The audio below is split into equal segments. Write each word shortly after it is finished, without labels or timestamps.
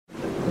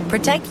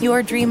Protect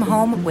your dream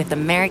home with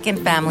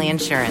American Family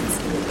Insurance.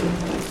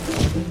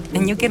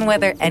 And you can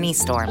weather any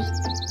storm.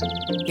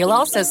 You'll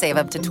also save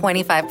up to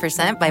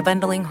 25% by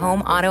bundling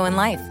home, auto, and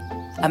life.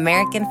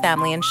 American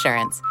Family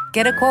Insurance.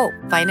 Get a quote.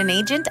 Find an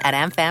agent at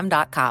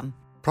amfam.com.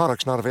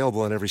 Products not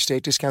available in every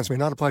state. Discounts may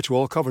not apply to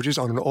all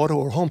coverages on an auto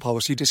or home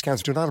policy.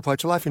 Discounts do not apply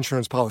to life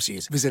insurance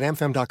policies. Visit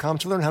amfam.com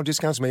to learn how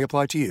discounts may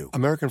apply to you.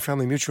 American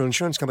Family Mutual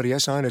Insurance Company,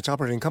 SI, and its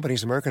operating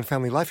companies, American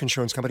Family Life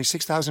Insurance Company,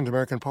 6000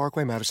 American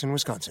Parkway, Madison,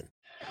 Wisconsin.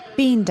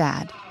 Bean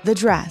Dad, The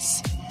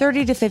Dress,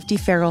 30 to 50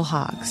 Feral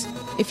Hogs.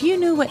 If you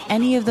knew what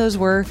any of those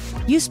were,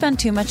 you spend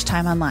too much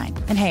time online.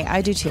 And hey,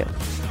 I do too.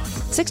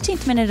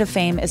 16th Minute of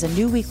Fame is a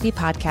new weekly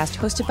podcast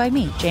hosted by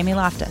me, Jamie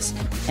Loftus.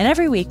 And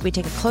every week we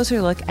take a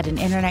closer look at an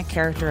internet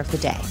character of the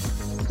day.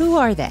 Who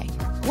are they?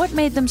 What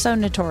made them so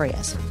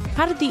notorious?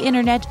 How did the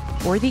internet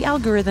or the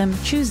algorithm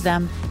choose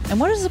them? And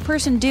what does a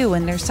person do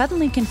when they're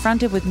suddenly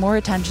confronted with more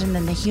attention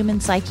than the human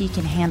psyche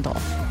can handle?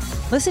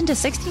 Listen to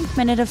 16th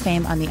Minute of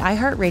Fame on the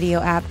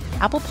iHeartRadio app,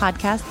 Apple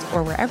Podcasts,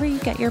 or wherever you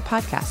get your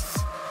podcasts.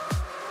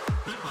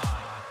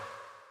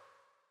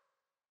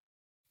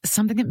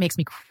 Something that makes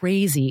me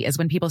crazy is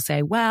when people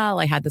say, well,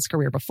 I had this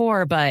career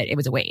before, but it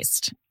was a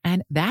waste.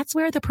 And that's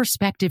where the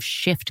perspective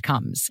shift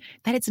comes,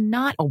 that it's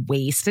not a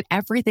waste, that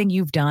everything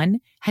you've done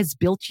has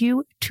built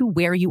you to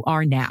where you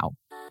are now.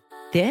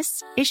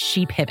 This is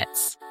She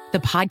Pivots, the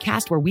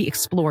podcast where we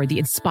explore the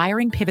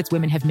inspiring pivots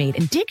women have made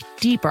and dig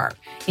deeper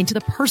into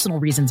the personal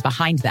reasons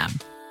behind them.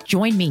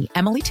 Join me,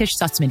 Emily Tish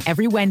Sussman,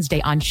 every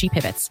Wednesday on She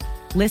Pivots.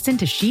 Listen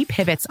to She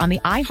Pivots on the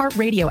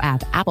iHeartRadio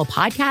app, Apple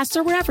Podcasts,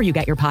 or wherever you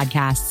get your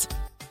podcasts.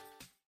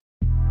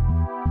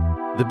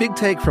 The Big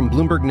Take from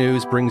Bloomberg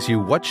News brings you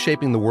what's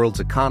shaping the world's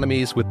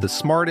economies with the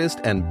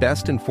smartest and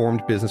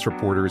best-informed business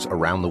reporters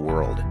around the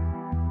world.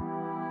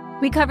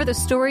 We cover the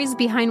stories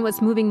behind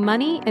what's moving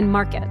money and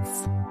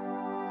markets,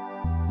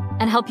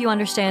 and help you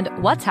understand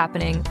what's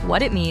happening,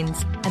 what it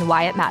means, and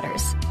why it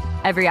matters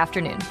every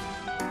afternoon.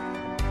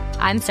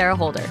 I'm Sarah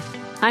Holder.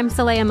 I'm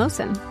Saleha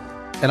Mohsin.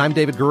 And I'm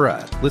David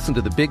Gura. Listen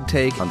to The Big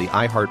Take on the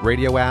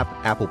iHeartRadio app,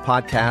 Apple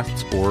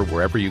Podcasts, or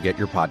wherever you get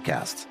your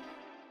podcasts.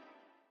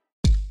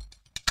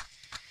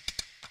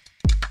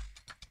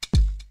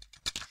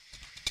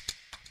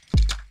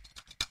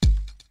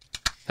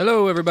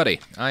 Hello,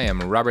 everybody. I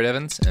am Robert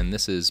Evans, and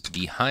this is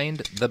Behind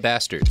the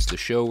Bastards, the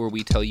show where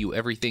we tell you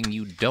everything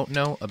you don't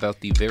know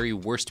about the very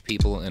worst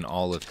people in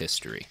all of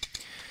history.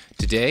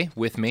 Today,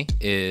 with me,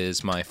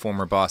 is my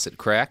former boss at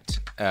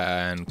Cracked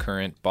and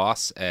current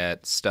boss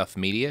at Stuff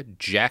Media,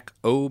 Jack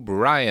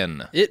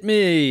O'Brien. It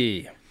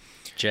me,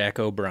 Jack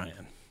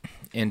O'Brien.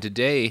 And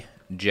today,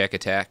 Jack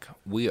Attack,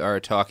 we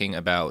are talking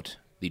about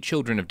the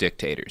children of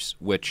dictators,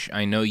 which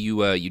I know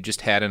you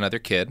just had another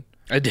kid.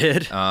 I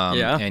did.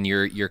 Yeah. And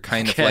you're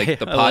kind of like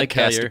the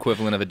podcast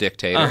equivalent of a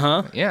dictator.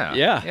 Uh-huh.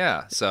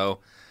 Yeah. So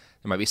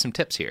there might be some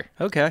tips here.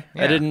 Okay.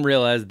 Yeah. I didn't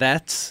realize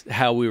that's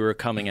how we were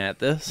coming at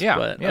this. Yeah.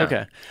 But, yeah.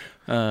 Okay.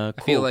 I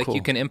feel like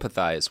you can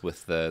empathize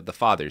with the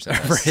fathers in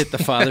this. Right, the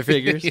father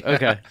figures? Yeah.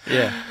 Okay.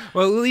 Yeah.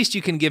 Well, at least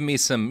you can give me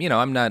some, I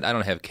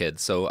don't have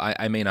kids, so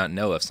I may not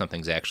know if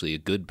something's actually a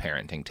good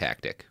parenting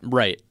tactic.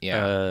 Right.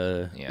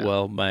 Yeah.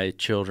 Well, my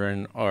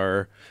children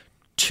are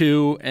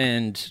 2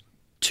 and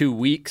 2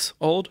 weeks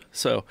old,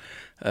 so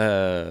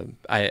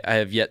I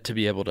have yet to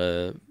be able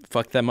to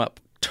fuck them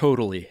up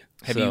totally.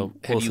 Have you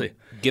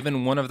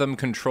given one of them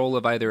control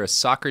of either a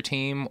soccer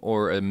team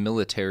or a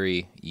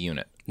military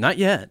unit? Not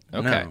yet.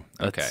 Okay.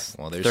 No, okay.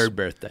 Well, there's third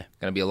birthday.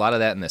 Going to be a lot of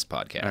that in this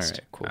podcast. All right.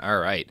 Cool. All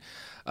right.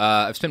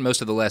 I've spent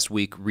most of the last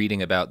week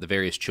reading about the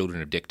various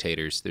children of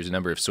dictators. There's a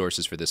number of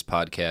sources for this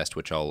podcast,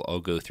 which I'll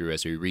go through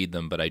as we read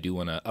them, but I do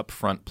want to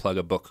upfront plug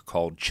a book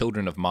called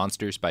Children of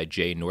Monsters by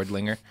Jay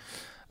Nordlinger.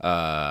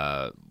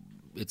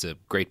 It's a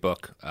great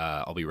book.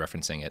 I'll be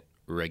referencing it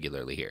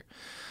regularly here.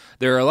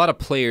 There are a lot of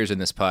players in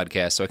this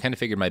podcast, so I kind of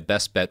figured my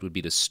best bet would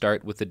be to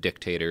start with the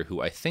dictator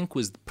who I think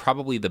was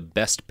probably the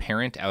best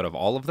parent out of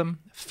all of them,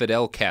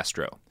 Fidel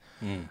Castro.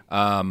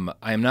 I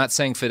am not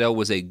saying Fidel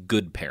was a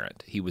good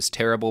parent. He was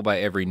terrible by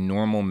every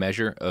normal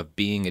measure of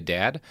being a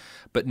dad,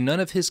 but none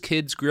of his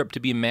kids grew up to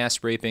be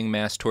mass-raping,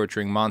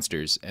 mass-torturing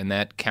monsters, and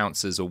that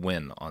counts as a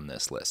win on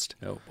this list.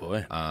 Oh,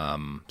 boy.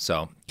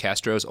 So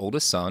Castro's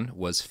oldest son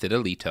was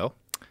Fidelito.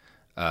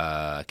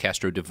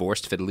 Castro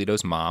divorced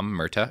Fidelito's mom,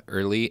 Mirta,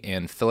 early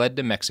and fled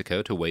to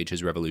Mexico to wage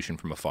his revolution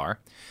from afar.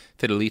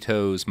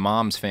 Fidelito's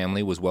mom's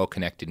family was well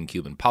connected in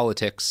Cuban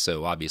politics,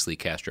 so obviously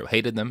Castro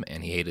hated them,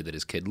 and he hated that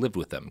his kid lived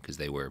with them because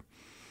they were,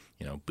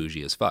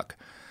 bougie as fuck.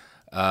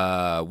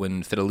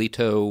 When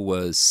Fidelito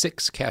was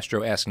 6,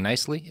 Castro asked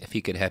nicely if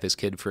he could have his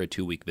kid for a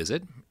 2-week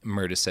visit.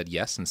 Murta said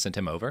yes and sent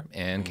him over,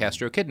 and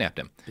Castro kidnapped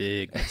him.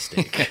 Big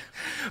mistake.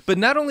 But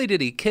not only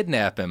did he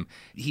kidnap him,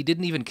 he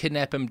didn't even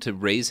kidnap him to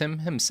raise him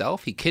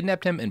himself. He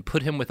kidnapped him and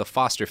put him with a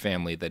foster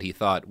family that he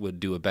thought would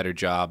do a better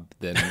job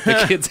than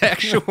the kid's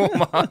actual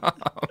mom.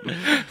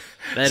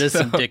 That is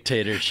some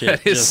dictatorship.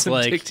 That is just some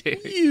like,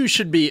 dictatorship. you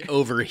should be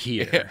over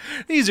here. Yeah.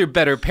 These are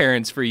better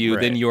parents for you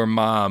than Right. your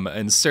mom,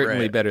 and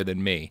certainly Right. better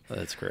than me.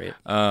 That's great.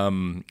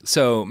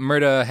 So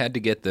Murta had to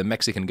get the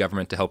Mexican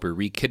government to help her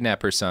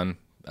re-kidnap her son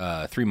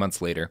 3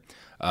 months later.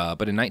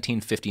 But in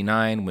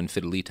 1959, when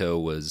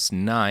Fidelito was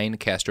 9,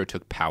 Castro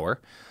took power.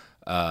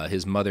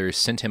 His mother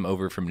sent him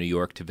over from New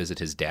York to visit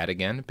his dad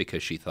again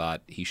because she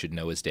thought he should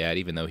know his dad,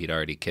 even though he'd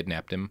already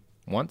kidnapped him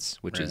once,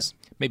 which is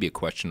maybe a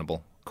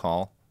questionable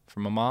call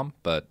from a mom,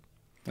 but...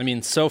 I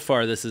mean, so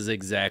far, this is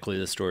exactly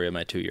the story of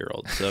my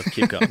 2-year-old, so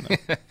keep going.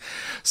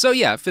 So,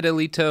 yeah,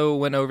 Fidelito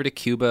went over to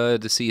Cuba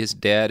to see his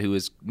dad, who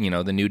is,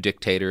 the new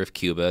dictator of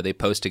Cuba. They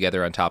posed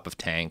together on top of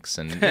tanks,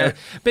 and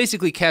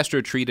basically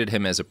Castro treated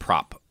him as a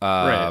prop.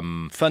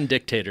 Right. Fun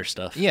dictator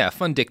stuff. Yeah,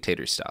 fun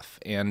dictator stuff.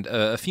 And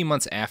a few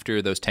months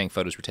after those tank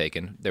photos were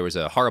taken, there was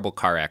a horrible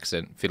car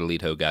accident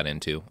Fidelito got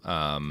into.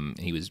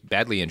 He was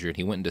badly injured.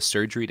 He went into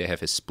surgery to have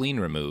his spleen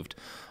removed.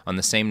 On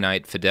the same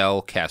night,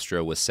 Fidel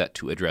Castro was set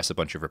to address a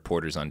bunch of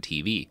reporters on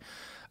TV.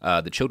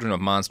 The Children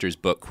of Monsters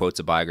book quotes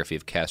a biography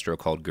of Castro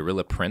called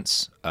Gorilla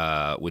Prince,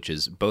 which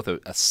is both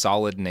a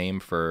solid name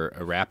for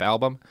a rap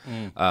album,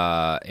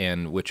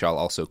 and which I'll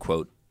also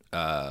quote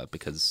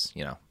because,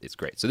 it's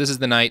great. So this is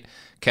the night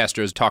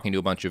Castro's talking to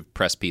a bunch of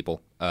press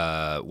people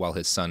while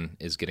his son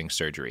is getting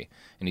surgery.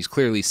 And he's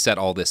clearly set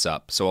all this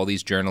up. So all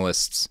these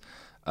journalists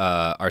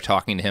are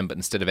talking to him, but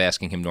instead of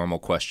asking him normal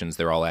questions,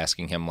 they're all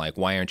asking him, like,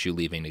 why aren't you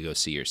leaving to go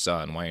see your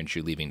son? Why aren't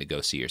you leaving to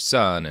go see your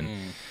son?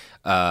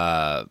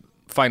 And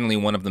finally,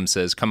 one of them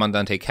says,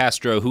 Comandante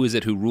Castro, who is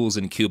it who rules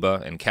in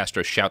Cuba? And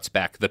Castro shouts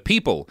back, the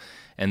people.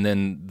 And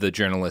then the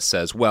journalist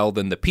says, well,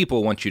 then the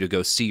people want you to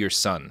go see your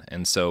son.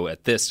 And so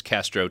at this,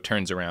 Castro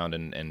turns around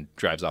and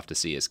drives off to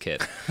see his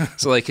kid.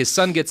 So, like, his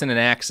son gets in an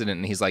accident,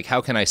 and he's like,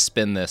 how can I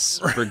spin this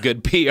for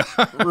good PR?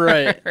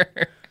 Right.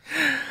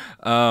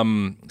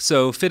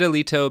 So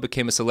Fidelito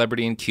became a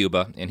celebrity in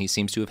Cuba, and he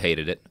seems to have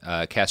hated it.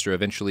 Castro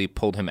eventually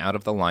pulled him out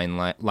of the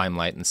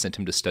limelight and sent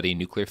him to study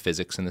nuclear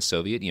physics in the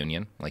Soviet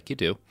Union, like you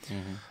do.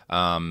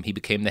 Mm-hmm. He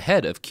became the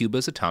head of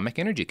Cuba's Atomic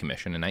Energy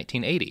Commission in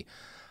 1980.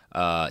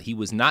 He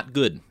was not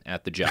good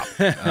at the job.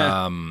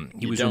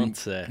 You don't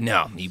say.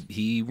 No,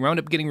 he wound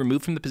up getting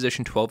removed from the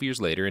position 12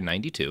 years later in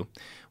 92.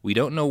 We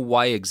don't know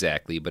why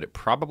exactly, but it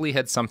probably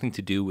had something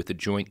to do with the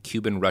joint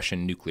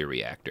Cuban-Russian nuclear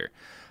reactor.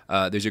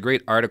 There's a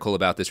great article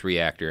about this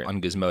reactor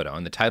on Gizmodo,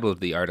 and the title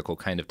of the article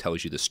kind of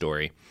tells you the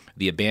story: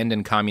 The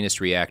Abandoned Communist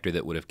Reactor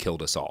That Would Have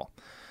Killed Us All.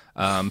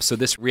 So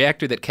this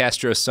reactor that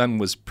Castro's son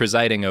was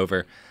presiding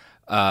over,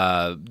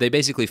 they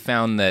basically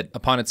found that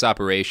upon its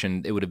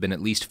operation, it would have been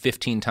at least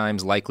 15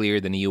 times likelier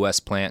than a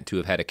U.S. plant to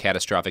have had a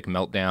catastrophic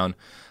meltdown.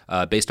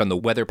 Based on the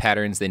weather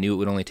patterns, they knew it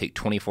would only take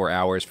 24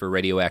 hours for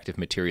radioactive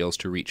materials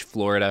to reach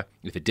Florida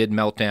if it did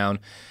melt down.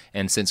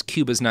 And since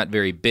Cuba's not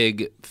very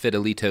big,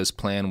 Fidelito's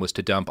plan was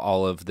to dump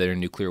all of their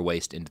nuclear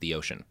waste into the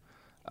ocean.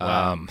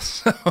 Wow.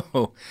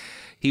 So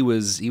he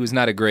was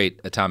not a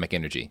great atomic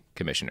energy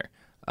commissioner.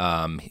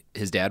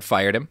 His dad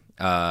fired him.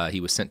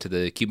 He was sent to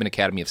the Cuban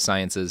Academy of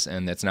Sciences,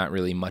 and that's not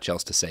really much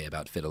else to say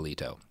about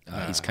Fidelito.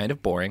 He's kind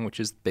of boring,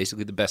 which is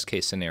basically the best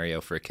case scenario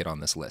for a kid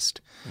on this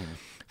list.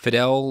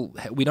 Fidel,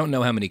 we don't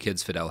know how many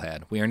kids Fidel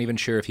had. We aren't even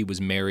sure if he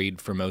was married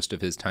for most of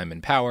his time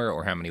in power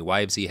or how many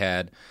wives he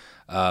had.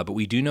 But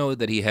we do know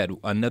that he had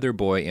another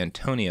boy,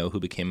 Antonio, who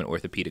became an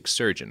orthopedic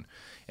surgeon.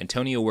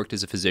 Antonio worked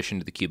as a physician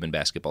to the Cuban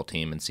basketball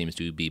team and seems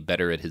to be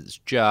better at his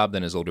job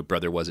than his older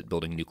brother was at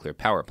building nuclear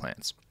power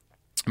plants.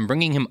 I'm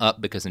bringing him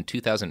up because in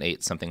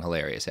 2008, something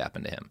hilarious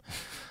happened to him.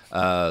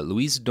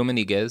 Luis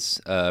Dominguez,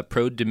 a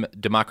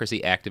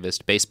pro-democracy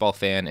activist, baseball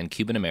fan, and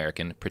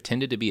Cuban-American,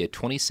 pretended to be a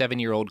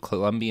 27-year-old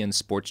Colombian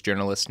sports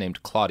journalist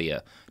named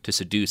Claudia to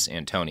seduce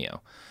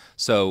Antonio.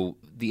 So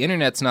the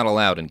internet's not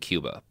allowed in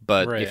Cuba,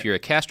 but if you're a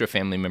Castro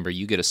family member,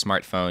 you get a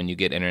smartphone, you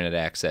get internet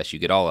access, you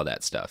get all of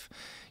that stuff.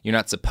 You're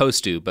not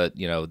supposed to, but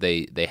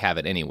they have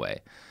it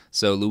anyway.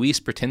 So Luis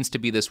pretends to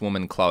be this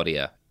woman,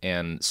 Claudia,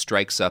 and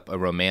strikes up a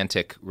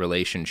romantic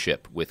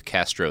relationship with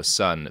Castro's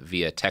son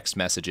via text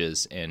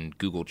messages and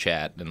Google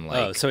Chat and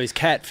so he's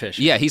catfishing.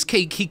 Yeah, he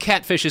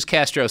catfishes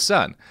Castro's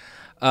son.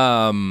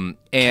 And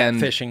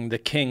catfishing the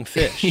king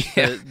fish,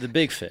 the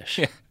big fish.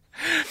 Yeah.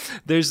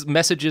 There's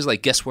messages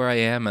like, guess where I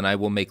am and I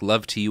will make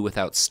love to you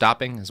without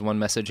stopping, is one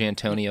message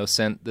Antonio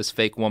sent this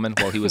fake woman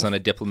while he was on a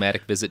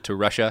diplomatic visit to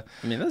Russia.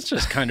 I mean, that's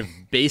just kind of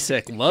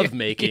basic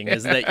lovemaking,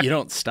 is that you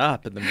don't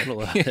stop in the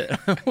middle of it.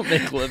 I will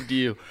make love to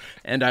you,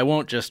 and I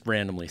won't just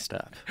randomly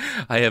stop.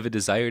 I have a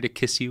desire to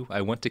kiss you.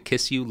 I want to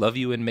kiss you, love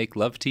you, and make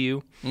love to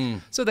you.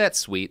 So that's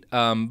sweet.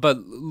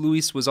 But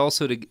Luis was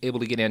also able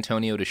to get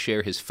Antonio to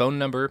share his phone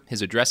number,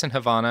 his address in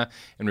Havana,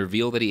 and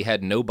reveal that he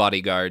had no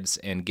bodyguards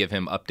and give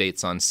him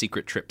updates on secret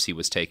secret trips he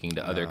was taking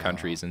to other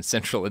countries in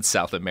Central and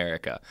South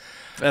America.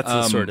 That's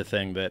the sort of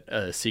thing that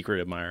a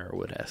secret admirer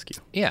would ask you.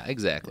 Yeah,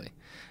 exactly.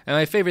 And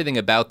my favorite thing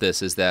about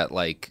this is that,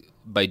 like,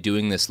 by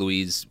doing this,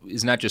 Luis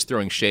is not just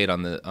throwing shade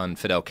on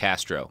Fidel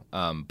Castro,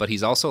 but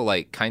he's also,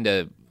 like, kind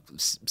of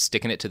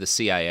sticking it to the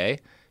CIA,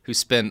 who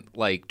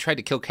tried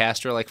to kill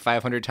Castro like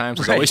 500 times,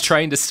 was always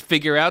trying to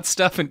figure out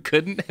stuff and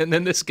couldn't. And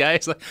then this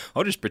guy's like,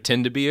 I'll just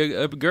pretend to be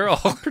a girl.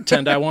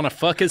 Pretend I want to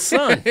fuck his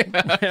son.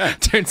 Yeah.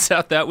 Turns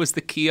out that was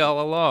the key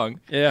all along.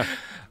 Yeah.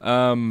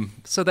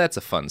 So that's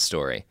a fun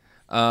story.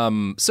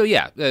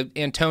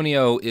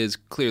 Antonio is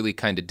clearly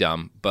kind of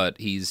dumb, but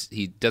he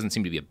doesn't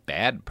seem to be a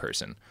bad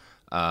person.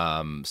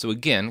 So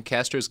again,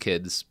 Castro's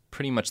kid's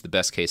pretty much the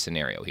best case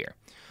scenario here.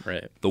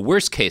 Right. The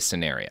worst case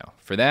scenario,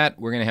 for that,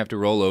 we're going to have to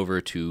roll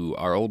over to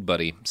our old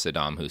buddy,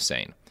 Saddam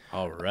Hussein.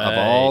 All right. Of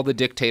all the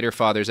dictator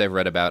fathers I've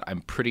read about,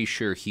 I'm pretty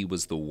sure he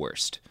was the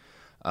worst.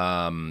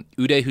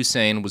 Uday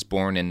Hussein was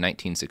born in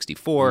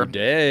 1964.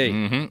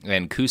 Uday.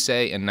 And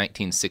Qusay in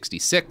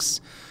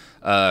 1966.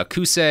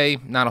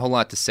 Qusay, not a whole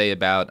lot to say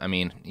about. I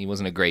mean, he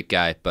wasn't a great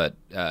guy, but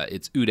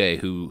it's Uday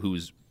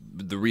who's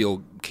the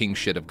real king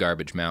shit of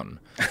Garbage Mountain.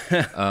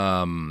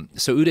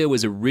 So Uday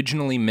was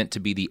originally meant to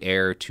be the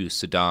heir to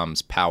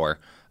Saddam's power.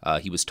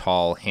 He was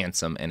tall,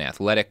 handsome, and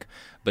athletic,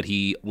 but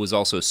he was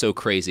also so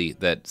crazy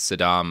that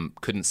Saddam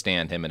couldn't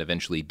stand him and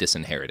eventually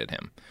disinherited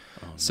him.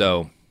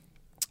 So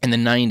in the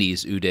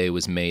 90s, Uday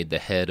was made the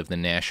head of the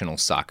national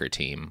soccer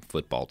team,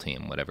 football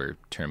team, whatever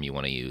term you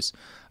want to use.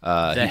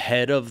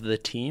 Head of the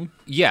team?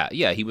 Yeah,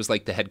 he was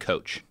like the head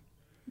coach.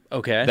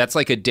 Okay. That's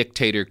like a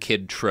dictator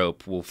kid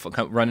trope. We'll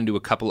run into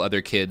a couple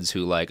other kids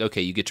who like, okay,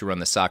 you get to run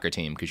the soccer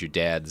team because your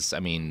dad's,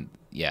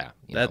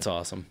 That's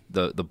awesome.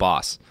 The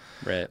boss.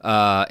 Right.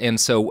 And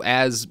so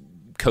as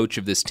coach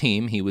of this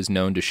team, he was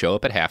known to show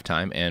up at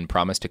halftime and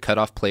promise to cut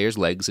off players'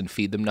 legs and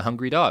feed them to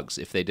hungry dogs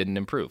if they didn't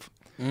improve.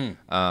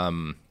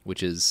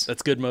 Which is...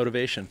 That's good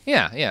motivation.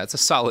 Yeah, it's a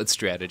solid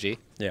strategy.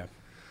 Yeah.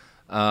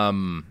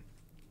 I'm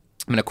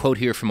going to quote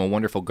here from a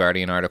wonderful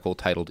Guardian article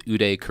titled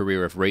Uday,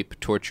 Career of Rape,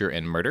 Torture,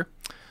 and Murder.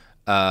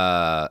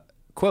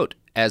 Quote,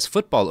 as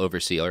football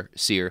overseer,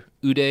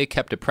 Uday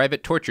kept a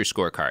private torture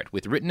scorecard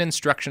with written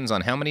instructions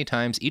on how many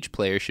times each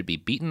player should be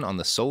beaten on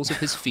the soles of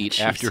his feet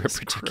after a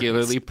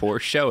particularly poor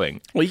showing.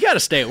 Well, you got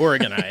to stay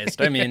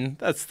organized. I mean,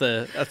 that's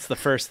the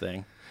first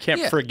thing.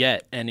 Can't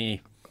forget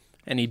any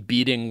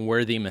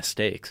beating-worthy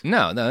mistakes.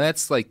 No,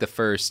 that's like the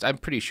first. I'm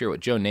pretty sure what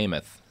Joe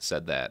Namath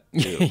said that,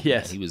 too.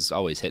 Yes. He was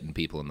always hitting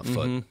people in the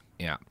foot.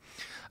 Yeah.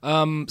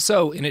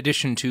 So in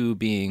addition to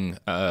being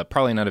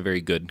probably not a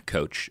very good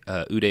coach,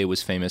 Uday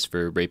was famous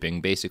for raping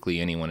basically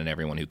anyone and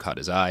everyone who caught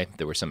his eye.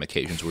 There were some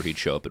occasions where he'd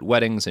show up at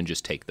weddings and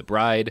just take the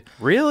bride.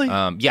 Really?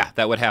 Yeah,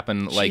 that would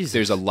happen. Like, Jesus.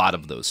 There's a lot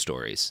of those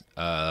stories.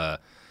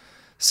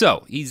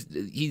 So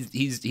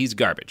he's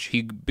garbage.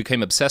 He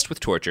became obsessed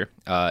with torture.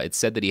 It's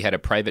said that he had a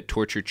private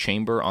torture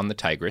chamber on the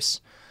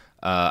Tigris.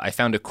 I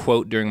found a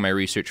quote during my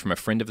research from a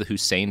friend of the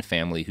Hussein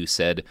family who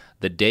said,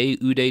 "The day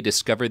Uday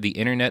discovered the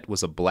internet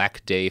was a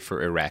black day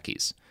for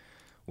Iraqis."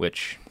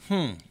 Which,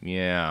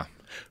 yeah.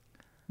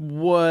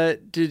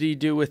 What did he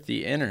do with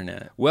the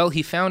internet? Well,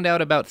 he found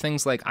out about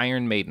things like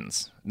Iron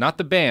Maidens. Not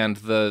the band,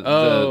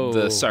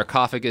 the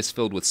sarcophagus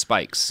filled with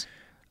spikes.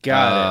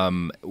 Got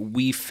it.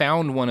 We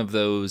found one of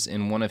those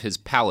in one of his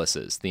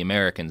palaces. The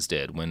Americans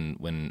did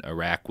when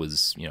Iraq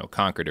was,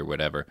 conquered or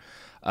whatever.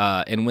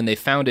 And when they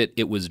found it,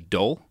 it was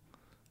dull.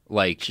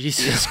 Like,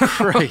 Jesus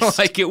Christ.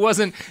 Like, it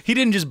wasn't, he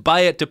didn't just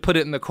buy it to put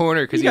it in the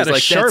corner because he was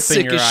like, that's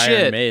sick as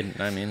shit.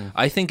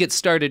 I think it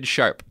started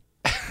sharp.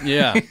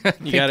 Yeah.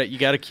 You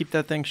got to keep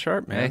that thing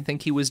sharp, man. I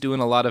think he was doing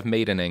a lot of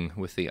maidening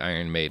with the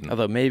Iron Maiden.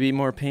 Although maybe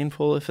more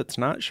painful if it's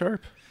not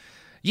sharp.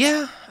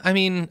 Yeah, I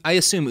mean, I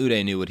assume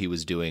Uday knew what he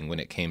was doing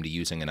when it came to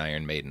using an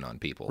Iron Maiden on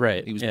people.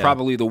 Right. He was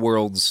probably the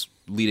world's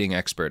leading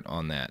expert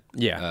on that.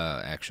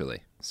 Yeah.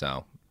 Actually.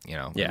 So,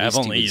 Yeah, I've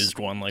only used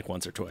one like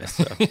once or twice,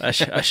 so I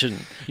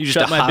shouldn't You're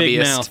shut just my big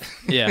hobbyist. mouth.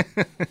 Yeah.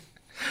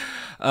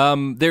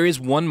 There is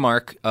one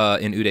mark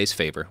in Uday's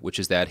favor, which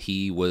is that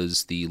he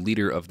was the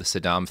leader of the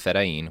Saddam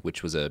Fedayeen,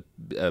 which was a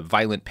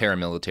violent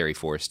paramilitary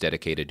force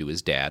dedicated to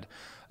his dad.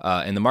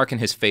 And the mark in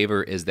his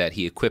favor is that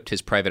he equipped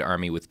his private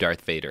army with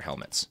Darth Vader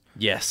helmets.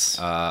 Yes.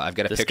 I've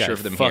got a picture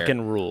of them fucking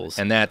here. rules.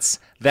 And that's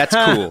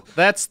cool.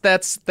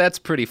 That's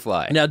pretty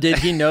fly. Now, did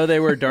he know they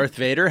were Darth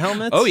Vader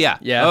helmets? Oh, yeah.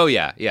 Yeah. Oh,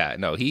 yeah. Yeah.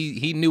 No,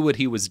 he knew what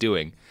he was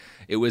doing.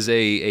 It was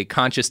a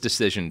conscious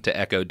decision to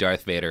echo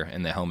Darth Vader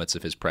and the helmets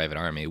of his private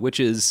army, which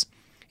is,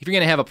 if you're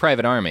going to have a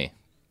private army,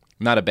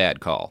 not a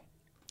bad call.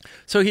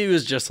 So he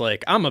was just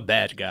like, I'm a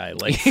bad guy,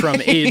 like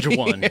from age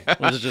one. Yeah.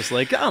 Was just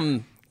like,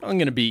 I'm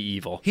going to be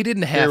evil. He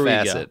didn't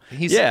half-ass it.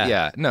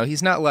 No,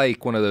 he's not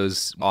like one of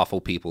those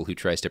awful people who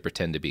tries to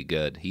pretend to be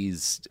good.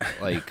 He's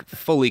like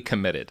fully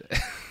committed.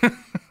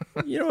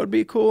 You know what would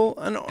be cool?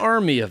 An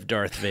army of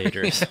Darth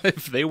Vaders.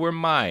 If they were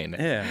mine.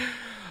 Yeah.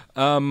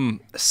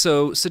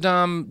 So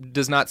Saddam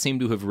does not seem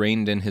to have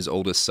reined in his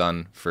oldest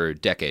son for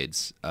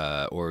decades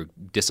or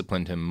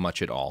disciplined him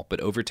much at all. But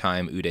over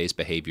time, Uday's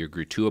behavior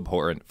grew too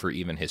abhorrent for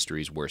even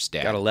history's worst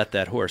dad. Gotta let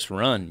that horse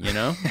run, you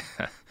know?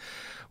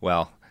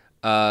 Well,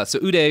 so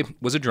Uday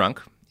was a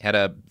drunk, had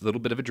a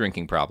little bit of a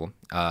drinking problem,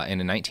 and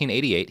in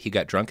 1988 he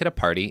got drunk at a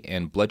party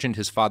and bludgeoned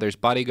his father's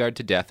bodyguard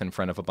to death in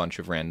front of a bunch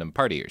of random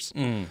partiers,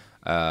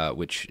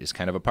 which is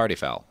kind of a party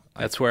foul.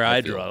 That's where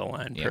I draw the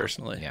line,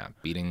 personally. Yeah,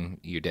 beating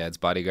your dad's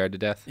bodyguard to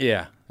death?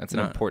 Yeah. That's an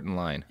important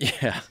line.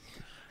 Yeah.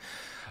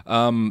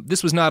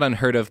 This was not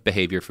unheard of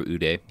behavior for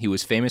Uday. He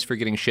was famous for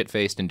getting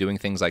shit-faced and doing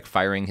things like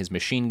firing his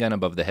machine gun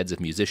above the heads of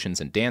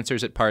musicians and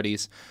dancers at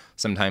parties.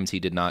 Sometimes he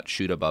did not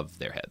shoot above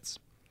their heads.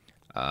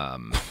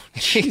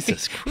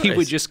 Jesus Christ. He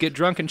would just get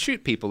drunk and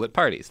shoot people at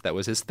parties. That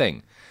was his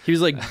thing. He was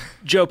like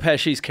Joe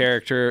Pesci's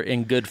character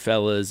in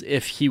Goodfellas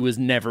if he was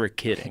never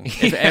kidding.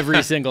 If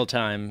every single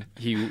time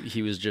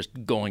he was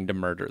just going to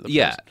murder the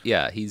person.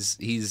 Yeah.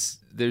 He's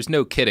there's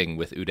no kidding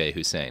with Uday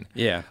Hussein.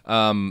 Yeah.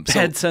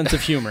 Bad sense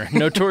of humor.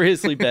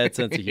 Notoriously bad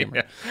sense of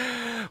humor.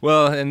 Yeah.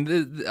 Well,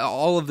 and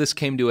all of this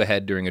came to a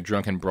head during a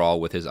drunken brawl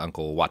with his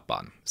uncle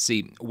Watban.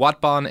 See,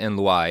 Watban and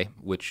Luai,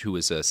 who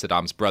was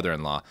Saddam's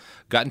brother-in-law,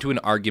 got into an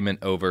argument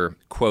over,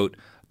 quote,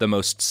 the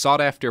most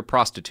sought-after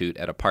prostitute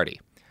at a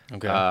party.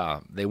 Okay.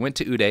 They went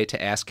to Uday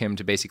to ask him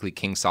to basically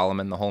King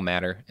Solomon the whole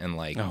matter and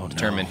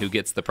determine who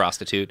gets the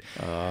prostitute.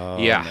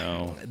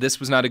 No.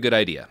 This was not a good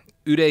idea.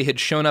 Uday had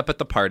shown up at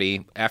the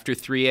party after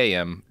 3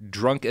 a.m.,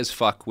 drunk as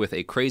fuck with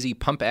a crazy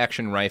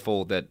pump-action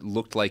rifle that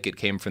looked like it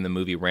came from the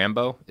movie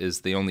Rambo.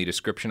 Is the only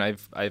description I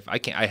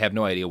have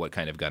no idea what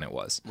kind of gun it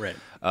was. Right.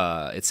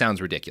 It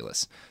sounds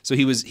ridiculous. So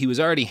he was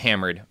already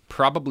hammered,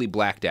 probably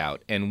blacked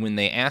out, and when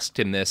they asked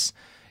him this,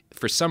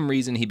 for some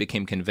reason he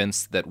became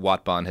convinced that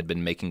Watban had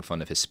been making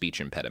fun of his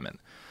speech impediment.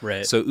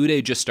 Right. So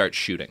Uday just starts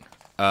shooting.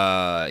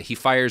 He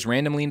fires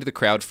randomly into the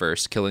crowd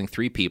first, killing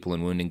 3 people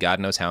and wounding God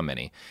knows how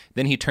many.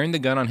 Then he turned the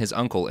gun on his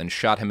uncle and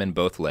shot him in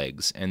both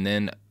legs, and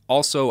then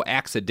also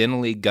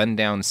accidentally gunned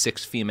down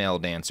 6 female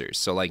dancers.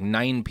 So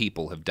 9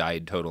 people have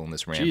died total in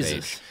this rampage.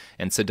 Jesus.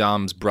 And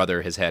Saddam's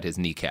brother has had his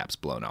kneecaps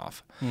blown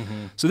off.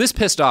 Mm-hmm. So this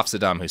pissed off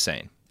Saddam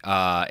Hussein,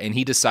 and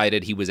he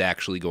decided he was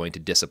actually going to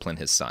discipline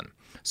his son.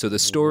 So the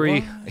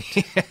story...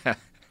 Yeah.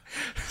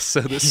 So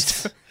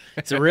this...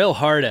 He's a real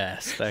hard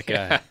ass, that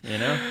guy, you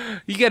know?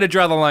 You got to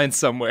draw the line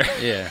somewhere.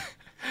 Yeah.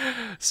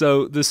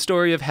 So the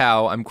story of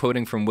how, I'm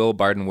quoting from Will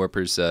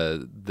Bardenwerper's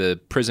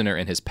The Prisoner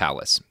in His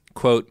Palace,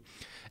 quote,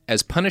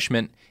 as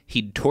punishment,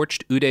 he'd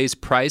torched Uday's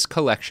prize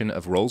collection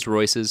of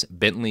Rolls-Royces,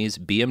 Bentleys,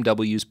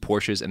 BMWs,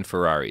 Porsches, and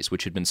Ferraris,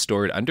 which had been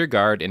stored under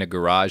guard in a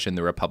garage in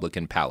the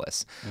Republican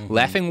Palace. Mm-hmm.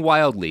 Laughing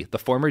wildly, the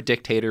former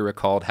dictator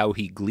recalled how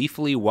he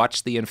gleefully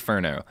watched the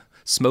inferno,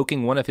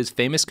 smoking one of his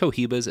famous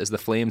cohibas as the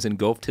flames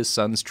engulfed his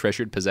son's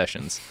treasured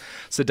possessions.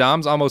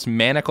 Saddam's almost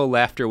maniacal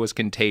laughter was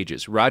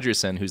contagious.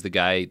 Rogerson, who's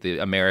the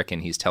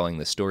American he's telling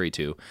this story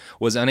to,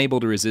 was unable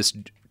to resist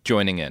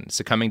joining in,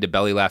 succumbing to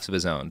belly laughs of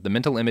his own. The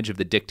mental image of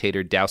the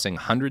dictator dousing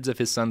hundreds of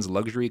his son's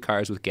luxury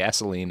cars with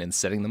gasoline and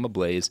setting them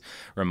ablaze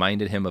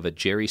reminded him of a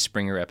Jerry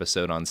Springer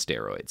episode on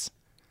steroids.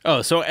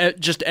 Oh, so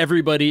just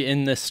everybody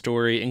in this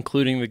story,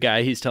 including the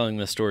guy he's telling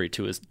this story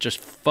to, is just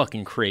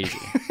fucking crazy.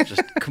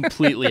 Just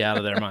completely out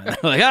of their mind.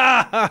 Like,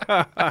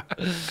 ah!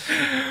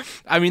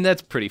 I mean,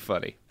 that's pretty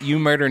funny. You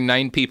murder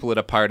 9 people at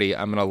a party,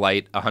 I'm going to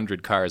light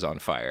 100 cars on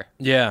fire.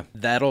 Yeah,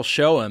 that'll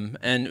show him.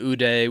 And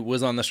Uday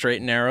was on the straight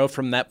and narrow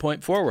from that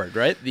point forward,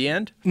 right? The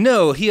end?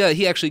 No,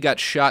 he actually got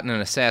shot in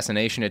an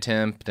assassination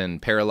attempt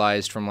and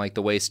paralyzed from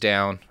the waist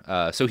down.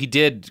 So he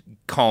did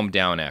calm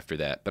down after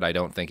that, but I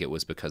don't think it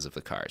was because of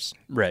the cars.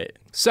 Right.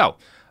 So,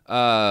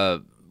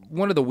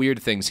 one of the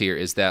weird things here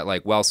is that,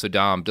 while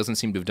Saddam doesn't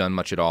seem to have done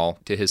much at all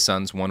to his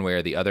sons one way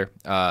or the other,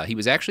 he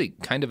was actually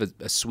kind of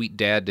a sweet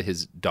dad to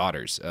his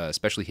daughters,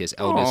 especially his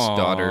eldest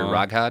daughter,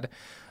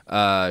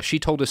 Raghad. She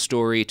told a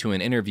story to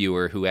an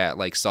interviewer who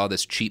saw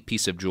this cheap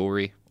piece of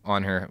jewelry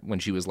on her when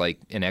she was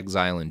in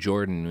exile in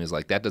Jordan and was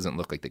like, that doesn't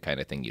look like the kind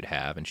of thing you'd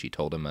have. And she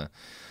told him a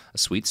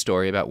sweet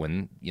story about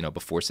when,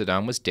 before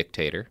Saddam was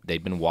dictator,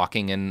 they'd been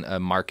walking in a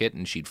market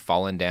and she'd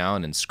fallen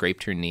down and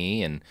scraped her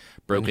knee and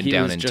broken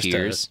down in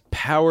tears. A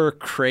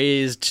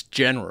power-crazed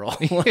general.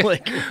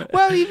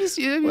 Well, he was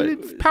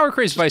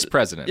power-crazed vice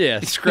president. Yeah,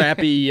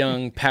 scrappy,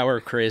 young,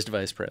 power-crazed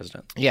vice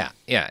president. Yeah,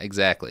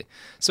 exactly.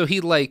 So he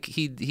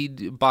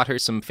bought her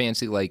some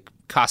fancy,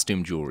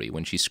 costume jewelry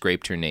when she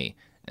scraped her knee.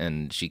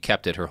 And she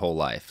kept it her whole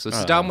life. So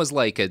Saddam was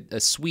a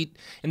sweet,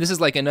 and this is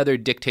another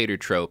dictator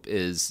trope,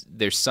 is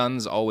their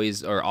sons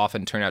always or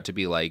often turn out to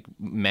be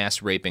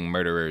mass raping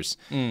murderers,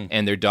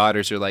 and their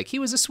daughters are he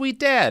was a sweet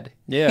dad.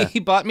 Yeah. He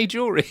bought me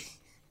jewelry.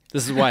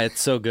 This is why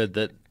it's so good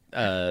that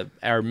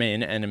our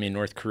main enemy,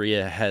 North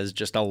Korea, has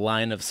just a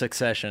line of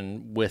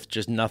succession with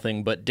just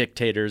nothing but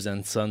dictators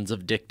and sons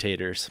of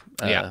dictators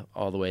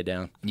all the way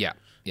down. Yeah.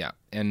 Yeah,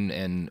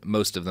 and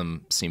most of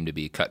them seem to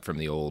be cut from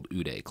the old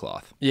Uday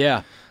cloth.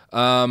 Yeah.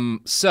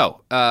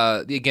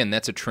 Again,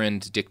 that's a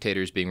trend,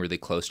 dictators being really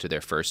close to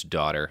their first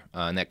daughter,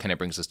 and that kind of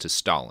brings us to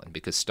Stalin,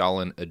 because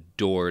Stalin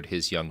adored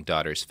his young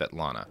daughter,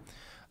 Svetlana.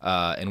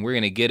 And we're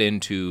going to get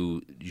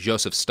into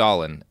Joseph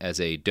Stalin as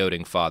a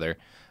doting father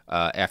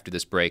after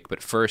this break,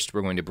 but first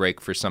we're going to break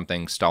for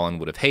something Stalin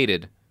would have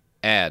hated: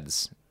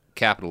 ads,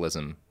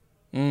 capitalism,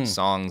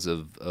 songs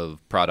of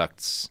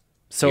products.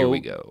 So here we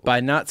go. By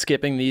not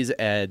skipping these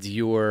ads,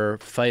 you're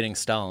fighting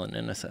Stalin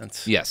in a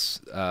sense. Yes.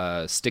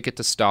 Stick it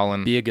to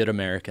Stalin. Be a good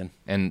American.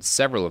 And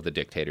several of the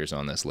dictators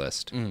on this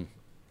list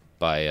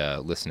by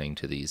listening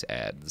to these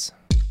ads.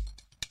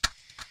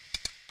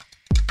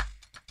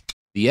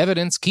 The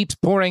evidence keeps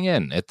pouring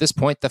in. At this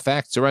point, the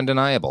facts are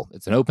undeniable.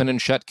 It's an open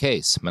and shut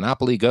case.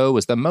 Monopoly Go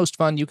is the most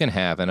fun you can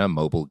have in a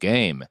mobile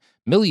game.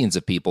 Millions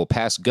of people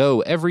pass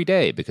Go every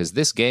day because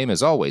this game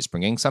is always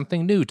bringing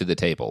something new to the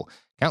table.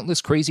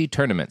 Countless crazy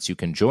tournaments you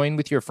can join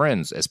with your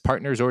friends as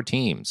partners or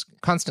teams.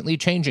 Constantly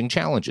changing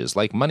challenges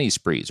like money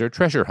sprees or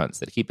treasure hunts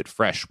that keep it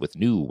fresh with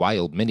new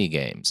wild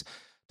mini-games.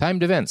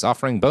 Timed events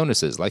offering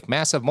bonuses like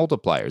massive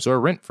multipliers or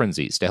rent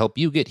frenzies to help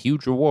you get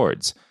huge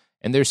rewards.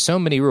 And there's so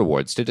many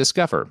rewards to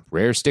discover.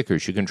 Rare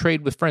stickers you can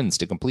trade with friends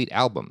to complete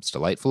albums,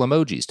 delightful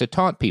emojis to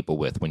taunt people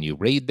with when you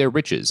raid their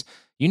riches,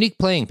 unique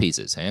playing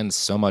pieces, and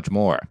so much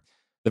more.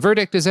 The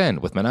verdict is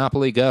in with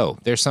Monopoly Go.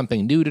 There's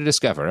something new to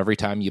discover every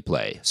time you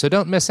play. So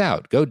don't miss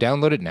out. Go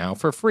download it now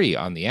for free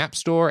on the App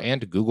Store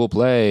and Google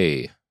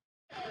Play.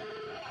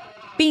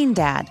 Bean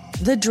Dad,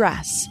 The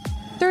Dress,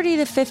 30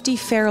 to 50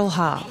 Feral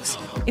Hogs.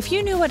 If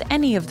you knew what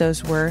any of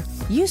those were,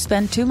 you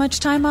spend too much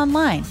time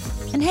online.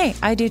 And hey,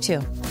 I do too.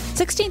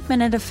 16th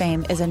Minute of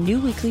Fame is a new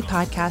weekly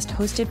podcast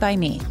hosted by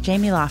me,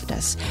 Jamie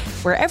Loftus,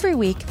 where every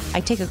week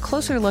I take a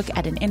closer look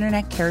at an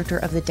internet character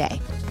of the day.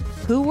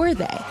 Who were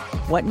they?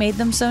 What made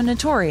them so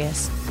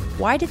notorious?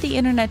 Why did the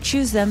internet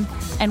choose them?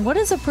 And what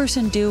does a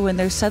person do when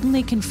they're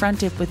suddenly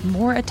confronted with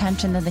more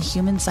attention than the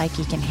human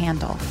psyche can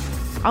handle?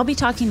 I'll be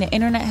talking to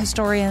internet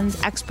historians,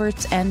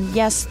 experts, and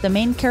yes, the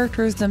main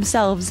characters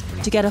themselves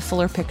to get a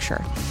fuller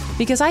picture.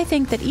 Because I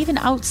think that even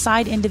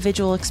outside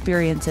individual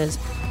experiences,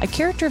 a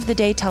character of the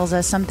day tells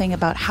us something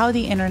about how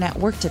the internet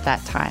worked at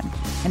that time,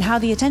 and how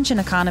the attention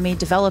economy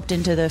developed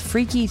into the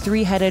freaky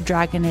three-headed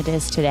dragon it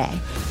is today.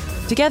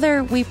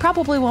 Together, we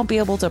probably won't be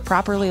able to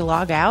properly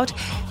log out,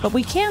 but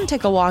we can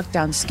take a walk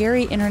down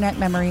scary internet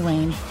memory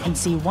lane and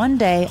see one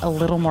day a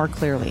little more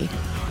clearly.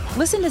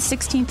 Listen to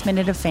 16th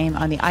Minute of Fame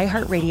on the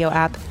iHeartRadio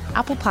app,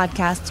 Apple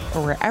Podcasts,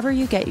 or wherever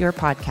you get your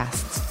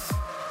podcasts.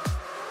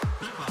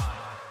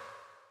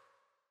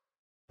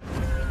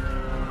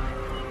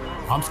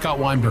 I'm Scott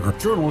Weinberger,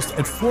 journalist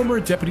and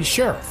former deputy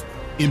sheriff.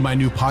 In my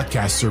new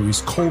podcast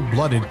series, Cold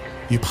Blooded,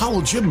 The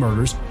Apollo Gym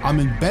Murders, I'm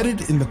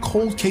embedded in the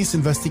cold case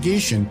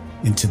investigation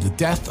into the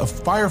death of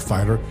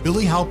firefighter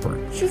Billy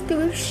Halpern. It's just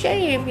a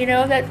shame,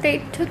 that they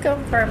took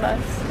him from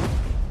us.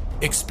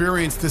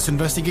 Experience this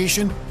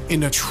investigation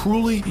in a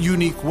truly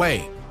unique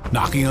way,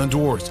 knocking on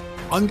doors,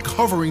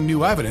 uncovering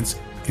new evidence,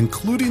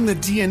 including the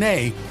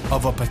DNA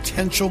of a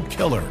potential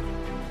killer.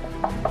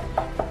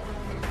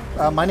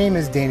 My name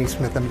is Danny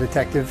Smith. I'm a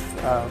detective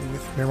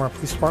with Miramar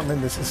Police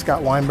Department. This is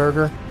Scott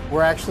Weinberger.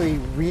 We're actually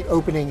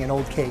reopening an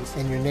old case,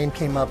 and your name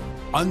came up.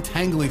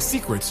 Untangling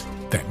secrets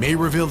that may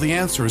reveal the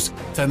answers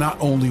to not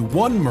only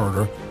one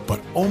murder, but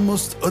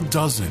almost a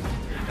dozen.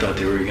 Thought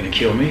they were going to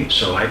kill me,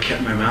 so I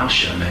kept my mouth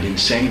shut and I didn't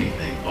say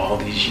anything. All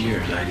these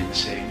years, I didn't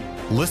say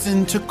anything.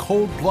 Listen to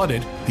Cold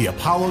Blooded, The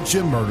Apollo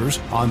Gym Murders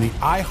on the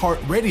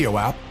iHeartRadio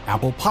app,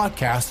 Apple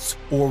Podcasts,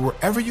 or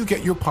wherever you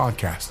get your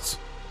podcasts.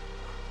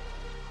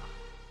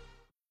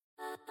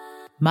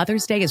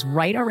 Mother's Day is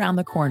right around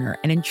the corner,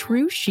 and in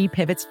true She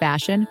Pivots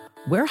fashion,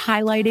 we're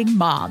highlighting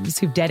moms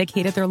who've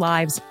dedicated their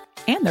lives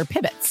and their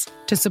pivots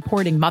to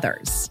supporting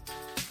mothers.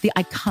 The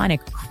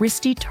iconic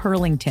Christy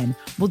Turlington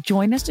will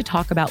join us to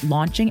talk about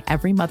launching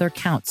Every Mother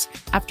Counts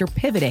after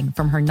pivoting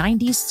from her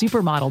 90s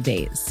supermodel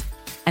days.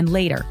 And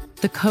later,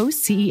 the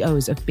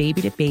co-CEOs of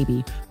Baby to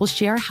Baby will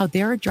share how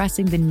they're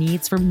addressing the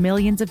needs for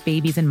millions of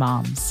babies and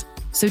moms.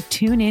 So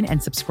tune in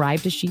and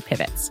subscribe to She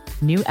Pivots.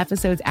 New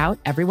episodes out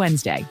every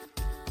Wednesday.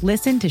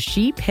 Listen to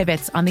She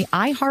Pivots on the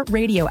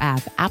iHeartRadio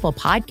app, Apple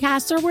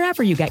Podcasts, or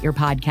wherever you get your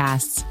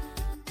podcasts.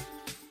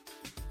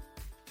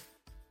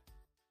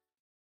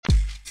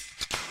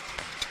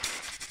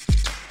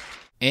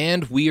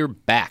 And we are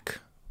back.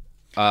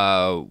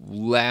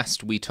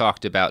 Last we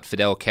talked about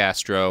Fidel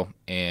Castro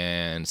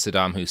and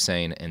Saddam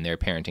Hussein and their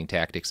parenting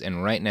tactics,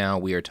 and right now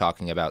we are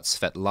talking about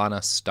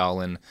Svetlana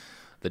Stalin,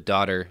 the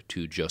daughter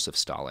to Joseph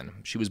Stalin.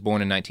 She was born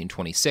in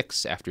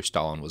 1926 after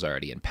Stalin was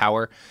already in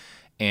power,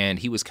 and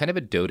he was kind of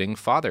a doting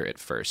father at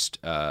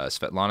first.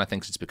 Svetlana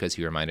thinks it's because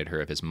he reminded her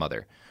of his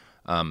mother.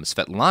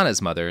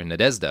 Svetlana's mother,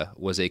 Nadezhda,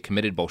 was a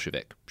committed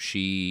Bolshevik.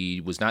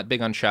 She was not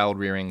big on child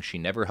rearing. She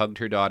never hugged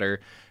her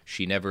daughter.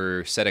 She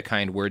never said a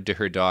kind word to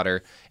her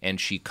daughter, and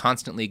she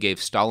constantly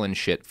gave Stalin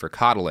shit for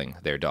coddling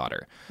their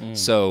daughter.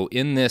 So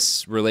in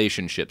this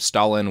relationship,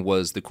 Stalin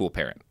was the cool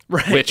parent.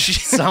 Right. Which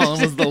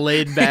Stalin was the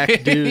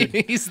laid-back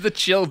dude. He's the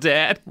chill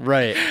dad.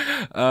 Right.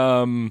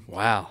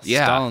 Wow.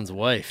 Yeah. Stalin's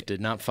wife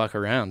did not fuck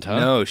around, huh?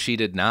 No, she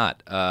did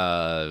not.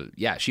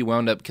 She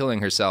wound up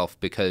killing herself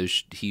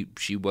because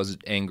she was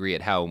angry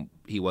at how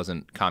he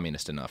wasn't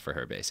communist enough for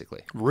her,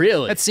 basically.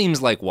 Really? That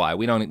seems like why.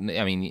 We don't,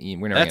 I mean,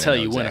 we're never That's how gonna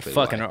know you exactly win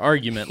a fucking why.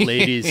 argument,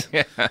 ladies.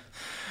 Yeah.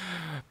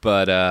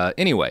 But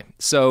anyway,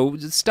 so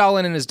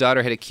Stalin and his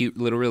daughter had a cute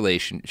little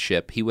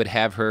relationship. He would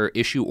have her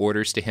issue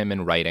orders to him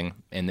in writing,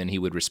 and then he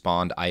would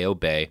respond, "I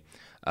obey."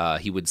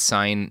 He would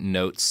sign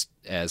notes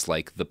as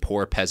like the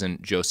poor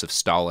peasant Joseph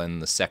Stalin,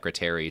 the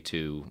secretary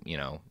to,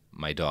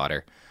 my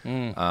daughter.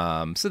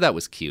 So that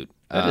was cute.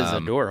 That is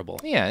adorable.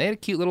 Yeah, they had a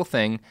cute little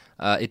thing.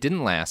 It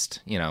didn't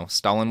last.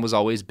 Stalin was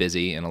always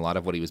busy, and a lot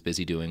of what he was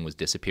busy doing was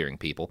disappearing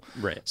people.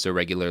 Right. So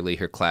regularly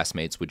her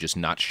classmates would just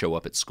not show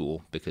up at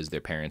school because their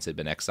parents had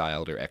been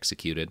exiled or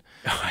executed.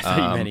 Oh, I thought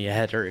you meant he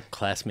had her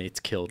classmates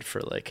killed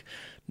for, like,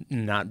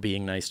 not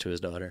being nice to his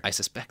daughter. I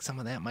suspect some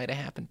of that might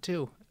have happened,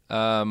 too.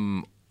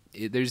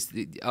 There's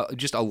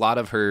just a lot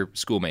of her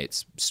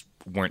schoolmates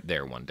weren't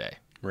there one day.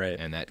 Right.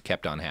 And that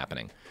kept on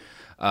happening.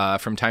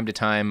 From time to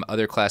time,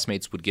 other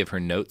classmates would give her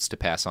notes to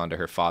pass on to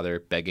her father,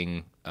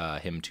 begging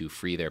him to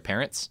free their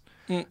parents.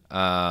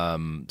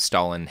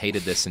 Stalin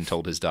hated this and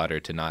told his daughter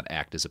to not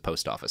act as a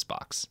post office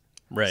box.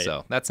 Right.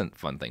 So that's a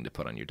fun thing to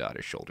put on your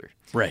daughter's shoulder.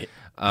 Right.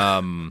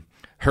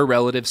 Her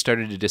relatives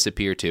started to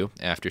disappear, too.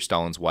 After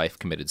Stalin's wife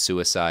committed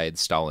suicide,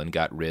 Stalin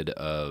got rid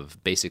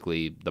of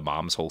basically the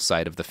mom's whole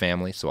side of the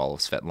family, so all of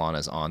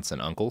Svetlana's aunts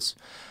and uncles.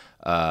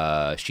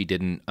 She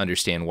didn't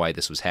understand why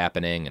this was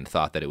happening and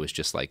thought that it was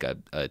just like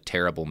a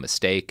terrible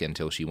mistake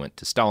until she went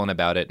to Stalin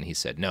about it, and he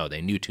said, no, they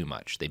knew too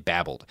much. They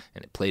babbled,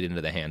 and it played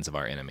into the hands of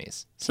our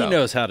enemies. So, he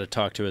knows how to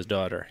talk to his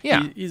daughter.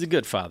 Yeah. He's a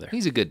good father.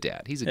 He's a good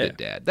dad. He's a good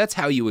dad. That's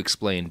how you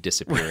explain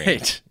disappearing.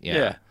 Right.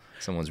 Yeah.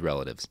 Someone's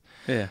relatives.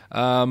 Yeah.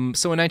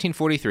 So in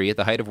 1943, at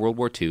the height of World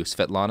War II,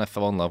 Svetlana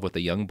fell in love with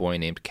a young boy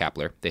named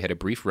Kapler. They had a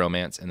brief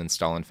romance, and then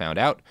Stalin found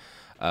out.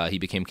 He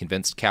became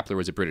convinced Kapler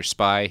was a British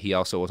spy. He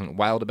also wasn't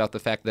wild about the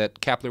fact that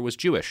Kapler was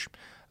Jewish.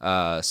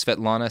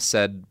 Svetlana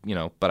said,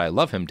 but I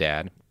love him,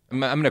 Dad. I'm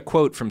going to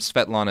quote from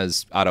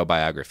Svetlana's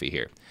autobiography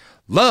here.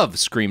 "Love,"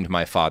 screamed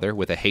my father,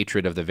 with a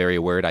hatred of the very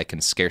word I can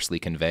scarcely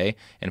convey,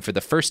 and for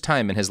the first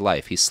time in his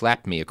life he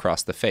slapped me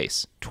across the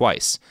face,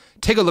 twice.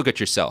 "Take a look at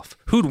yourself.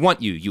 Who'd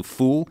want you, you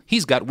fool?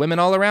 He's got women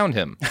all around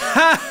him."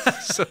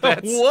 So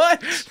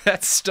What?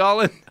 That's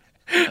Stalin.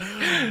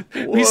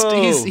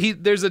 Whoa.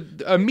 There's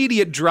an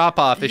immediate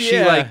drop-off as she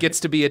Yeah. gets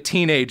to be a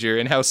teenager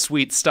and how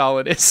sweet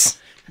Stalin is.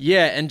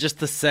 Yeah, and just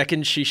the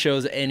second she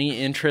shows any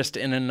interest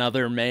in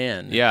another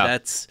man. Yeah.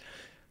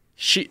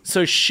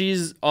 So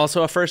she's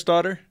also a first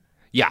daughter?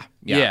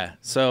 Yeah.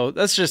 So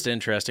that's just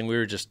interesting. We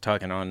were just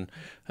talking on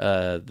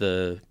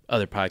the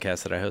other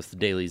podcast that I host, the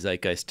Daily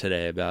Zeitgeist,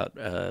 today about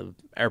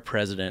our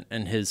president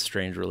and his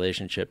strange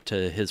relationship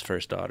to his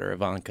first daughter,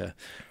 Ivanka.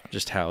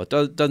 Just how it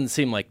doesn't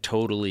seem like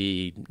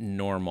totally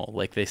normal.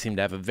 Like they seem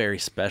to have a very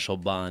special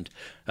bond.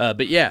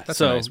 But yeah. That's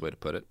a nice way to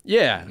put it.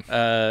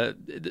 Yeah.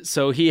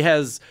 So he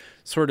has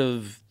sort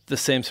of the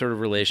same sort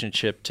of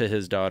relationship to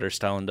his daughter,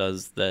 Stalin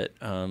does, that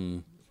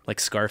like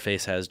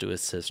Scarface has to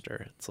his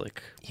sister. It's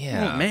like,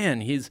 Yeah. oh,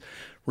 man, he's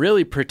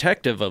really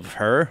protective of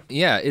her.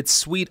 Yeah, it's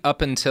sweet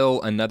up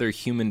until another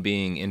human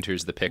being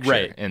enters the picture.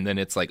 Right. And then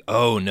it's like,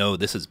 oh, no,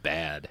 this is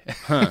bad.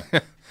 Huh.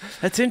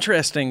 That's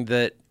interesting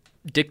that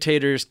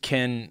dictators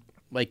can,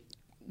 like,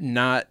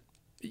 not...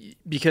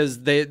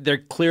 Because they're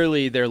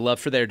clearly, their love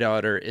for their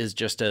daughter is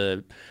just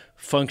a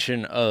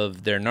function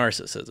of their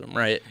narcissism,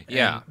 right?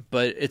 Yeah.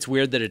 But it's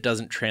weird that it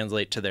doesn't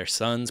translate to their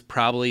sons,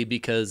 probably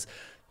because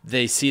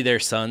they see their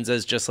sons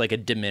as just like a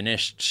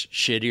diminished,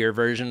 shittier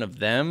version of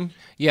them.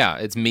 Yeah,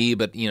 it's me,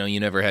 but you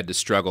never had to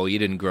struggle. You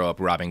didn't grow up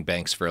robbing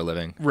banks for a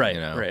living. Right,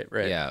 you know?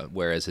 right. Yeah,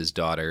 whereas his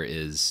daughter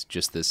is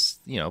just this,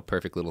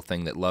 perfect little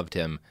thing that loved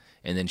him,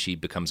 and then she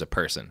becomes a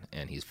person,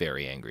 and he's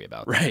very angry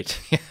about that.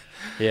 Right.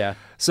 Yeah.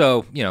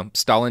 So,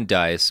 Stalin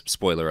dies,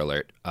 spoiler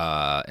alert,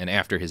 and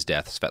after his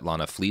death,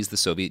 Svetlana flees the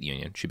Soviet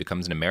Union. She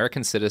becomes an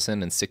American citizen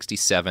in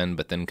 1967,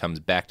 but then comes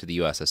back to the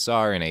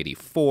USSR in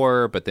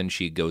 1984, but then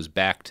she goes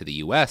back to the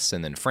US,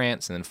 and then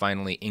France, and then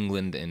finally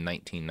England in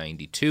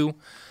 1992.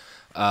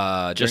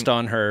 Just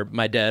on her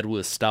My Dad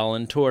Was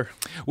Stalin tour.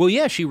 Well,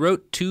 yeah, she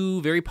wrote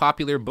 2 very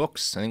popular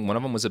books. I think one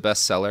of them was a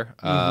bestseller,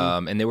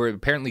 and they were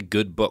apparently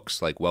good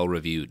books, like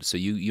well-reviewed. So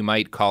you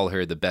might call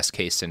her the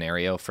best-case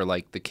scenario for,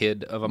 like, the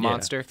kid of a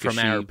monster. From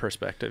our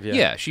perspective, yeah.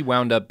 Yeah, she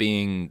wound up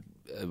being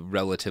a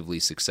relatively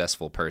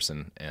successful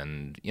person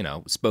and,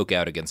 spoke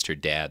out against her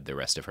dad the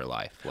rest of her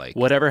life. Like,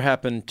 whatever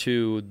happened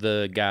to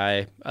the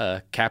guy,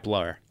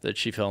 Kaplar, that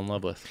she fell in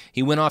love with?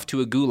 He went off to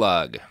a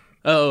gulag.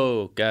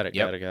 Oh, got it.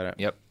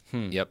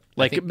 Yep.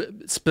 Like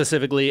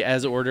specifically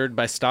as ordered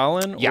by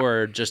Stalin, Yeah.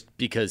 or just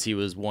because he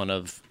was one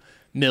of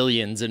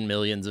millions and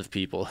millions of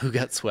people who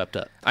got swept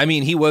up. I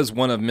mean, he was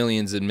one of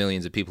millions and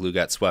millions of people who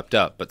got swept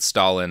up, but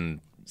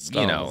Stalin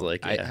you know, was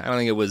like, I don't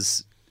think it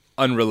was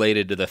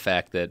unrelated to the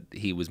fact that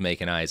he was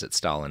making eyes at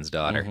Stalin's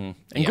daughter. Mm-hmm.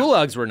 And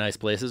gulags were nice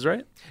places,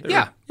 right?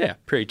 Yeah,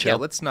 pretty chill. Yeah,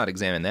 let's not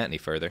examine that any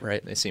further.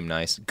 Right, they seem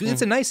nice.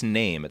 It's a nice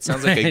name. It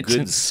sounds like a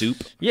good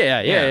soup.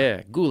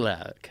 Yeah.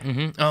 Gulag.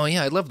 Mm-hmm. Oh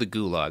yeah, I love the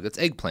gulag. It's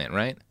eggplant,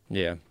 right?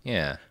 Yeah.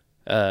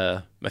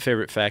 My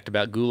favorite fact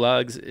about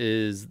gulags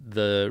is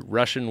the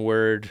Russian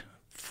word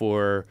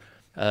for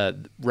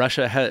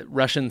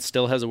Russian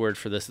still has a word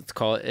for this.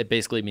 It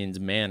basically means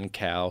man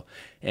cow,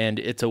 and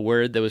it's a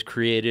word that was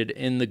created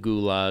in the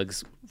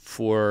gulags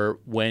for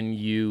when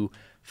you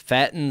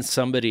fatten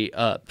somebody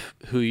up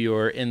who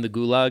you're in the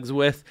gulags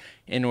with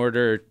in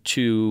order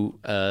to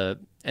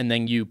and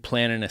then you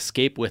plan an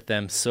escape with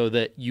them so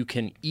that you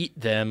can eat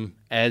them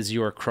as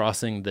you're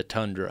crossing the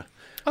tundra.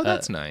 Oh,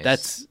 that's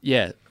nice.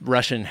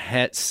 Russian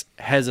has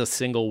a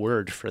single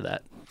word for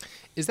that.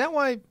 Is that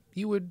why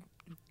you would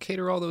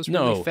cater all those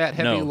really fat,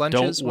 heavy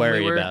lunches? Don't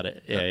worry about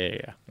it.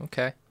 Yeah.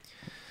 Okay.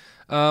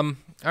 All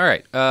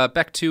right.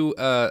 Back to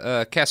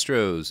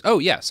Castro's. Oh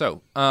yeah.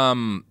 So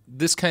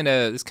this kind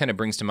of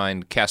brings to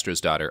mind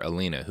Castro's daughter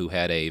Alina, who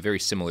had a very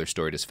similar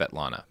story to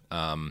Svetlana.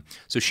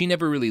 So she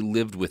never really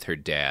lived with her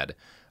dad.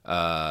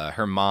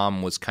 Her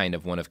mom was kind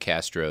of one of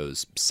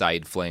Castro's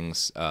side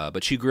flings,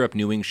 but she grew up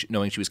knowing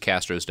she was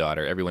Castro's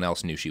daughter. Everyone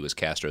else knew she was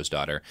Castro's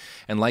daughter.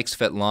 And like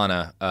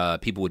Svetlana,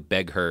 people would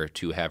beg her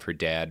to have her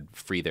dad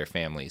free their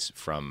families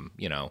from,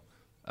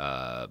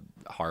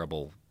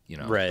 horrible,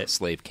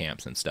 slave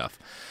camps and stuff.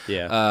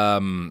 Yeah.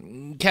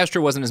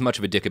 Castro wasn't as much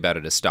of a dick about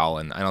it as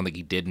Stalin. I don't think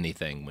he did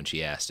anything when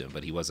she asked him,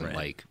 but he wasn't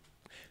like...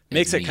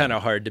 Makes it kind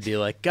of hard to be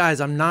like,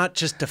 guys, I'm not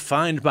just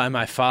defined by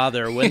my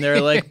father, when they're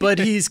like, but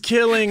he's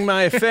killing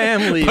my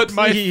family, but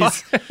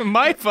please.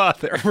 My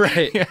father.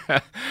 Right.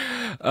 Yeah.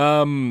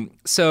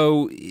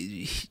 So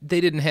they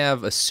didn't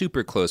have a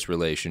super close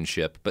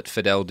relationship, but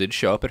Fidel did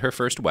show up at her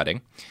first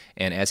wedding,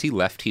 and as he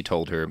left, he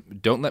told her,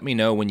 "Don't let me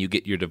know when you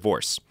get your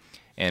divorce."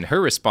 And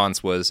her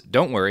response was,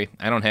 "Don't worry,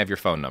 I don't have your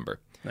phone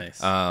number."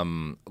 Nice.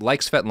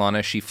 Like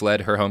Svetlana, she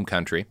fled her home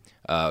country.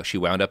 She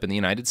wound up in the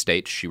United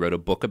States. She wrote a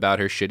book about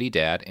her shitty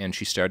dad, and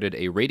she started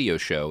a radio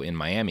show in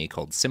Miami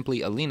called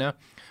Simply Alina,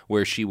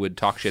 where she would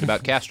talk shit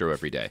about Castro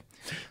every day.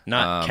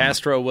 Not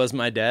Castro was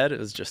my dad. It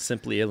was just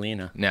Simply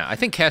Alina. Now, I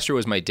think Castro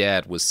was my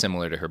dad was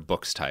similar to her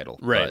book's title.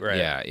 Right.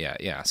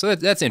 Yeah. So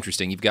that's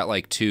interesting. You've got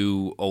like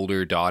two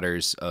older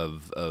daughters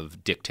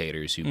of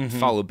dictators who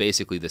follow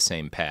basically the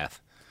same path.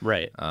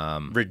 Right.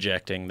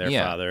 Rejecting their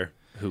father,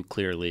 who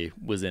clearly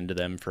was into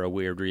them for a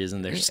weird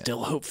reason. There's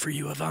still hope for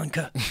you,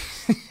 Ivanka.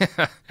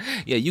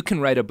 Yeah, you can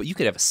you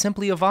could have a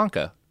Simply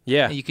Ivanka.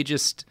 Yeah. You could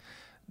just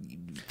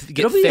get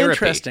It'll be therapy.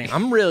 Interesting.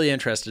 I'm really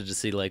interested to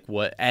see like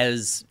what,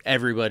 as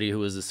everybody who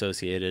was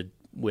associated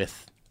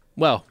with,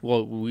 well,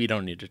 we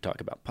don't need to talk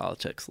about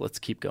politics. Let's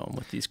keep going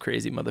with these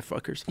crazy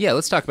motherfuckers. Yeah,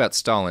 let's talk about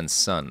Stalin's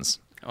sons.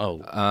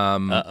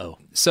 Oh.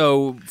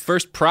 So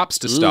first, props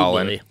to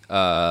Stalin.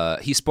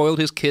 He spoiled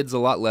his kids a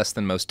lot less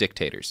than most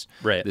dictators.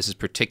 Right. This is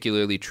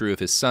particularly true of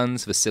his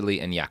sons, Vasily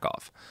and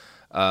Yakov.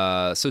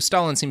 So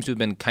Stalin seems to have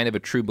been kind of a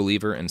true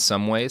believer in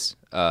some ways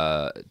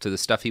to the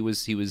stuff he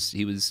was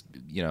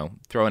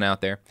throwing out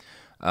there.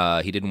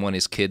 He didn't want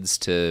his kids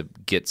to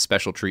get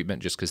special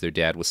treatment just because their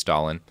dad was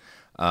Stalin.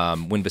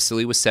 When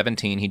Vasily was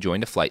 17, he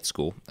joined a flight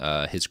school.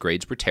 His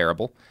grades were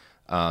terrible.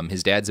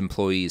 His dad's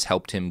employees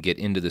helped him get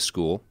into the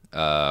school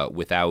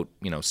without,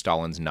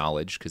 Stalin's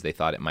knowledge because they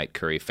thought it might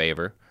curry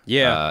favor.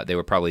 Yeah. They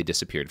were probably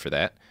disappeared for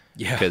that.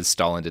 Yeah. Because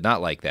Stalin did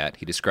not like that.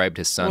 He described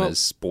his son as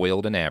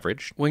spoiled and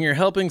average. When you're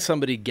helping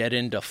somebody get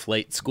into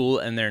flight school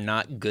and they're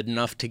not good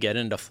enough to get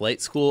into flight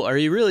school, are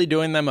you really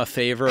doing them a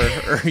favor,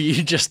 or are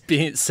you just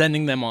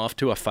sending them off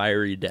to a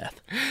fiery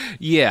death?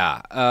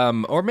 Yeah,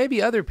 or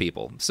maybe other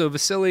people. So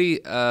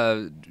Vasily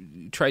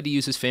tried to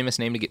use his famous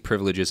name to get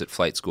privileges at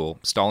flight school.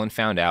 Stalin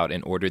found out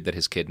and ordered that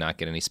his kid not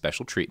get any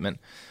special treatment.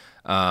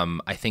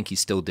 I think he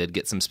still did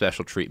get some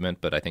special treatment,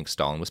 but I think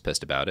Stalin was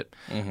pissed about it.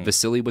 Mm-hmm.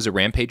 Vasily was a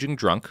rampaging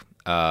drunk.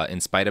 In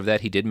spite of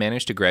that, he did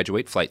manage to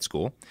graduate flight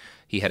school.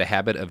 He had a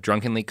habit of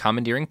drunkenly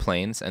commandeering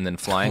planes and then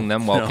flying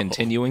them while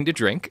continuing to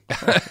drink.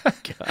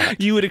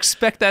 You would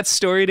expect that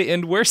story to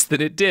end worse than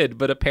it did,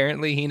 but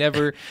apparently he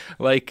never,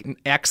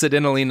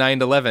 accidentally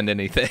 9/11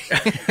 anything.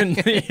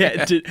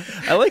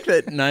 I like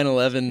that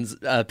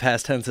 9/11's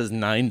past tense is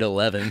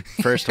 9/11,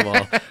 first of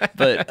all.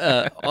 But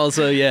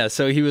also,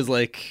 so he was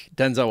like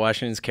Denzel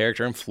Washington's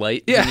character in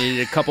Flight. Yeah. He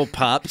needed a couple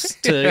pops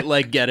to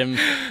get him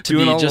to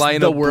doing be a just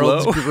line the of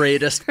world's blow.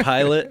 greatest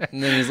pilot.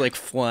 And then he's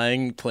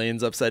flying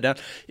planes upside down.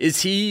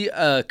 Is he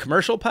a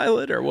commercial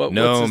pilot or what?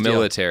 No, what's his deal?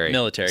 military.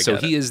 Military. So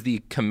he is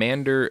the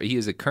commander. He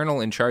is a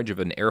colonel in charge of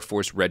an Air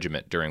Force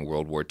regiment during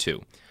World War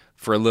II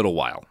for a little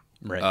while.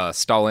 Right.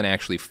 Stalin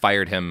actually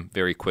fired him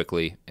very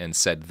quickly and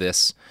said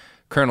this: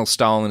 Colonel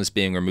Stalin is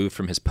being removed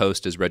from his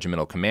post as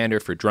regimental commander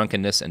for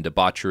drunkenness and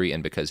debauchery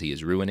and because he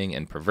is ruining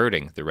and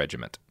perverting the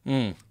regiment.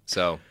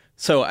 So,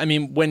 I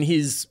mean, when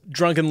he's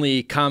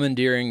drunkenly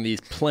commandeering these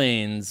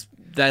planes,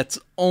 that's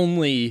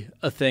only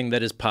a thing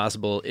that is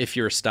possible if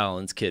you're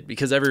Stalin's kid,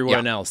 because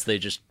everyone else, they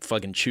just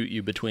fucking shoot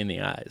you between the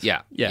eyes.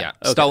 Yeah. Okay.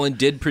 Stalin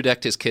did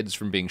protect his kids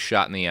from being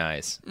shot in the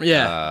eyes.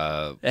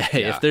 Yeah.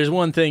 If there's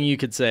one thing you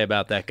could say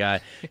about that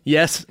guy,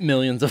 yes,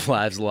 millions of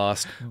lives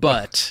lost,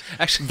 but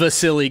actually,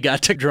 Vasily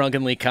got to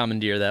drunkenly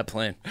commandeer that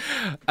plane.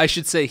 I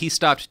should say he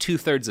stopped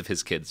 2/3 of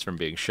his kids from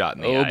being shot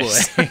in the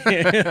eyes.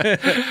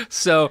 Boy.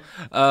 So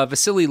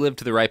Vasily lived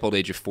to the ripe old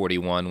age of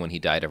 41 when he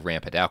died of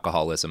rampant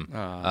alcoholism.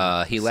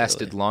 He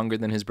lasted longer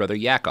than his brother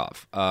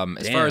Yakov.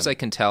 As far as I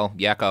can tell,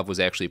 Yakov was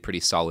actually a pretty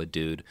solid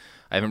dude.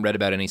 I haven't read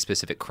about any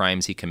specific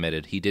crimes he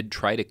committed. He did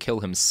try to kill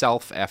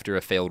himself after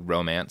a failed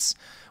romance.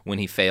 When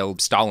he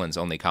failed, Stalin's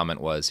only comment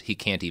was, he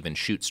can't even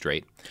shoot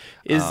straight.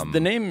 Is the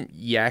name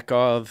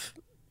Yakov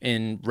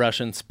in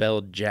Russian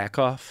spelled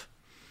Jakov?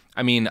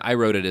 I mean, I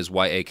wrote it as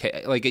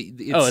Y-A-K. Like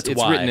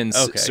it's written in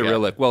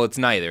Cyrillic. Well, it's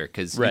neither,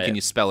 because you can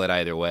spell it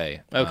either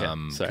way. Okay,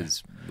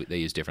 because they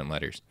use different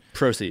letters.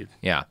 Proceed.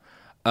 Yeah.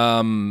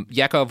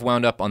 Yakov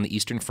wound up on the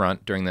Eastern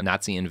Front during the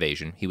Nazi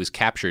invasion. He was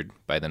captured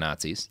by the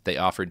Nazis. They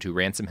offered to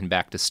ransom him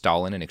back to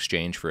Stalin in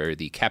exchange for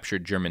the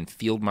captured German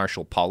Field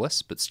Marshal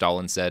Paulus, but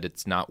Stalin said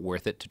it's not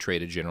worth it to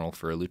trade a general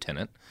for a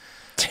lieutenant.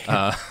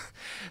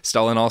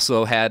 Stalin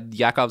also had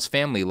Yakov's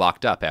family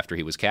locked up after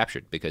he was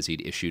captured because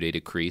he'd issued a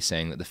decree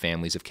saying that the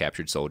families of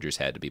captured soldiers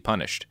had to be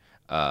punished,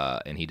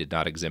 and he did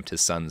not exempt his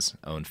son's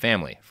own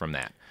family from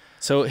that.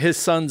 So his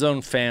son's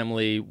own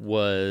family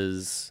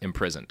was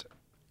imprisoned.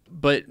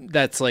 But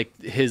that's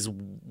like his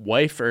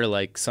wife or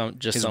like some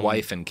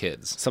wife and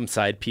kids. Some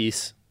side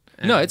piece?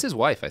 No, it's his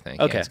wife, I think.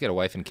 Okay. Yeah, he's got a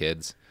wife and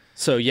kids.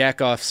 So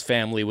Yakov's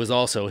family was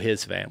also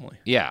his family.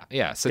 Yeah.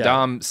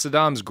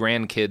 Saddam's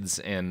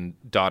grandkids and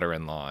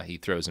daughter-in-law he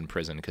throws in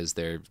prison because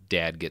their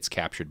dad gets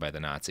captured by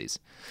the Nazis.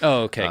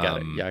 Oh, okay,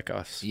 got it.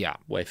 Yakov's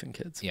wife and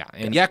kids. Yeah,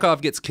 and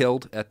Yakov gets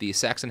killed at the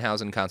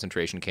Sachsenhausen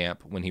concentration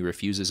camp when he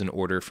refuses an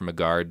order from a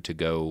guard to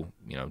go,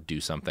 do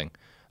something.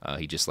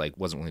 He just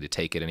wasn't willing to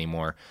take it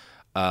anymore.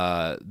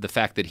 The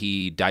fact that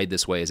he died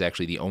this way is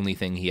actually the only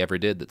thing he ever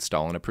did that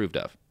Stalin approved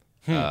of.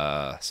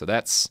 So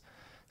that's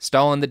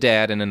Stalin the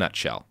dad in a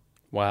nutshell.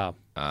 Wow.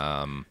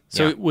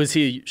 So was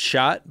he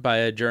shot by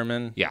a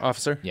German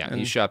officer? Yeah,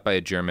 he's shot by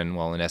a German,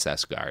 an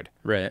SS guard.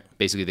 Right.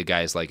 Basically, the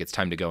guy's like, it's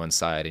time to go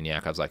inside, and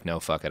Yakov's like, no,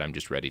 fuck it, I'm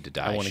just ready to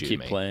die. I want to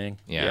keep playing.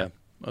 Yeah.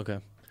 Okay.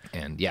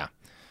 And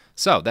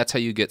so that's how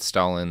you get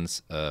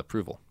Stalin's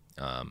approval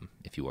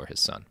if you are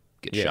his son.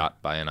 Get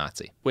shot by a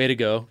Nazi. Way to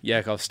go,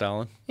 Yakov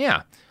Stalin.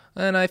 Yeah.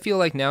 And I feel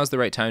like now's the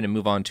right time to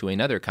move on to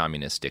another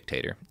communist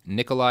dictator,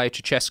 Nicolae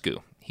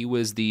Ceausescu. He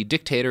was the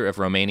dictator of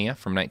Romania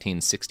from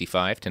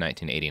 1965 to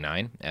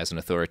 1989. As an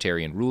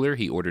authoritarian ruler,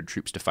 he ordered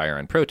troops to fire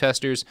on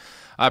protesters,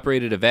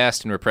 operated a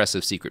vast and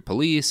repressive secret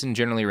police, and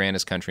generally ran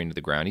his country into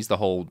the ground. He's the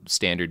whole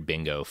standard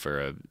bingo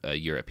for a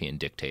European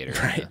dictator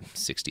in the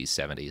 60s,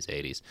 70s,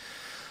 80s.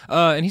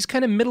 And he's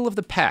kind of middle of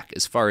the pack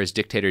as far as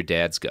dictator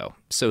dads go.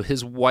 So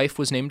his wife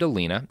was named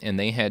Alina, and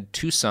they had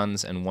 2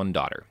 sons and 1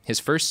 daughter. His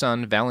first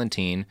son,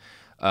 Valentin,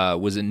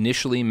 was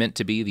initially meant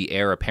to be the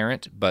heir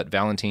apparent, but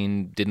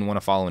Valentin didn't want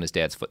to follow in his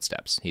dad's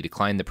footsteps. He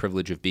declined the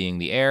privilege of being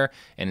the heir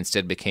and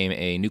instead became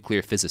a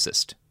nuclear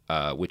physicist,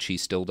 which he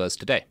still does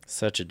today.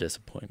 Such a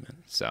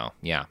disappointment. So,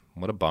 yeah,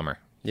 what a bummer.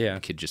 Yeah.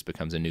 The kid just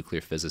becomes a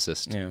nuclear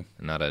physicist,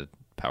 not a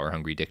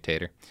power-hungry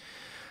dictator.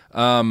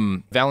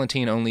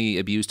 Valentin only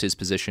abused his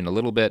position a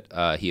little bit.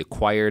 He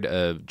acquired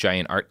a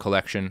giant art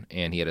collection,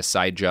 and he had a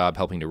side job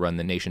helping to run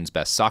the nation's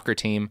best soccer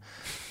team.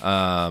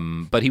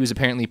 But he was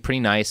apparently pretty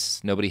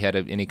nice. Nobody had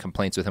any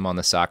complaints with him on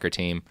the soccer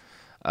team.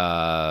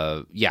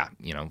 Vasily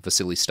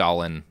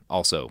Stalin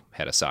also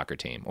had a soccer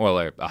team,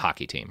 or a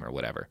hockey team, or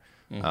whatever.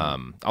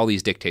 Mm-hmm. All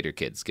these dictator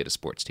kids get a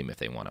sports team if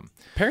they want them.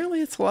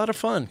 Apparently it's a lot of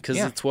fun, because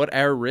it's what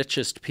our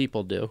richest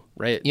people do,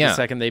 right? Yeah. The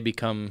second they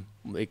become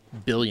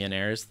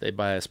billionaires, they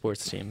buy a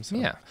sports team. So.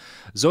 Yeah.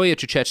 Zoya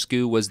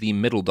Ceausescu was the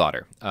middle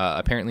daughter.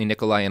 Apparently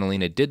Nicolae and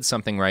Alina did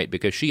something right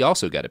because she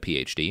also got a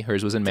PhD.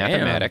 Hers was in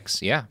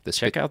mathematics. Yeah.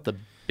 Check out the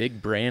big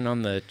brain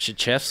on the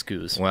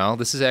Ceausescus. Well,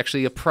 this is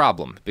actually a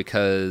problem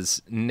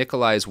because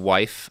Nicolae's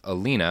wife,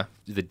 Alina,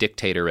 the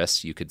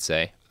dictatoress, you could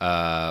say,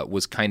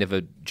 was kind of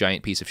a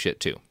giant piece of shit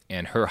too.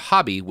 And her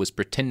hobby was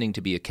pretending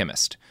to be a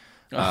chemist.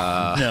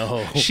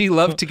 No. She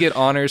loved to get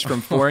honors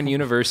from foreign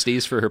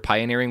universities for her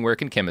pioneering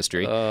work in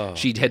chemistry.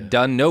 She had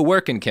done no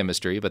work in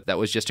chemistry, but that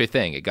was just her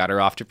thing. It got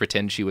her off to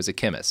pretend she was a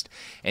chemist.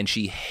 And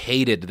she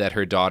hated that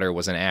her daughter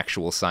was an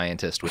actual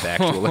scientist with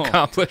actual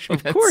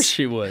accomplishments. Of course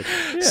she would.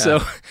 Yeah.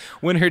 So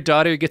when her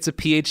daughter gets a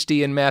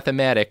PhD in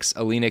mathematics,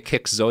 Alina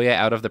kicks Zoya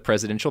out of the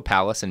presidential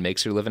palace and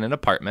makes her live in an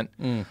apartment.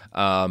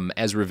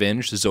 As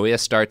revenge, Zoya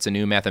starts a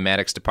new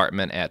mathematics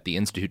department at the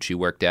institute she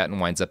worked at and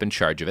winds up in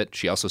charge of it.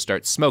 She also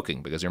starts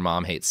smoking because her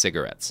mom hates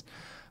cigarettes.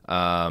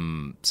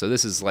 So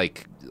this is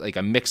like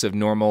a mix of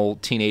normal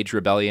teenage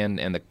rebellion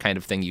and the kind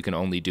of thing you can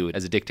only do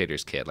as a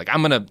dictator's kid. Like,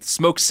 I'm going to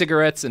smoke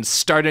cigarettes and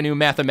start a new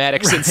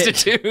mathematics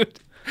institute.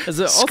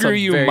 Also Screw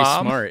you, very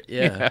Mom. Smart.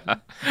 Yeah.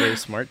 Very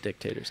smart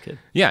dictator's kid.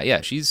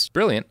 Yeah, she's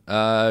brilliant.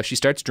 She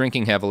starts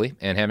drinking heavily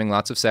and having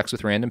lots of sex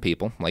with random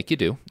people, like you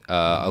do.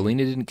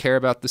 Alina didn't care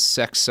about the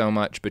sex so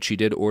much, but she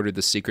did order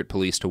the secret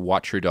police to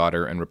watch her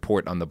daughter and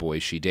report on the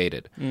boys she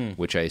dated,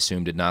 which I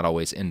assume did not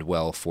always end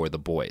well for the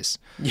boys.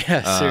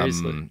 Yeah,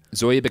 seriously.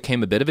 Zoya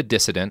became a bit of a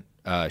dissident.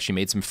 She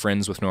made some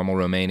friends with normal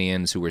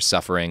Romanians who were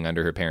suffering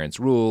under her parents'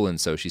 rule,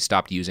 and so she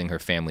stopped using her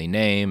family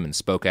name and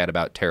spoke out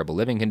about terrible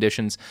living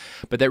conditions.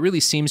 But that really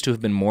seems to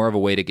have been more of a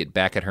way to get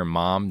back at her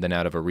mom than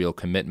out of a real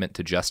commitment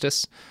to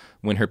justice.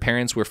 When her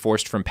parents were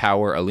forced from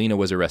power, Alina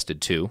was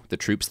arrested too. The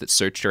troops that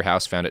searched her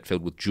house found it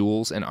filled with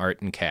jewels and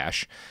art and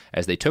cash.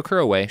 As they took her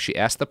away, she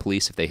asked the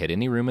police if they had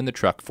any room in the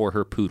truck for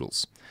her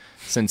poodles.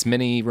 Since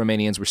many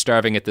Romanians were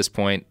starving at this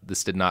point,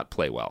 this did not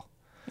play well.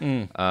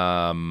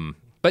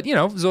 But,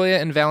 Zoya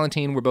and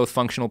Valentin were both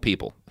functional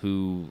people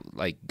who,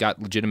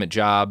 got legitimate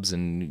jobs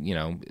and,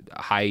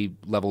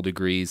 high-level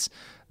degrees.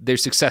 They're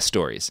success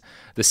stories.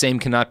 The same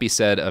cannot be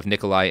said of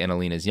Nikolai and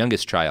Alina's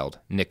youngest child,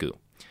 Nicu.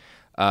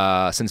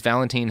 Since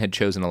Valentin had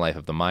chosen a life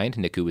of the mind,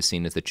 Nicu was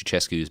seen as the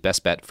Ceausescu's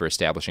best bet for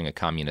establishing a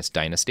communist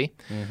dynasty.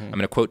 I'm going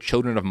to quote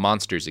Children of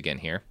Monsters again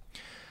here.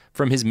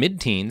 From his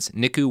mid-teens,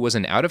 Nicu was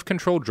an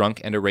out-of-control drunk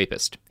and a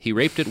rapist. He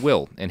raped at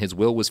will, and his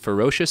will was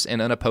ferocious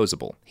and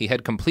unopposable. He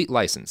had complete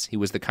license. He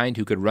was the kind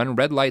who could run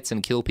red lights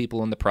and kill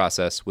people in the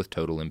process with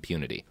total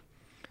impunity.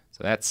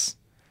 So that's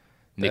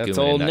Nicu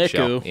in a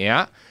nutshell. Nicu.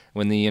 Yeah.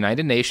 When the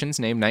United Nations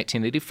named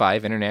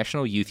 1985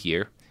 International Youth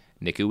Year,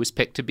 Nicu was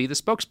picked to be the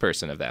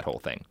spokesperson of that whole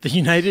thing. The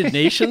United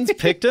Nations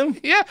picked him?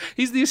 Yeah,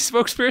 he's the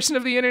spokesperson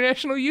of the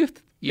International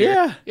Youth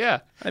Year. Yeah.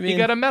 I mean, he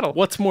got a medal.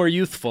 What's more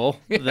youthful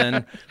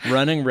than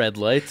running red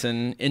lights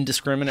and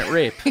indiscriminate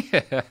rape?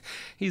 Yeah,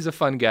 he's a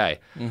fun guy.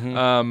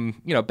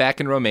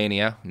 Back in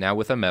Romania, now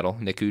with a medal,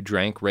 Nicu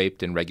drank,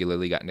 raped, and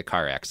regularly got into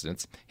car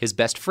accidents. His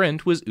best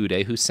friend was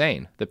Uday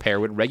Hussein. The pair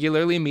would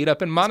regularly meet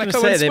up in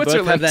Monaco and Switzerland. They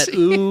both have that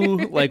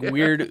ooh,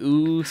 weird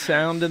ooh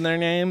sound in their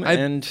name.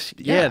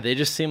 They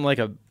just seem like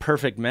a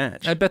perfect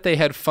match. I bet they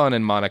had fun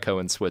in Monaco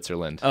and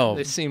Switzerland. Oh,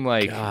 they seem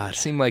like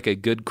a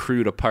good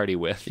crew to party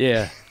with.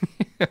 Yeah.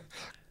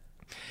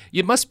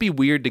 It must be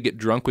weird to get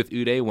drunk with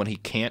Uday when he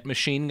can't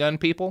machine gun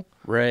people.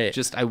 Right.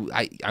 Just, I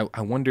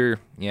wonder,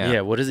 yeah.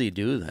 Yeah, what does he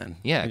do then?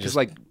 Yeah, he just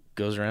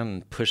goes around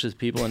and pushes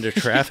people into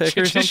traffic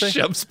or something? Just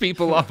shoves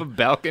people off of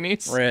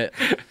balconies. Right.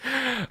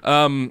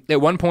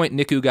 At one point,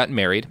 Nicu got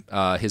married.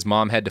 His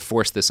mom had to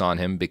force this on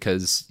him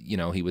because,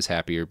 he was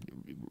happier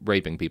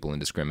raping people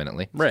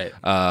indiscriminately. Right.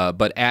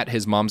 But at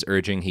his mom's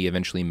urging, he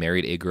eventually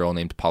married a girl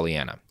named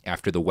Pollyanna.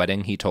 After the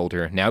wedding, he told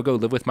her, "Now go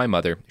live with my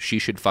mother. She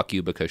should fuck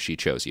you because she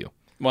chose you."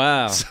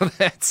 Wow. So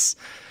that's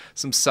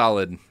some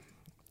solid...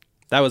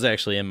 That was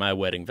actually in my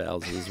wedding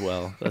vows as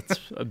well. That's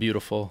a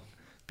beautiful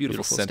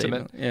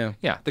sentiment. Statement.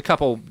 Yeah. The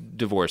couple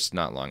divorced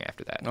not long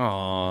after that.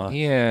 Aww.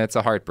 Yeah, it's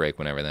a heartbreak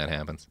whenever that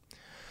happens.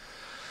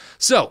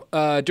 So,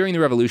 during the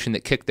revolution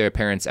that kicked their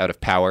parents out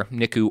of power,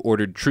 Nicu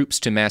ordered troops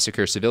to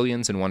massacre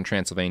civilians in one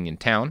Transylvanian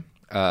town.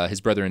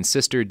 His brother and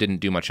sister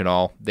didn't do much at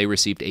all. They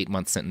received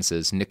 8-month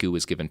sentences. Nicu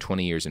was given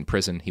 20 years in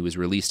prison. He was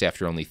released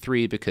after only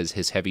 3 because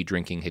his heavy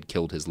drinking had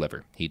killed his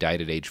liver. He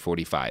died at age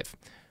 45,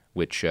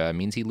 which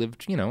means he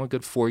lived, a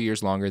good 4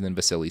 years longer than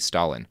Vasily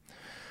Stalin.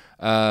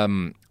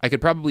 I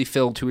could probably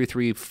fill 2 or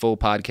 3 full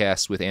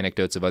podcasts with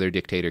anecdotes of other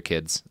dictator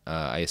kids.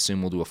 I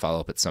assume we'll do a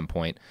follow-up at some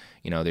point.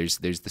 There's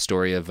the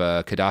story of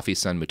Gaddafi's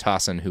son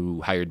Mutasin,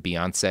 who hired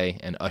Beyonce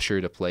and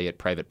Usher to play at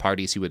private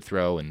parties he would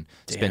throw and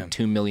spent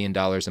 $2 million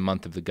a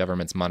month of the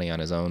government's money on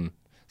his own.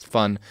 It's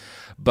fun.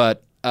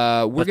 But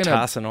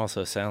Mutasin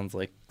also sounds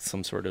like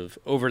some sort of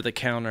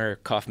over-the-counter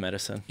cough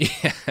medicine.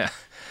 Yeah.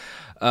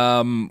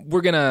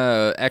 We're going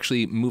to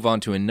actually move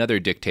on to another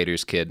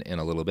dictator's kid in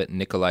a little bit,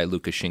 Nikolai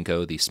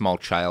Lukashenko, the small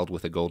child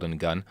with a golden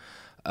gun.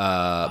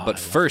 But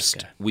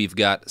first, we've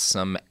got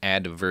some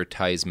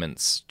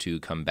advertisements to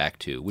come back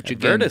to.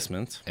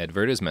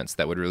 Advertisements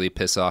that would really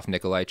piss off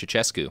Nikolai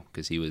Ceausescu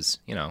because he was,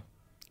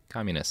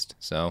 communist.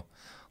 So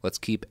let's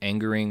keep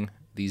angering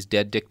these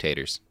dead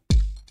dictators.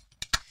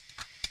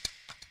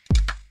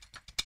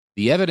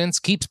 The evidence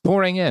keeps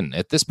pouring in.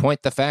 At this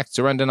point, the facts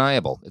are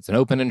undeniable. It's an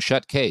open and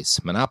shut case.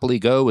 Monopoly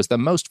Go is the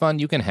most fun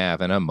you can have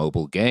in a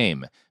mobile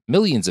game.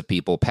 Millions of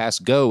people pass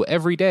Go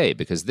every day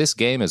because this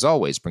game is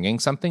always bringing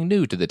something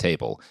new to the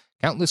table.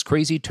 Countless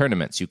crazy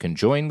tournaments you can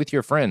join with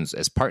your friends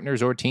as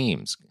partners or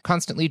teams.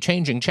 Constantly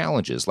changing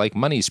challenges like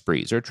money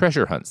sprees or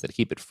treasure hunts that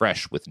keep it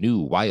fresh with new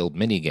wild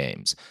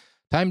mini-games.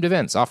 Timed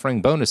events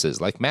offering bonuses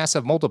like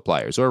massive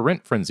multipliers or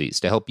rent frenzies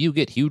to help you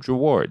get huge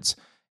rewards.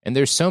 And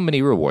there's so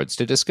many rewards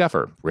to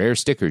discover. Rare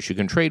stickers you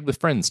can trade with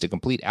friends to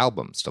complete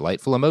albums,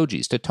 delightful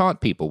emojis to taunt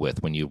people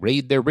with when you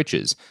raid their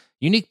riches,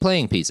 unique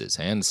playing pieces,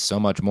 and so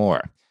much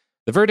more.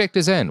 The verdict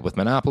is in with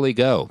Monopoly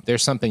Go.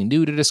 There's something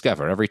new to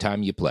discover every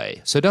time you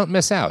play. So don't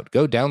miss out.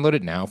 Go download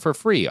it now for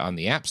free on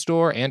the App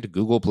Store and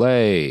Google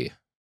Play.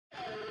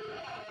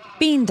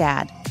 Bean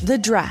Dad, The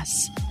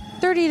Dress,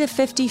 30 to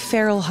 50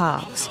 feral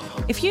hogs.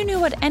 If you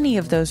knew what any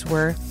of those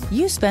were,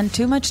 you spend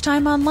too much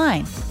time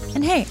online.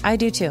 And hey, I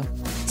do too.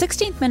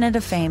 16th Minute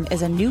of Fame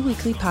is a new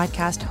weekly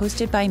podcast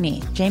hosted by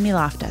me, Jamie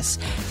Loftus,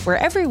 where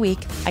every week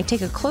I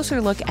take a closer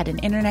look at an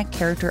internet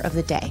character of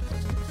the day.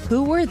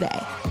 Who were they?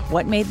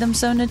 What made them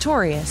so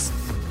notorious?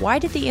 Why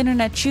did the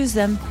internet choose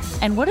them?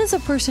 And what does a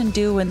person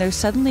do when they're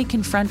suddenly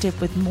confronted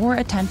with more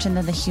attention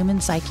than the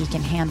human psyche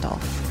can handle?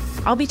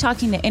 I'll be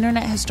talking to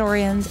internet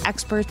historians,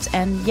 experts,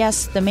 and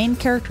yes, the main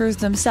characters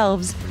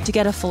themselves to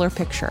get a fuller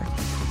picture.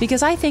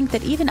 Because I think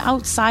that even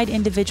outside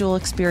individual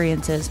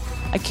experiences,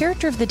 a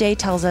character of the day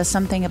tells us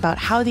something about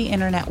how the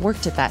internet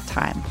worked at that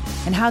time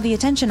and how the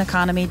attention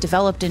economy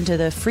developed into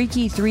the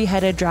freaky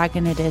three-headed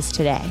dragon it is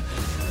today.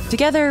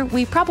 Together,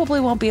 we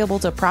probably won't be able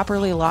to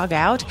properly log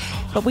out,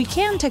 but we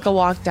can take a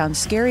walk down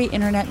scary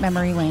internet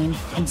memory lane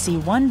and see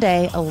one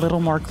day a little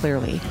more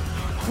clearly.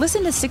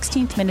 Listen to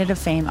 16th Minute of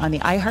Fame on the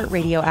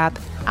iHeartRadio app,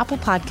 Apple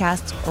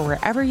Podcasts, or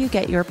wherever you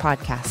get your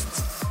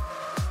podcasts.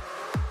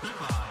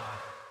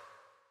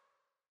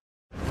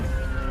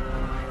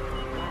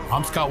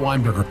 I'm Scott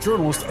Weinberger,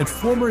 journalist and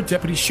former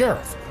deputy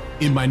sheriff.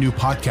 In my new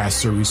podcast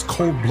series,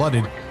 Cold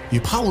Blooded, The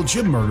Apollo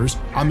Gym Murders,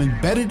 I'm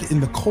embedded in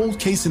the cold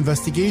case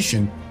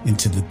investigation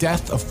into the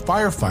death of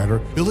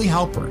firefighter Billy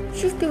Halpern.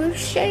 It's just a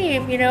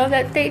shame,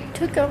 that they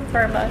took him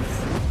from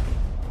us.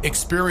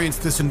 Experience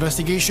this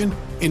investigation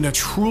in a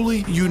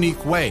truly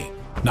unique way,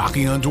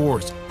 knocking on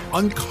doors,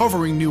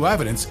 uncovering new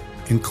evidence,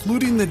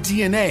 including the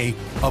DNA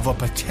of a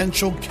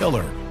potential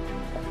killer.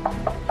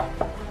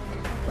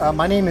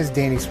 My name is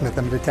Danny Smith.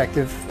 I'm a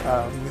detective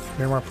with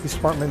Miramar Police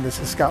Department. This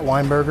is Scott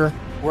Weinberger.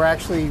 We're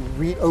actually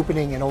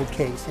reopening an old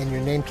case, and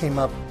your name came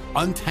up.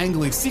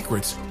 Untangling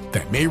secrets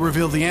that may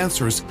reveal the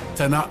answers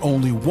to not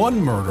only one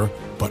murder,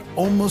 but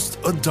almost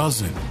a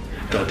dozen.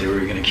 Thought they were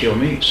going to kill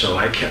me, so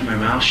I kept my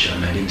mouth shut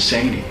and I didn't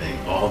say anything.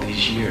 All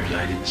these years,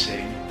 I didn't say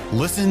anything.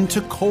 Listen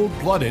to Cold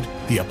Blooded,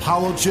 The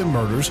Apollo Gym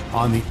Murders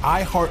on the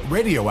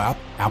iHeartRadio app,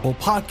 Apple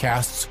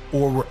Podcasts,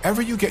 or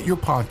wherever you get your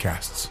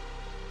podcasts.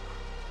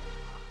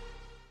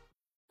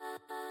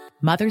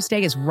 Mother's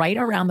Day is right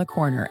around the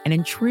corner, and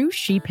in true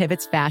She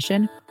Pivots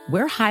fashion,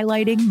 we're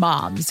highlighting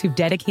moms who've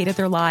dedicated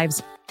their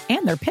lives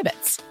and their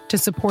pivots to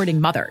supporting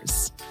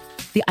mothers.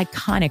 The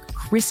iconic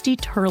Christy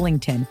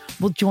Turlington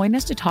will join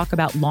us to talk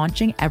about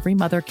launching Every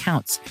Mother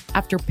Counts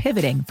after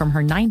pivoting from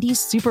her 90s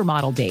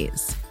supermodel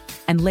days.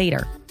 And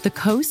later, the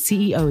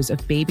co-CEOs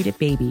of Baby to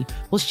Baby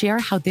will share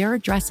how they're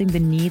addressing the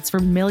needs for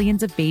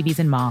millions of babies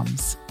and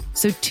moms.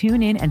 So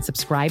tune in and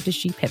subscribe to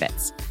She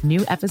Pivots.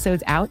 New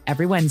episodes out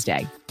every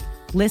Wednesday.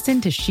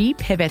 Listen to She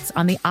Pivots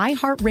on the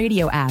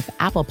iHeartRadio app,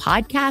 Apple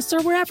Podcasts,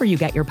 or wherever you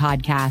get your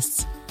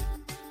podcasts.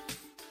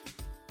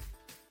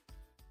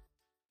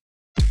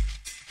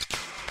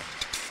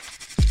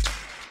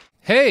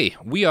 Hey,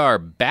 we are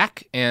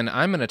back, and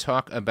I'm going to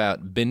talk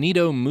about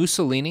Benito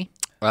Mussolini.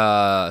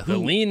 The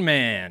lean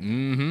man.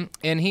 Mm-hmm.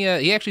 And he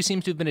actually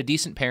seems to have been a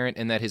decent parent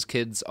in that his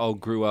kids all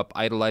grew up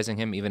idolizing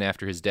him even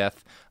after his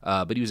death.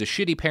 But he was a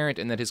shitty parent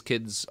in that his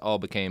kids all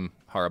became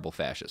horrible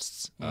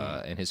fascists.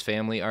 And his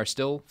family are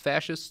still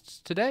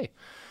fascists today.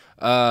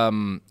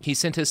 He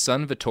sent his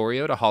son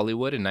Vittorio to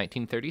Hollywood in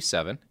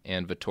 1937,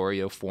 and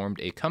Vittorio formed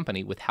a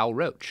company with Hal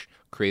Roach,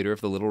 creator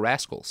of The Little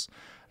Rascals.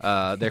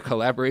 Their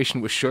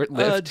collaboration was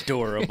short-lived.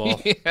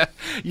 Adorable. Yeah.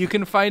 You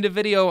can find a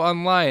video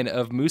online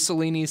of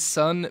Mussolini's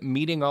son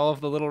meeting all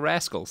of the Little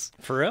Rascals.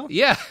 For real?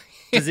 Yeah.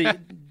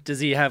 Does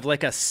he have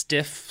like a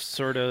stiff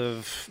sort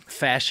of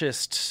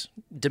fascist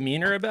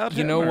demeanor about him?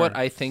 You know what?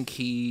 I think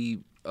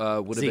he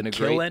would have been a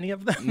great. Kill any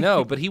of them?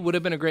 No, but he would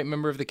have been a great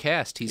member of the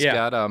cast. He's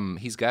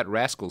got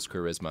Rascals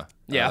charisma.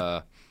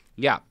 Yeah.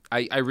 Yeah,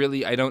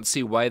 I don't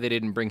see why they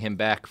didn't bring him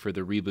back for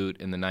the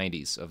reboot in the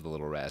 90s of The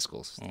Little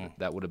Rascals.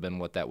 That would have been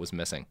what that was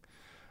missing.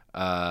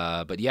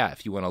 But yeah,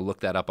 if you want to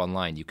look that up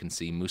online, you can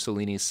see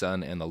Mussolini's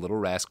son and the Little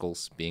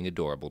Rascals being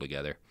adorable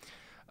together.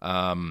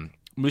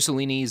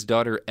 Mussolini's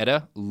daughter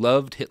Etta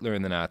loved Hitler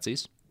and the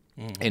Nazis.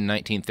 In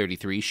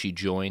 1933, she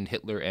joined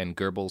Hitler and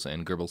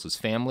Goebbels'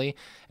 family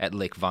at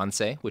Lake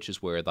Wannsee, which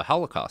is where the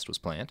Holocaust was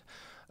planned.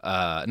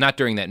 Not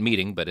during that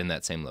meeting, but in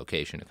that same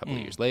location a couple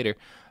of years later.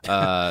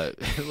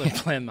 Hitler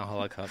planned the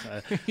Holocaust.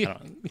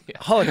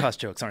 Holocaust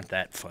jokes aren't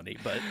that funny,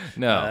 but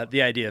no.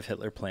 The idea of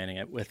Hitler planning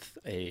it with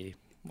a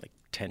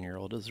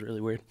 10-year-old is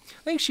really weird.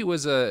 I think she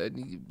was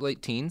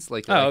late teens,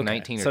 like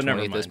 19 or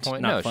 20 at this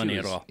point. Not funny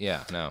at all.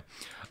 Yeah,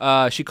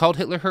 no. She called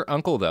Hitler her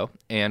uncle, though,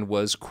 and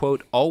was,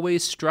 quote,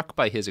 always struck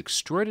by his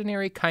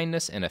extraordinary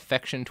kindness and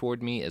affection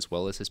toward me, as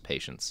well as his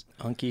patience.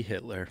 Unky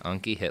Hitler.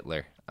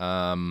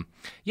 In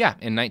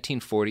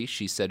 1940,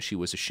 she said she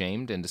was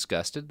ashamed and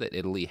disgusted that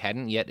Italy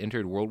hadn't yet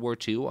entered World War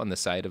II on the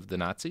side of the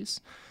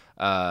Nazis.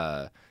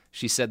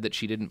 She said that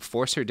she didn't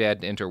force her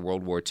dad to enter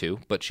World War II,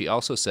 but she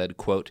also said,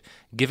 quote,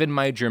 given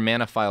my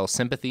Germanophile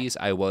sympathies,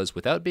 I was,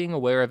 without being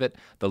aware of it,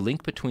 the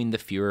link between the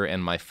Fuhrer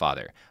and my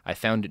father. I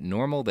found it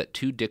normal that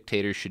two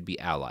dictators should be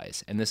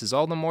allies, and this is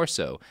all the more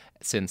so,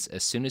 since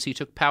as soon as he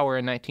took power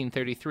in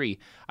 1933,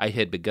 I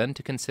had begun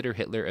to consider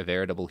Hitler a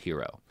veritable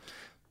hero.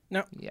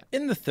 Now,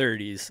 in the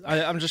 30s,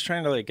 I'm just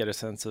trying to get a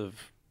sense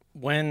of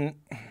when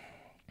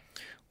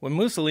when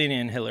Mussolini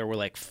and Hitler were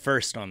like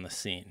first on the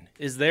scene,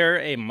 is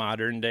there a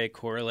modern day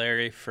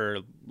corollary for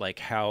like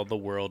how the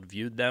world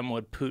viewed them?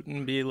 Would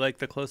Putin be like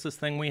the closest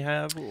thing we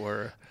have,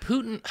 or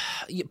Putin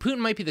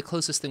might be the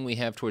closest thing we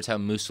have towards how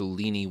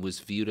Mussolini was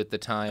viewed at the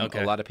time.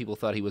 Okay. A lot of people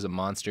thought he was a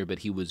monster, but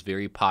he was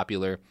very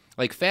popular.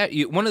 Like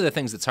one of the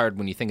things that's hard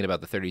when you're thinking about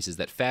the 30s is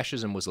that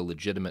fascism was a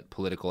legitimate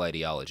political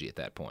ideology at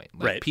that point.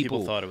 Like, right?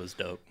 People thought it was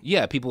dope.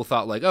 Yeah, people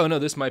thought like, oh no,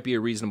 this might be a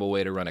reasonable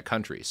way to run a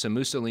country. So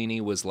Mussolini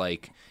was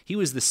like, he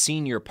was the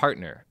senior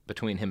partner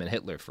between him and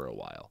Hitler for a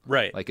while.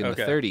 Right. Like in the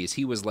 30s,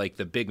 he was like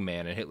the big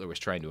man, and Hitler was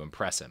trying to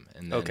impress him.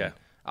 And then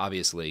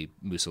obviously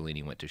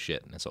Mussolini went to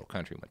shit, and his whole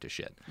country went to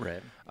shit.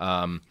 Right.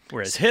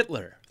 Whereas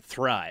Hitler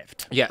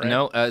thrived. Yeah. Right?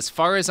 No, as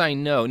far as I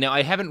know, now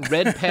I haven't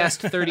read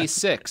past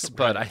 36,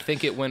 but I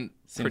think it went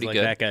pretty like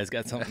good. That guy's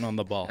got something on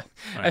the ball.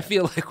 Right. I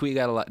feel like we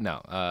got a lot.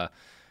 No,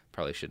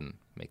 probably shouldn't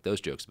make those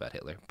jokes about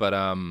Hitler. But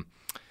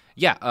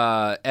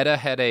Etta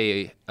had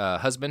a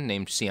husband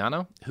named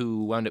Ciano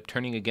who wound up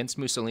turning against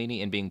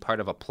Mussolini and being part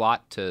of a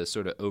plot to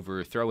sort of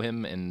overthrow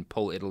him and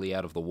pull Italy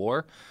out of the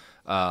war.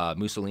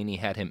 Mussolini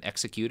had him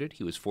executed.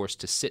 He was forced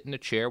to sit in a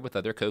chair with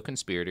other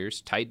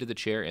co-conspirators, tied to the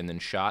chair, and then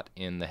shot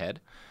in the head.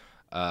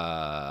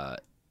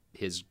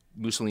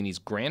 Mussolini's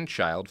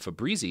grandchild,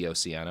 Fabrizio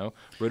Ciano,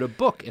 wrote a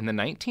book in the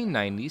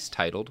 1990s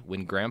titled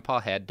When Grandpa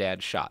Had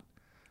Dad Shot.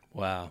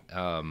 Wow.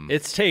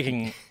 It's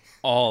taking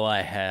all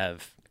I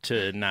have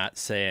to not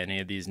say any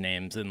of these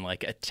names in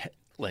like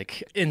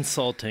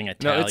insulting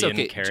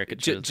Italian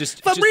caricatures.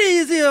 Just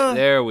Fabrizio!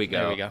 There we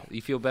go.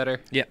 You feel better?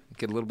 Yeah.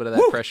 Get a little bit of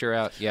that pressure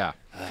out? Yeah.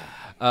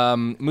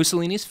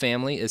 Mussolini's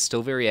family is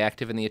still very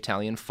active in the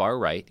Italian far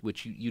right,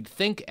 which you'd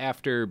think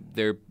after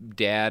their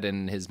dad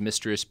and his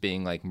mistress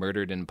being like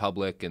murdered in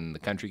public and the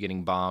country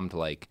getting bombed,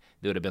 like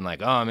they would have been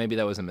like, oh, maybe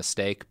that was a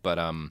mistake. But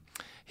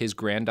his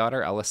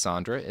granddaughter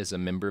Alessandra is a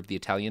member of the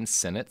Italian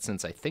Senate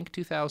since I think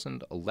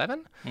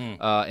 2011,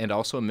 and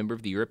also a member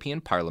of the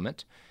European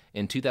Parliament.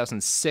 In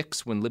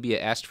 2006, when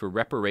Libya asked for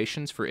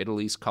reparations for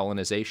Italy's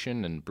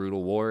colonization and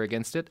brutal war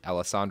against it,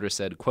 Alessandra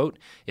said, quote,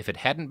 "If it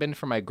hadn't been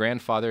for my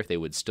grandfather, they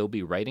would still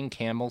be riding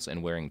camels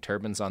and wearing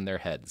turbans on their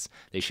heads.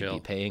 They should be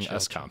paying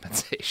us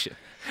compensation."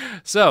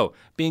 So,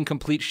 being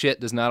complete shit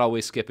does not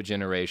always skip a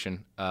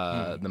generation.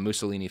 The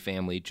Mussolini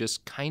family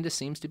just kind of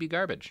seems to be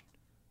garbage.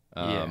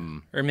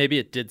 Or maybe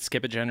it did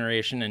skip a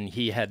generation and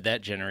he had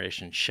that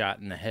generation shot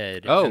in the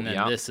head. Oh, and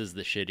then this is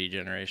the shitty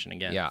generation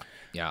again. Yeah.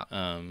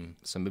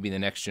 So maybe the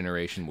next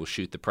generation will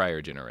shoot the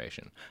prior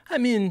generation. I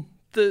mean,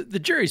 the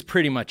jury's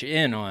pretty much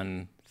in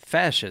on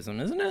fascism,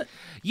 isn't it?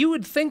 You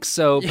would think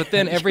so, but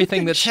then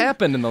everything that's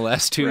happened in the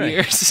last 2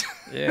 years.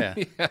 Yeah.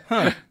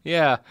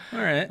 Yeah. All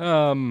right.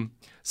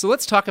 So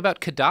let's talk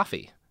about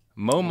Gaddafi.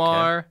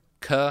 Muammar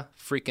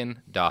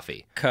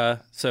Gaddafi.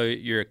 So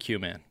you're a Q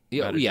man.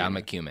 Yeah, I'm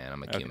a Q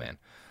man. Q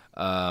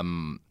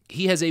man.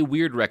 He has a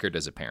weird record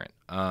as a parent.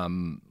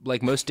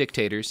 Like most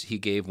dictators, he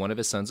gave one of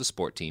his sons a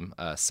sport team.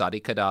 Saadi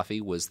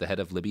Gaddafi was the head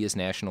of Libya's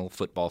National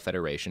Football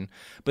Federation,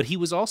 but he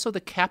was also the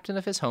captain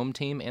of his home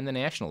team and the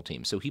national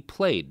team, so he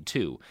played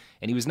too.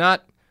 And he was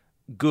not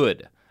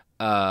good,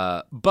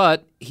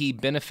 but he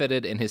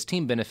benefited and his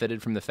team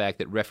benefited from the fact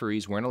that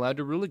referees weren't allowed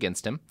to rule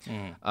against him,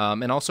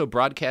 and also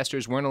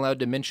broadcasters weren't allowed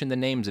to mention the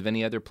names of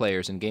any other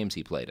players in games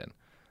he played in.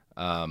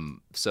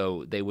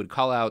 So they would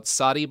call out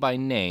Saadi by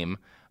name,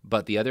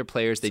 but the other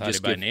players they Saudi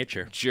just by give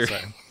nature.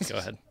 Go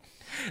ahead.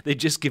 They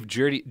just give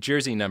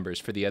jersey numbers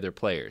for the other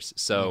players.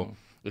 So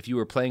if you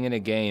were playing in a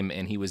game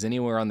and he was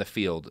anywhere on the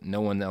field, no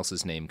one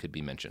else's name could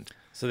be mentioned.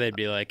 So they'd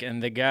be like,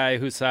 and the guy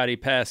who Saadi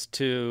passed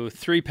to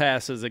 3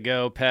 passes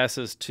ago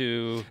passes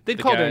to. They'd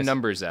call their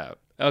numbers out.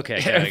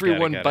 Okay,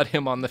 everyone but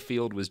him on the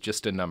field was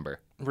just a number.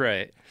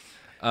 Right.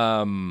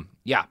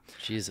 Yeah.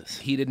 Jesus.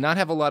 He did not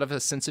have a lot of a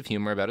sense of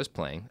humor about his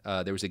playing.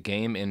 There was a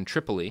game in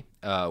Tripoli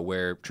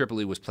where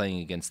Tripoli was playing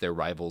against their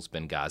rivals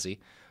Benghazi,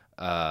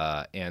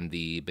 and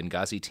the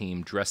Benghazi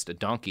team dressed a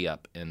donkey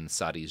up in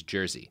Saadi's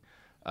jersey.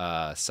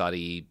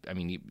 Saadi, I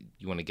mean,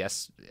 you want to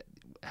guess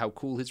how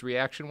cool his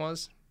reaction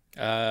was?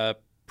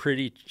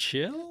 Pretty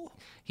chill?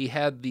 He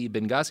had the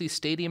Benghazi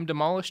stadium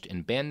demolished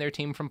and banned their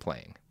team from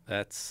playing.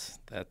 That's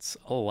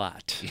a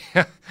lot.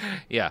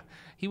 Yeah.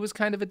 He was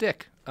kind of a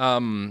dick.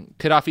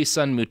 Gaddafi's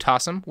son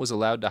Mu'tasim was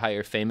allowed to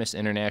hire famous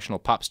international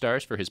pop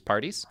stars for his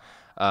parties.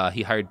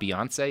 He hired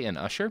Beyonce and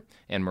Usher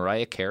and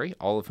Mariah Carey,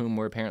 all of whom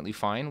were apparently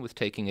fine with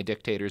taking a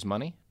dictator's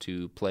money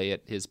to play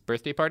at his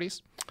birthday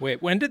parties.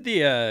 Wait, when did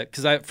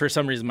because for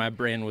some reason my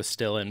brain was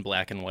still in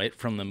black and white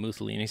from the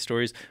Mussolini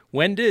stories.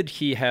 When did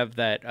he have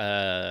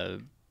that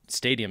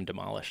stadium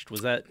demolished?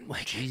 Was that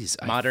like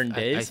modern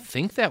days? I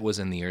think that was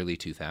in the early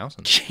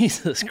 2000s.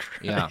 Jesus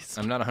Christ. Yeah,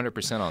 I'm not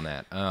 100% on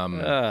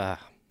that.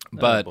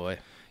 But oh boy.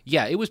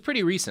 Yeah, it was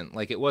pretty recent.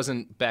 Like, it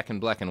wasn't back in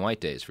black and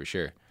white days for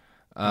sure.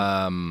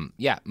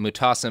 Yeah,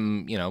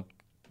 Mu'tasim,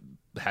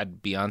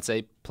 had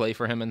Beyonce play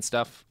for him and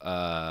stuff.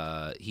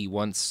 He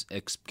once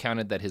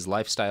counted that his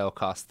lifestyle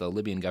cost the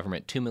Libyan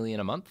government $2 million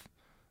a month,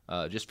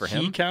 just for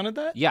him. He counted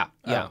that? Yeah.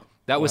 Oh,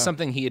 That was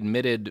something he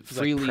admitted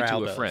freely to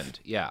a friend.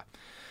 Yeah.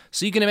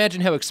 So you can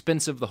imagine how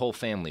expensive the whole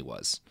family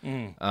was.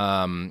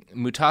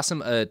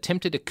 Mu'tasim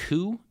attempted a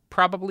coup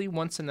probably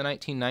once in the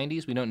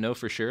 1990s. We don't know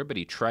for sure, but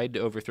he tried to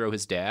overthrow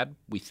his dad,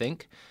 we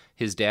think.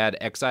 His dad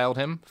exiled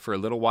him for a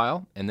little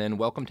while and then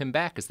welcomed him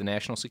back as the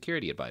national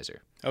security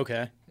advisor.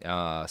 Okay.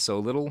 So a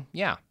little,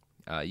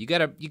 you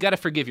gotta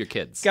forgive your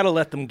kids. Got to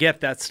let them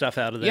get that stuff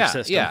out of their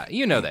system. Yeah,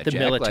 you know that, the Jack.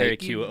 military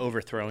coup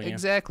overthrowing you.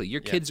 Exactly.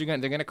 Your kids they're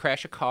gonna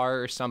crash a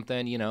car or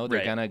something. You know,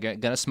 they're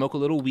gonna smoke a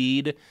little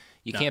weed.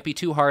 You can't be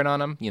too hard on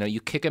them. You know,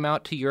 you kick them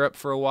out to Europe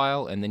for a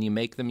while, and then you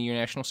make them your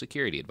national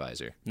security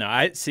advisor. No,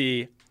 I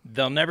see.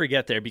 They'll never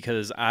get there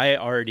because I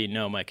already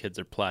know my kids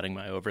are plotting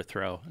my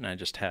overthrow, and I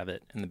just have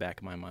it in the back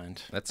of my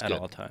mind at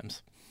all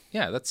times.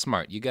 Yeah, that's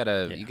smart. You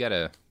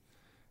gotta.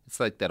 It's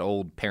like that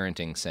old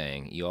parenting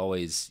saying. You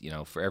always,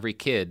 for every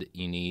kid,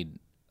 you need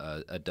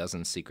a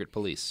dozen secret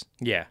police.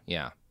 Yeah.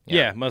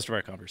 Yeah. Most of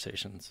our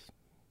conversations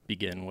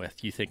begin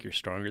with, "You think you're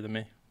stronger than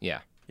me?"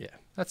 Yeah.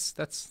 That's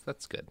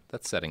good.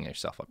 That's setting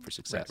yourself up for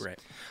success. Right.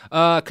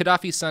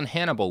 Gaddafi's son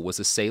Hannibal was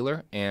a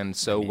sailor, and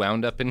so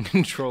wound up in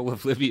control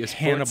of Libya's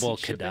Hannibal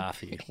ports and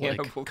Gaddafi.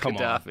 Hannibal come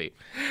Gaddafi.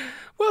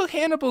 Well,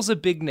 Hannibal's a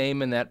big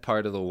name in that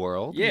part of the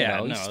world.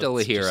 Yeah, he's still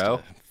a hero.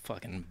 Just a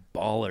fucking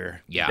baller,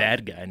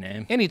 bad guy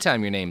name.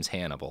 Anytime your name's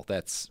Hannibal,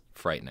 that's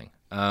frightening.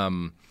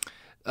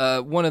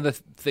 One of the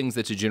things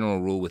that's a general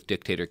rule with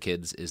dictator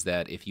kids is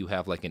that if you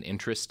have like an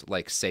interest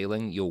like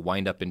sailing, you'll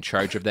wind up in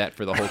charge of that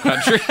for the whole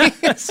country.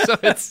 So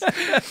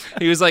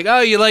he was like,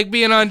 "Oh, you like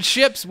being on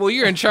ships? Well,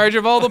 you're in charge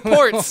of all the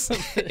ports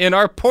in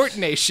our port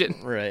nation."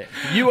 Right.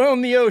 You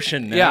own the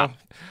ocean now.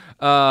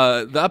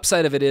 Yeah. The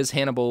upside of it is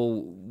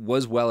Hannibal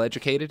was well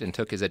educated and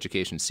took his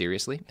education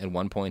seriously. At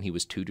one point, he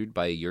was tutored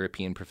by a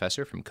European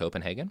professor from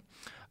Copenhagen.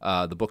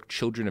 The book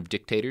Children of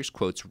Dictators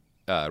quotes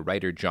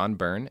writer John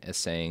Byrne as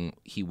saying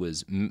he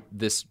was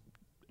this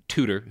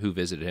tutor who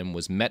visited him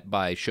was met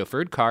by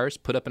chauffeured cars,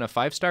 put up in a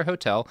 5-star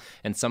hotel,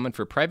 and summoned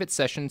for private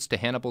sessions to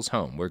Hannibal's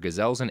home, where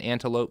gazelles and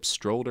antelopes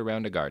strolled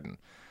around a garden.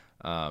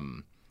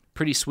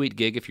 Pretty sweet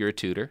gig if you're a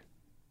tutor.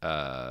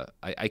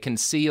 I can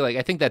see,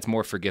 I think that's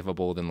more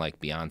forgivable than,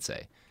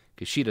 Beyonce,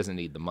 because she doesn't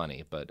need the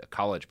money, but a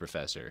college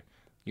professor,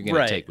 you're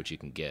going to take what you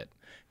can get.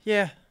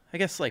 Yeah. I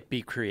guess,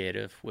 be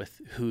creative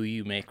with who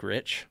you make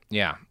rich.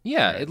 Yeah.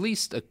 At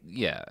least, a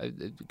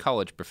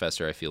college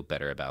professor I feel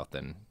better about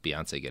than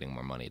Beyonce getting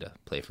more money to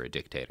play for a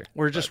dictator.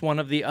 Or just one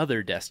of the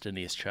other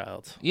Destiny's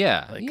Child.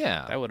 Yeah,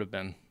 That would have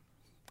been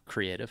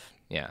creative.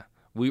 Yeah.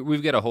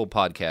 We've got a whole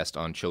podcast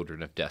on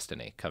Children of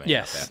Destiny coming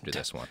up after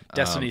this one.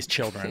 Destiny's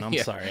Children. I'm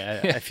sorry.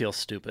 I feel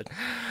stupid.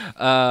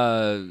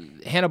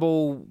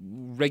 Hannibal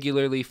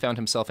regularly found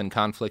himself in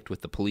conflict with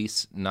the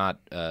police,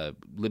 not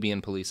Libyan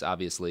police,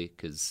 obviously,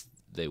 because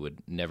they would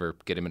never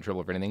get him in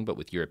trouble for anything, but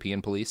with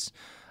European police.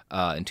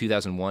 In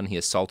 2001, he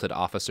assaulted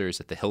officers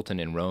at the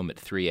Hilton in Rome at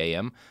 3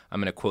 a.m. I'm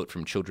going to quote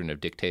from Children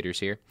of Dictators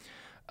here.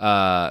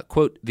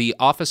 Quote, "The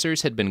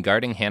officers had been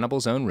guarding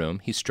Hannibal's own room.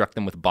 He struck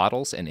them with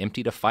bottles and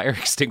emptied a fire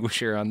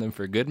extinguisher on them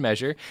for good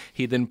measure.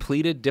 He then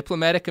pleaded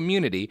diplomatic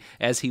immunity,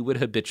 as he would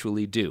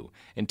habitually do.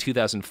 In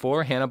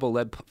 2004, Hannibal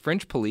led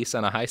French police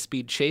on a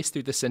high-speed chase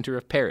through the center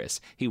of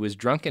Paris. He was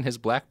drunk in his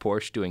black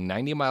Porsche doing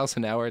 90 miles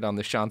an hour on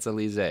the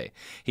Champs-Élysées.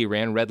 He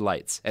ran red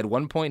lights. At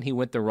one point, he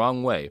went the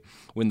wrong way.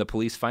 When the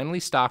police finally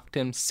stopped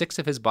him, 6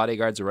 of his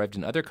bodyguards arrived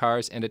in other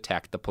cars and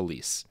attacked the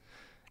police."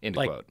 End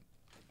quote.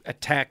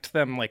 Attacked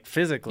them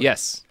physically.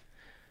 Yes.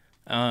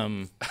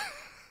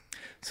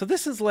 So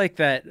this is like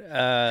that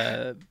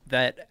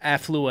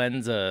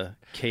affluenza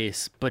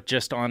case, but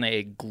just on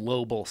a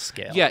global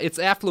scale. Yeah, it's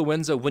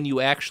affluenza when you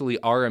actually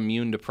are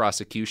immune to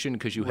prosecution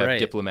because you have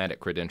diplomatic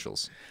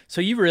credentials. So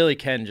you really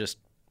can just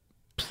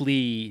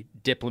plea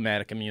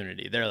diplomatic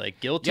immunity. They're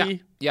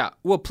guilty. Yeah.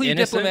 Well, plea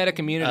diplomatic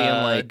immunity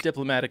and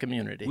diplomatic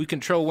immunity. We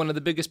control one of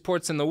the biggest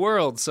ports in the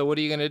world, so what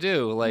are you going to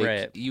do?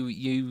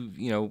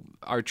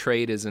 Our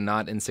trade is a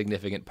not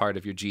insignificant part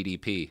of your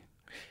GDP.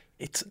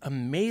 It's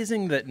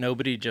amazing that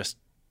nobody just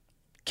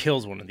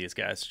kills one of these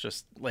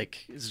guys.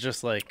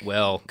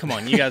 Well, come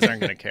on, you guys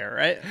aren't going to care,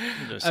 right?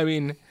 I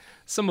mean,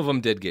 some of them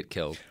did get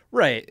killed.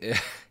 Right.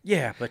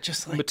 Yeah, but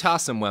just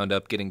Mu'tasim wound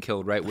up getting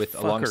killed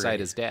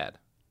alongside his dad.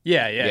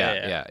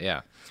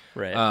 Yeah.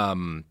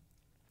 Right.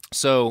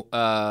 So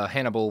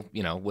Hannibal,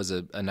 was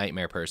a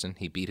nightmare person.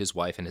 He beat his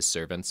wife and his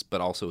servants, but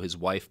also his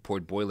wife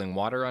poured boiling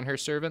water on her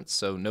servants.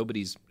 So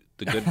nobody's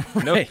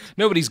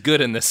nobody's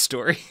good in this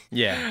story.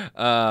 Yeah.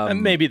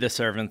 And maybe the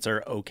servants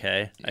are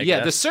okay. I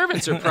guess. The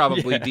servants are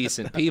probably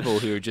decent people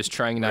who are just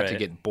trying not to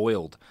get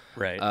boiled.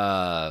 Right.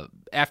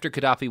 After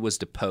Gaddafi was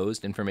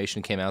deposed,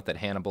 information came out that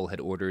Hannibal had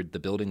ordered the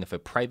building of a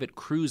private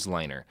cruise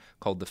liner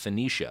called the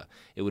Phoenicia.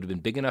 It would have been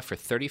big enough for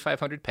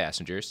 3,500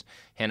 passengers.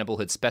 Hannibal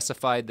had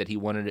specified that he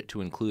wanted it to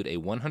include a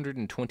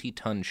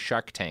 120-ton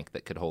shark tank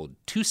that could hold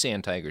 2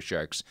 sand tiger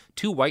sharks,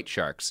 2 white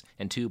sharks,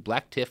 and 2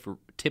 black tip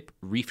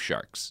reef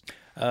sharks.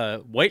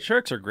 White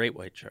sharks or great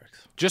white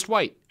sharks? Just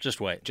white.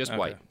 Just white. Just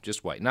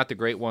white. Not the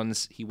great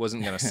ones. He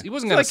wasn't gonna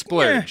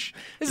splurge.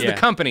 This is the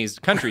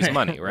country's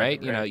money,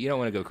 right? You don't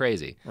want to go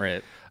crazy.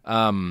 Right.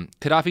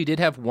 Gaddafi did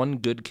have one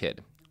good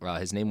kid,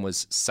 His name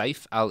was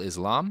Saif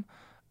al-Islam,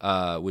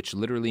 which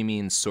literally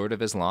means Sword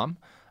of Islam.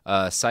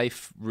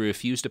 Saif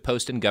refused to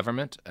post in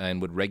government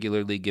and would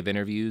regularly give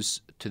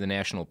interviews to the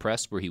national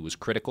press where he was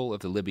critical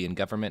of the Libyan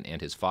government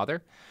and his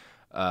father.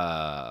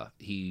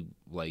 He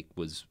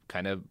was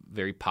kind of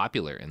very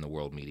popular in the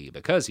world media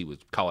because he was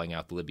calling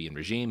out the Libyan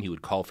regime. He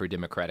would call for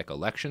democratic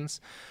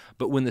elections.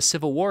 But when the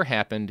civil war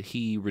happened,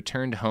 he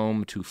returned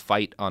home to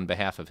fight on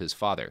behalf of his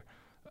father.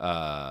 It's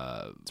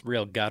a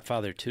real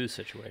Godfather 2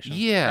 situation.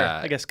 Yeah.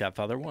 Or, I guess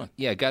Godfather 1.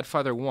 Yeah,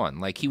 Godfather 1.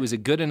 Like, he was a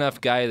good enough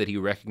guy that he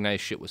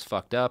recognized shit was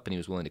fucked up and he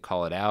was willing to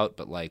call it out,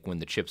 but, like, when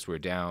the chips were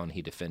down,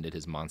 he defended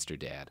his monster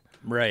dad.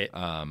 Right.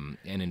 And,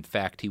 in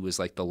fact, he was,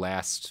 like, the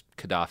last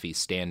Gaddafi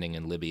standing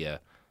in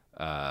Libya,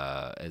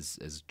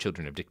 as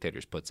Children of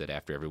Dictators puts it,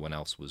 after everyone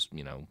else was,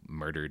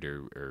 murdered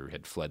or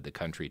had fled the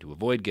country to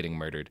avoid getting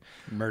murdered.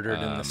 Murdered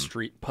in the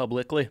street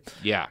publicly.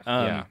 Yeah,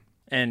 yeah.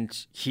 And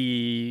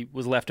he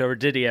was left over.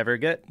 Did he ever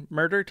get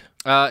murdered?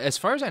 As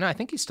far as I know, I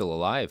think he's still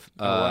alive.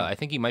 Wow. I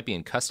think he might be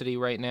in custody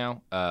right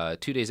now.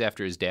 2 days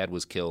after his dad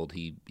was killed,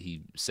 he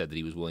said that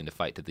he was willing to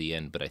fight to the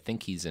end, but I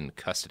think he's in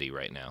custody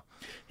right now.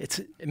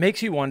 It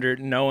makes you wonder,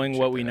 knowing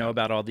what we know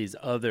about all these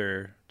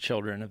other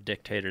children of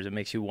dictators, it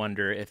makes you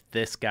wonder if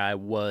this guy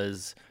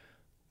was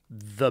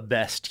the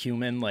best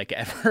human, like,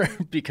 ever,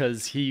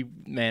 because he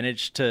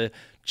managed to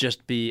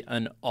just be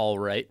an all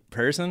right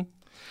person.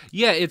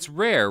 Yeah, it's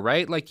rare,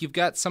 right? Like, you've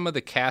got some of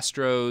the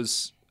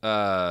Castros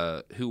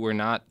who were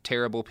not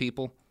terrible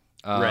people.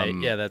 Right,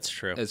 yeah, that's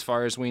true. As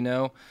far as we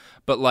know.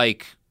 But,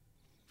 like,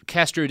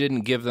 Castro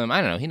didn't give them,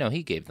 I don't know,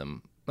 he gave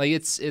them. Like,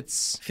 it's...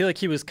 I feel like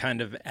he was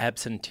kind of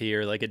absentee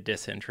or, like, a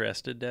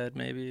disinterested dad,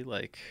 maybe.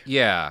 Like,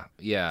 yeah.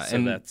 So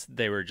and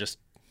they were just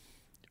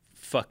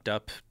fucked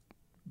up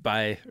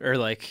by, or,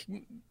 like,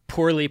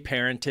 poorly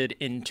parented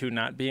into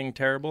not being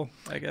terrible,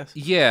 I guess.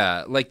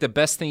 Yeah, like, the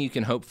best thing you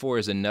can hope for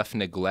is enough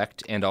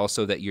neglect and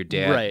also that your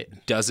dad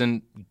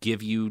doesn't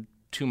give you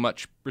too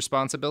much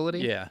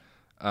responsibility. Yeah.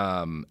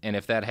 And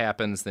if that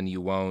happens, then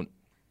you won't,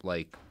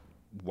 like,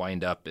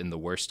 wind up in the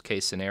worst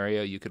case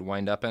scenario you could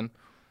wind up in.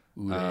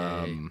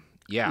 Yeah.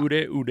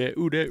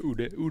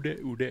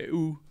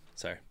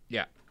 Sorry.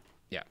 Yeah.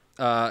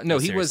 No,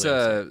 he was,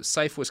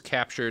 Saif was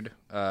captured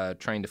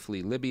trying to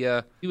flee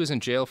Libya. He was in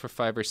jail for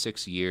 5 or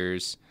 6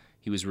 years.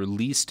 He was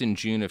released in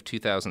June of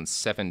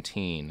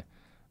 2017,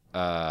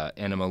 and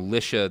a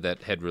militia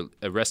that had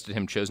arrested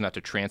him chose not to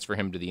transfer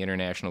him to the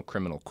International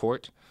Criminal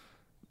Court.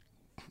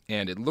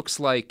 And it looks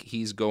like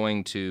he's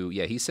going to,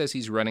 he says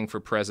he's running for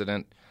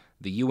president.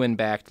 The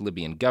UN-backed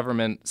Libyan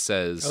government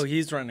says... Oh,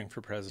 he's running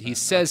for president. He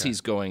says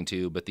he's going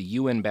to, but the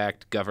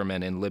UN-backed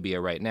government in Libya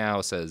right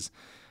now says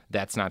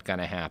that's not going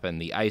to happen.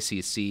 The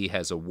ICC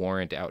has a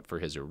warrant out for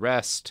his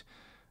arrest,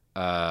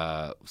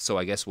 so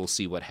I guess we'll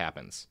see what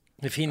happens.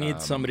 If he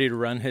needs somebody to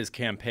run his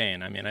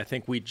campaign, I mean, I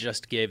think we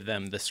just gave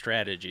them the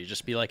strategy.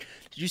 Just be like,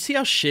 did you see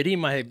how shitty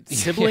my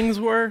siblings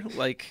were?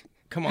 Like,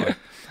 come on.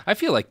 I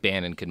feel like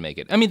Bannon could make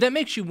it. I mean, that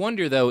makes you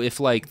wonder, though,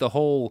 if, like, the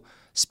whole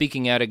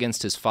speaking out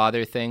against his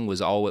father thing was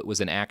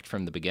an act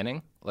from the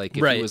beginning. Like,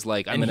 if he was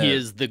like, he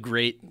is the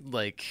great,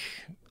 like...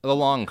 The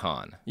long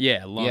con.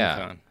 Yeah, long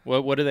con.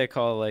 What do they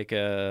call, like,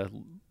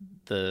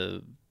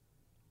 the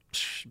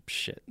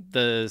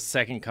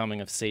second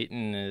coming of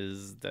Satan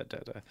is...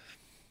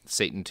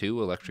 Satan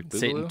 2, Electric Boogaloo?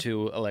 Satan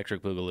 2,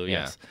 Electric Boogaloo,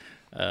 yes.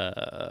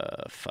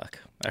 Fuck.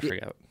 I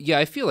forgot. Yeah,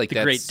 I feel like that's...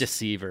 The Great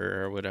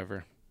Deceiver or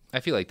whatever. I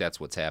feel like that's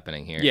what's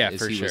happening here. Yeah,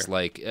 for he sure. Was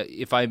like,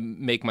 if I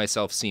make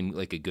myself seem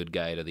like a good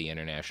guy to the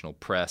international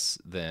press,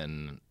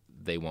 then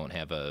they won't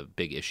have a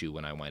big issue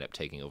when I wind up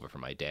taking over for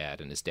my dad.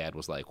 And his dad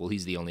was like, well,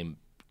 he's the only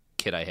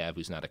kid I have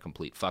who's not a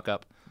complete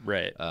fuck-up.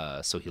 Right.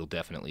 So he'll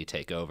definitely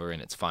take over,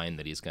 and it's fine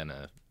that he's going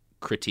to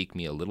critique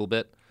me a little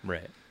bit.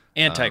 Right.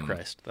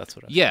 Antichrist, that's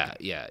what I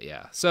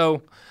Yeah.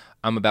 So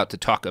I'm about to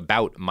talk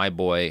about my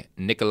boy,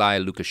 Nikolai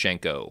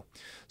Lukashenko.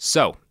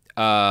 So,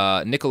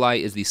 Nikolai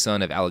is the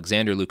son of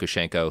Alexander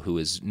Lukashenko, who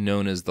is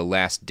known as the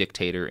last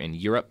dictator in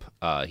Europe.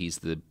 He's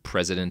the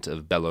president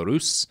of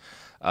Belarus.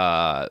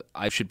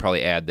 I should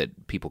probably add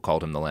that people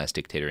called him the last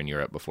dictator in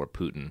Europe before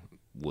Putin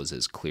was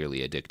as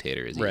clearly a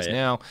dictator as he is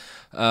now.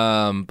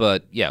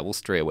 But yeah, we'll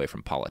stray away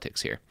from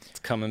politics here. It's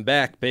coming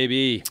back,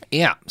 baby.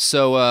 Yeah.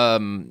 So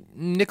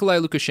Nikolai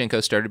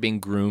Lukashenko started being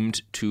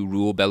groomed to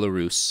rule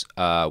Belarus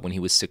when he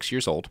was 6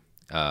 years old,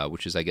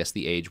 which is, I guess,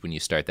 the age when you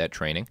start that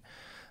training.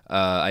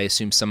 I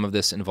assume some of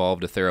this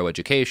involved a thorough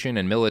education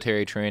and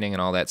military training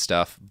and all that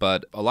stuff,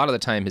 but a lot of the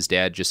time his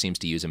dad just seems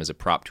to use him as a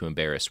prop to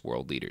embarrass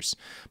world leaders.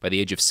 By the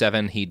age of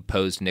 7, he'd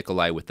posed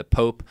Nikolai with the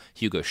Pope,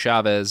 Hugo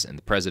Chavez, and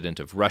the president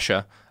of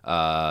Russia.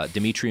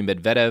 Dmitry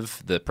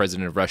Medvedev, the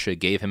president of Russia,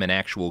 gave him an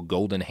actual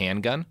golden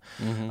handgun.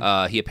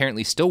 Mm-hmm. He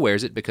apparently still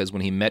wears it because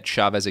when he met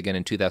Chavez again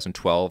in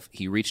 2012,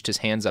 he reached his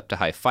hands up to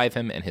high-five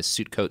him, and his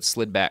suit coat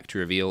slid back to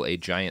reveal a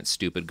giant,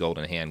 stupid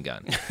golden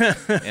handgun.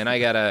 And I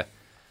gotta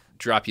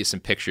drop you some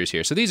pictures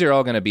here. So these are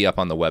all going to be up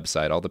on the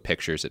website, all the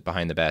pictures at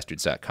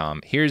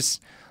behindthebastards.com. Here's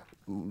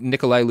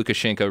Nikolai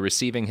Lukashenko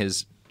receiving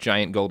his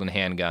giant golden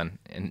handgun,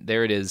 and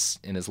there it is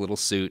in his little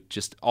suit,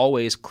 just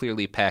always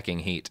clearly packing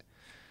heat.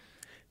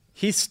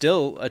 He's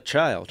still a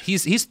child.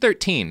 He's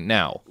 13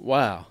 now.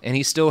 Wow. And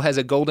he still has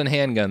a golden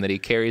handgun that he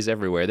carries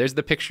everywhere. There's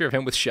the picture of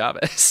him with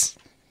Chavez.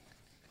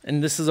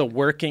 And this is a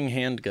working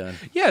handgun.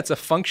 Yeah, it's a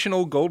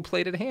functional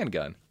gold-plated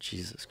handgun.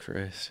 Jesus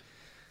Christ.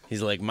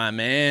 He's like, my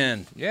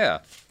man. Yeah.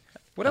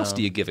 What else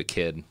do you give a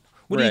kid?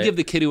 What do right. you give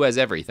the kid who has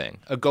everything?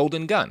 A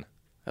golden gun.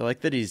 I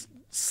like that he's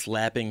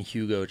slapping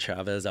Hugo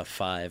Chavez a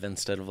 5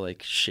 instead of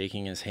like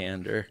shaking his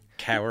hand or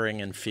cowering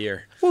in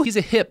fear. Well, he's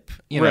a hip,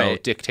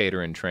 Right.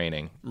 dictator in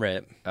training.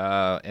 Right.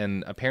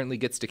 And apparently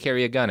gets to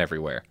carry a gun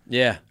everywhere.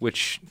 Yeah.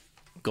 Which,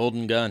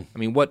 golden gun. I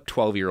mean, what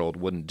 12-year-old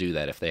wouldn't do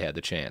that if they had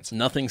the chance?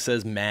 Nothing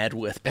says mad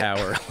with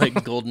power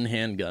like golden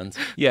handguns.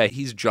 Yeah,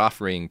 he's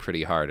Joffreying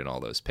pretty hard in all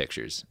those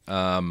pictures.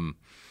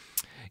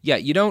 Yeah,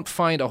 you don't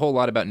find a whole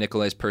lot about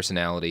Nikolai's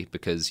personality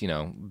because,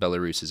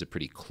 Belarus is a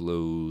pretty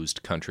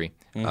closed country.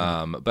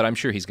 Mm-hmm. But I'm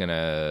sure he's going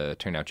to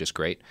turn out just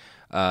great.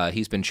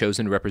 He's been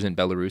chosen to represent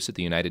Belarus at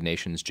the United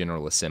Nations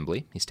General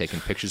Assembly. He's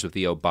taken pictures with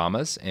the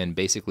Obamas and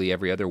basically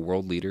every other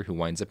world leader who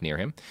winds up near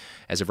him.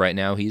 As of right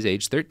now, he's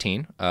age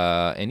 13.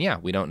 And yeah,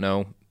 we don't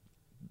know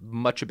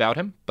much about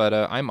him, but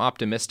I'm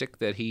optimistic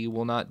that he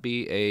will not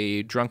be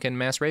a drunken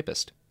mass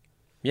rapist.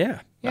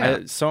 Yeah.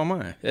 So am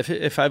I.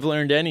 If I've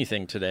learned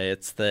anything today,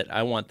 it's that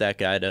I want that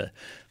guy to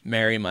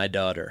marry my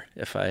daughter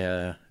if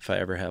I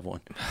ever have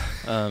one.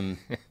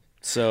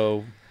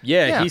 So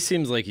he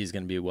seems like he's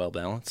going to be well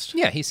balanced.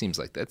 Yeah, he seems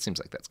like that. Seems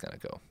like that's going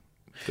to go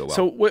well.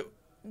 So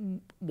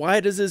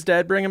why does his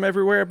dad bring him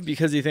everywhere?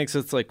 Because he thinks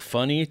it's like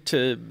funny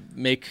to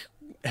make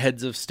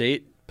heads of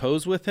state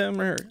pose with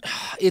him, or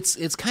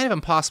it's kind of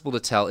impossible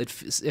to tell. I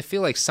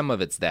feel like some of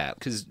it's that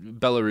because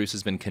Belarus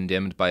has been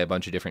condemned by a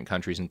bunch of different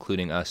countries,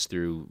 including us,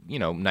 through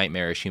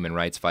nightmarish human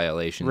rights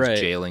violations, right.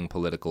 jailing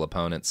political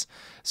opponents.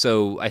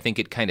 So I think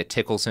it kind of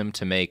tickles him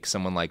to make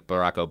someone like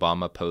Barack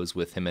Obama pose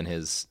with him and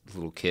his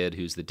little kid,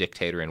 who's the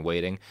dictator in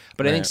waiting.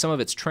 But I think some of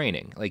it's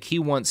training. Like he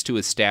wants to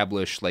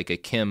establish like a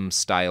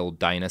Kim-style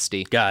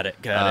dynasty. Got it.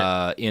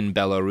 In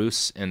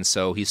Belarus, and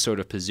so he's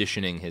sort of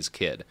positioning his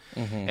kid.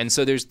 Mm-hmm. And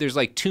so there's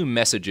like two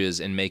messages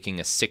in making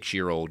a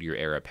 6-year-old your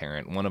heir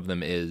apparent. One of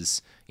them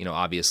is,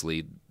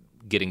 obviously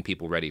getting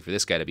people ready for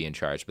this guy to be in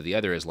charge, but the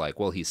other is like,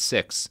 well, he's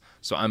 6,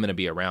 so I'm going to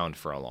be around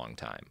for a long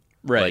time.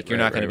 Right. Like you're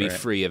not going to be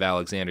free of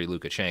Alexander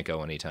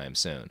Lukashenko anytime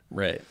soon.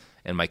 Right.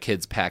 And my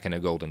kid's packing a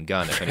golden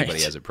gun if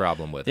anybody has a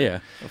problem with it. Yeah,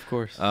 of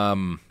course.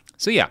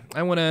 So yeah,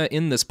 I want to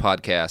end this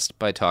podcast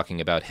by talking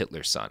about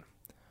Hitler's son.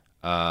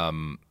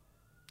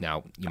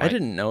 Now, I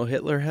didn't know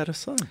Hitler had a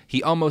son.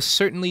 He almost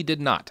certainly did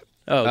not.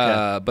 Oh,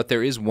 okay. But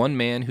there is one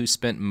man who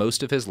spent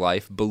most of his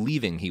life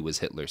believing he was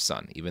Hitler's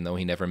son, even though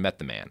he never met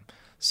the man.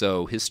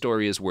 So his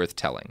story is worth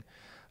telling.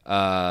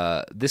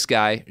 This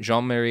guy,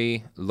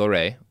 Jean-Marie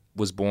Lauré,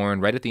 was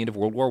born right at the end of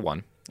World War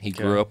I. He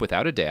grew up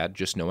without a dad,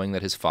 just knowing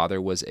that his father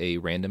was a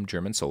random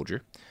German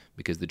soldier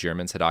because the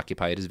Germans had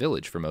occupied his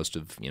village for most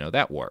of,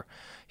 that war.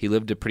 He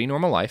lived a pretty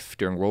normal life.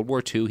 During World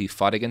War II, he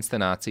fought against the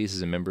Nazis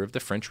as a member of the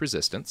French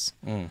resistance.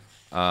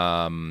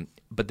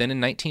 But then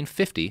in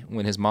 1950,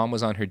 when his mom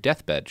was on her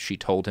deathbed, she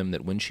told him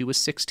that when she was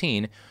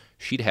 16,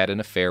 she'd had an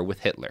affair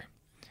with Hitler.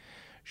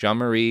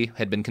 Jean-Marie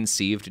had been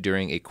conceived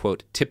during a,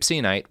 quote,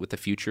 tipsy night with the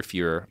future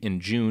Fuhrer in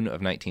June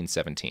of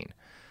 1917.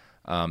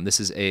 This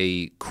is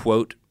a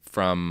quote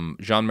from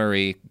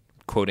Jean-Marie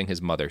quoting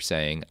his mother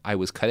saying, "I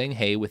was cutting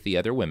hay with the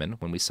other women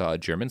when we saw a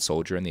German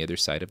soldier on the other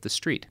side of the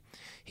street.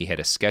 He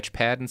had a sketch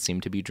pad and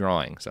seemed to be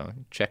drawing, so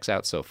checks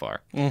out so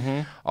far.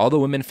 Mm-hmm. All the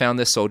women found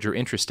this soldier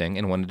interesting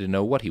and wanted to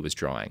know what he was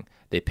drawing.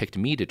 They picked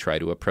me to try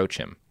to approach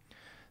him.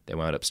 They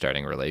wound up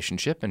starting a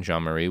relationship, and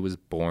Jean-Marie was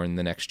born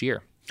the next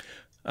year."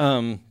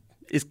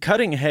 Is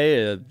cutting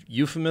hay a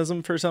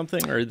euphemism for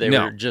something, or they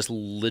No. were just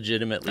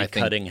legitimately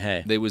cutting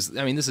hay?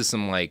 This is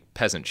some like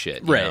peasant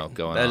shit, going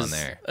That on is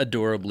there.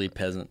 Adorably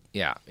peasant.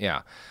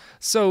 Yeah.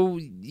 So,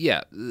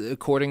 yeah,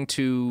 according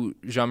to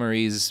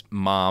Jean-Marie's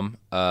mom,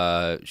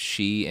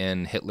 she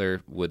and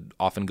Hitler would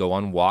often go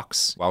on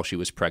walks while she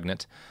was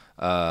pregnant.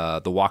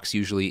 The walks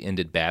usually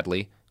ended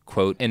badly.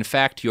 Quote, "In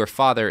fact, your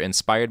father,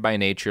 inspired by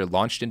nature,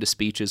 launched into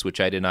speeches which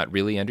I did not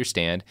really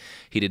understand.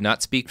 He did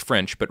not speak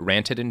French, but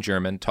ranted in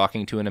German,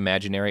 talking to an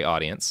imaginary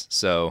audience."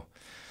 So,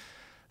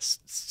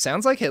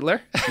 sounds like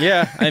Hitler.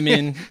 Yeah,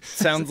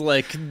 sounds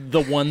like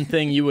the one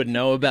thing you would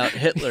know about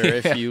Hitler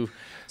if you...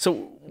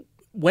 So,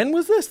 when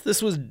was this?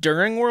 This was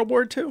during World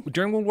War II?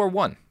 During World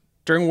War I.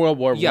 During World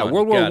War I. Yeah,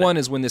 World War I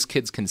is when this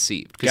kid's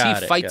conceived.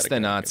 Because he fights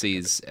the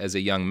Nazis as a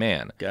young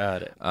man.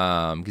 Got it.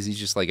 Because he's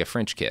just like a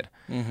French kid.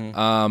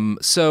 Mm-hmm.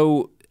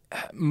 So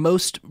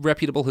most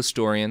reputable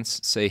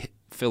historians say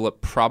Philip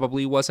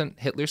probably wasn't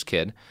Hitler's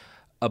kid.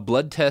 A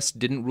blood test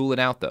didn't rule it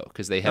out, though,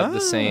 because they have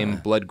the same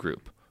blood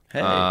group. Hey.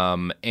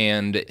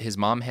 And his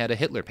mom had a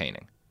Hitler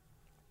painting.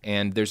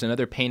 And there's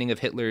another painting of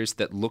Hitler's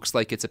that looks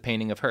like it's a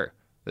painting of her.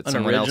 That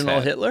someone else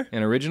had. Hitler?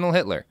 An original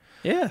Hitler.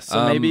 Yeah,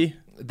 so maybe...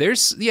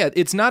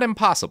 it's not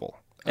impossible.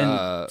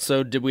 And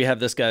so did we have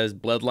this guy's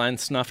bloodline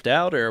snuffed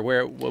out, or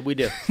what we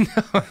do?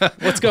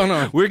 What's going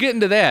on? We're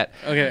getting to that.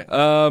 Okay.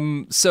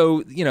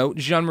 So,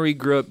 Jean-Marie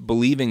grew up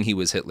believing he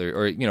was Hitler,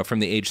 or, from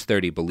the age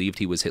 30, believed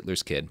he was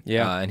Hitler's kid.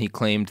 Yeah. And he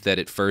claimed that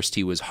at first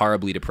he was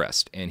horribly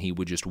depressed, and he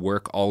would just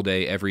work all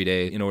day, every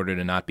day, in order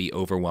to not be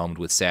overwhelmed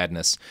with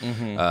sadness.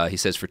 Mm-hmm. He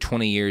says for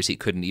 20 years he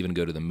couldn't even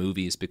go to the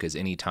movies because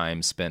any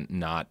time spent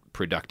not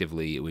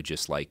productively, it would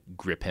just,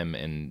 grip him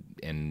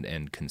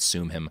and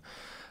consume him.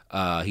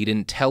 He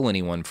didn't tell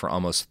anyone for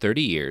almost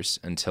 30 years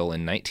until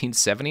in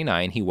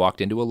 1979 he walked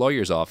into a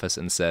lawyer's office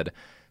and said,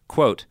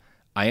 quote,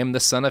 "I am the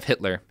son of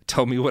Hitler.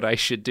 Tell me what I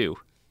should do."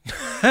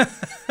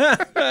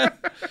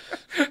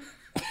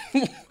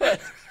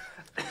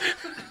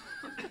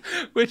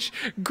 Which,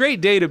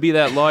 great day to be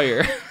that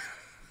lawyer.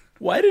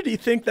 Why did he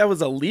think that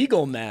was a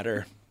legal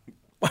matter?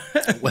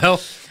 Well,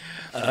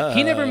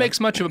 he never makes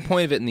much of a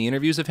point of it in the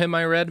interviews of him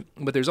I read,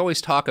 but there's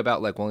always talk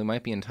about, he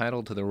might be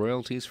entitled to the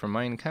royalties from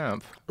Mein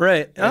Kampf.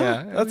 Right.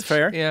 Yeah, That's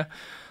fair. Yeah.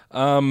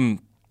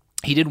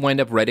 He did wind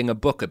up writing a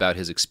book about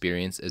his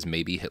experience as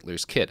maybe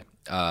Hitler's kid.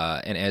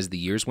 And as the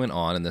years went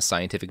on and the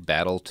scientific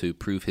battle to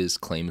prove his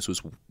claims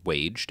was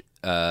waged,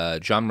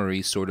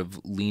 Jean-Marie sort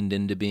of leaned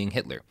into being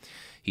Hitler.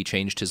 He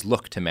changed his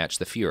look to match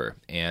the Fuhrer,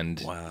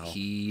 and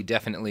he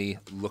definitely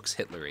looks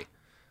Hitler-y.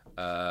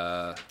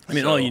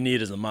 All you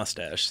need is a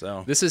mustache.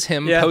 So this is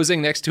him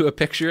posing next to a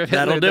picture of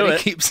Hitler that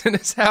he keeps in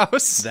his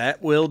house.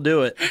 That will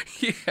do it.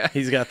 Yeah.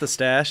 He's got the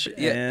stash,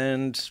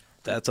 and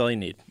that's all you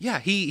need. Yeah,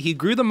 he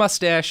grew the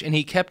mustache, and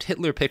he kept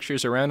Hitler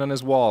pictures around on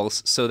his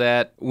walls so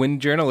that when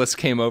journalists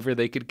came over,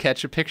 they could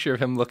catch a picture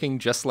of him looking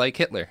just like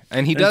Hitler.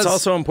 And he does. It's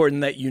also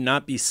important that you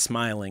not be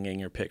smiling in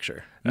your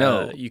picture.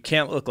 No. You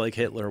can't look like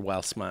Hitler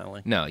while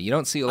smiling. No, you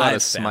don't see a lot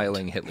of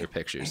smiling Hitler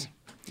pictures.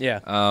 Yeah.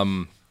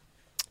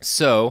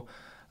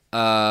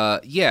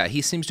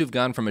 He seems to have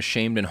gone from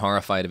ashamed and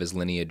horrified of his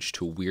lineage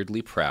to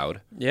weirdly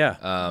proud.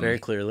 Yeah, very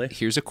clearly.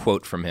 Here's a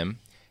quote from him.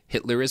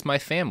 "Hitler is my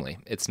family.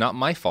 It's not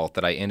my fault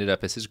that I ended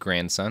up as his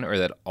grandson or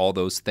that all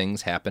those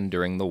things happened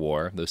during the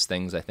war." Those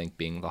things, I think,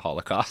 being the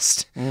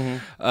Holocaust.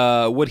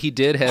 Mm-hmm. What he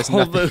did has all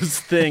nothing... those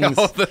things.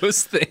 All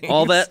those things.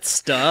 All that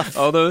stuff.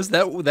 All those,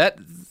 that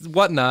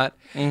whatnot.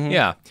 Mm-hmm.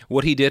 Yeah.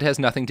 What he did has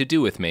nothing to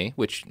do with me,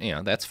 which,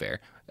 that's fair.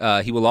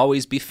 He will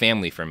always be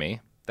family for me.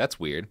 That's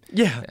weird.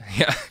 Yeah.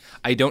 Yeah.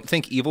 "I don't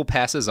think evil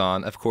passes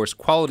on. Of course,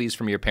 qualities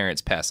from your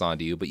parents pass on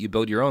to you, but you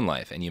build your own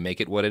life, and you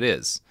make it what it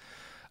is."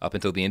 Up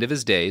until the end of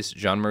his days,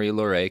 Jean-Marie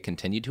Laurey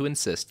continued to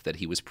insist that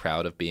he was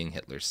proud of being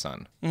Hitler's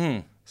son.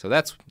 Mm. So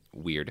that's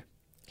weird.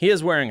 He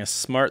is wearing a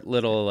smart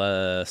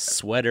little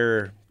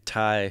sweater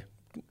tie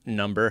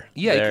number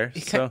there.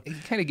 He kind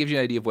of gives you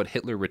an idea of what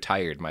Hitler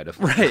retired might have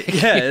Right,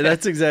 like. Yeah,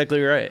 that's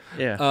exactly right.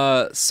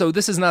 Yeah. So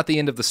this is not the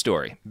end of the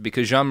story,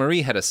 because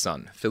Jean-Marie had a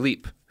son,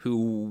 Philippe,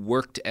 who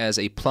worked as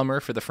a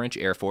plumber for the French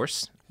Air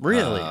Force.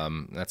 Really?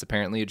 That's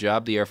apparently a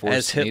job the Air Force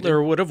As Hitler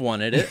needed. would have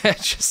wanted it.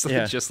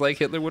 just like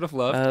Hitler would have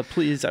loved.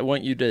 Please, I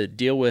want you to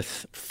deal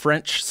with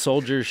French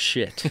soldiers'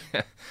 shit.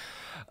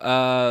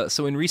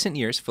 So in recent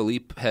years,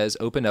 Philippe has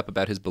opened up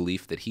about his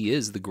belief that he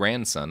is the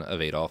grandson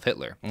of Adolf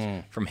Hitler.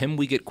 From him,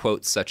 we get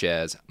quotes such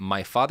as,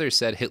 "My father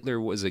said Hitler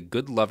was a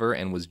good lover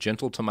and was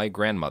gentle to my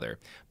grandmother,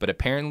 but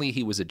apparently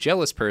he was a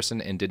jealous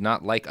person and did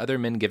not like other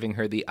men giving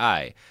her the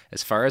eye.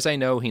 As far as I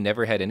know, he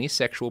never had any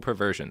sexual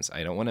perversions.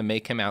 I don't want to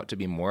make him out to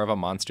be more of a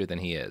monster than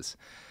he is."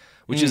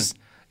 Which is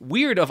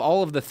weird of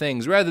all of the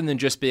things, rather than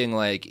just being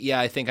like,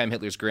 yeah, I think I'm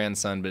Hitler's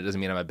grandson, but it doesn't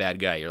mean I'm a bad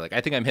guy. You're like,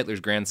 I think I'm Hitler's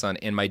grandson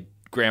and my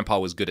grandpa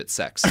was good at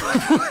sex.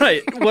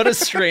 Right. What a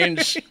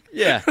strange...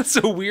 Yeah. That's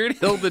a weird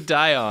hill to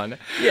die on.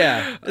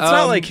 Yeah. It's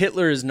not like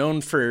Hitler is known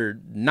for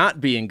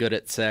not being good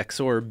at sex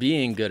or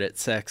being good at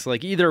sex.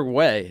 Like, either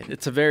way,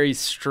 it's a very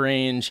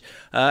strange...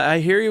 I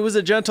hear he was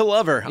a gentle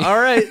lover. All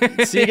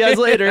right. See you guys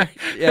later.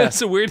 Yeah.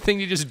 It's a weird thing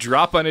to just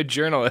drop on a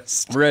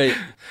journalist. Right.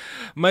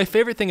 My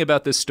favorite thing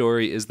about this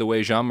story is the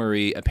way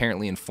Jean-Marie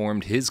apparently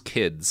informed his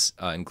kids,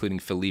 including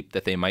Philippe,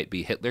 that they might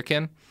be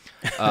Hitlerkin.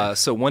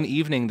 So one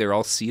evening, they're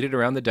all seated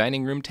around the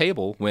dining room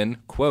table when,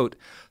 quote,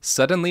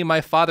 "Suddenly my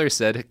father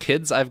said,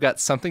 'Kids, I've got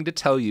something to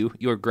tell you.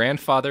 Your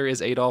grandfather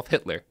is Adolf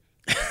Hitler.'"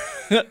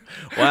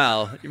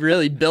 Wow. He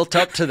really built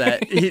up to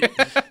that. He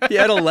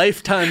had a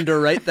lifetime to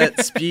write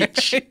that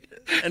speech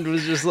and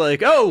was just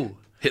like, oh,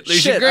 Hitler's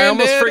shit, your I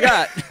almost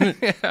granddad.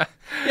 forgot.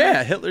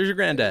 Yeah, Hitler's your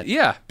granddad.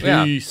 Yeah.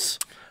 Peace.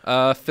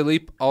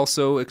 Philippe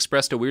also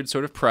expressed a weird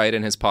sort of pride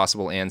in his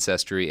possible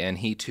ancestry, and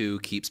he too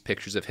keeps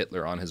pictures of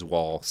Hitler on his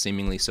wall,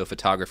 seemingly so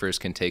photographers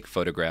can take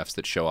photographs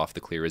that show off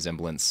the clear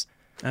resemblance.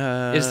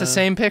 It's the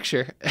same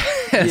picture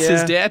as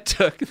his dad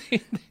took.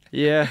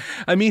 Yeah.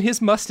 I mean,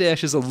 his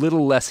mustache is a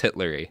little less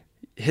Hitler-y.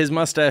 His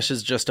mustache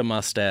is just a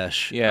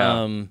mustache.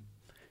 Yeah.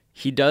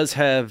 He does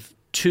have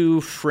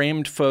 2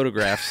 framed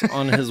photographs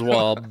on his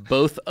wall,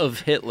 both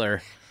of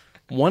Hitler.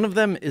 One of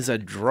them is a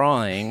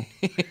drawing,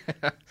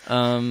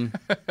 but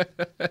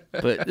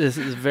this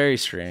is very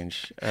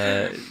strange.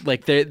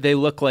 Like they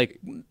look like,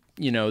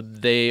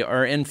 they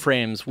are in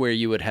frames where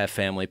you would have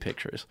family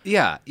pictures.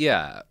 Yeah.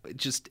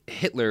 Just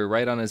Hitler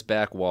right on his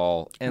back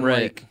wall. And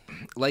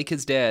like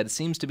his dad,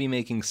 seems to be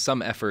making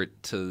some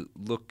effort to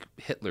look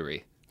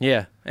Hitler-y.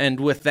 Yeah, and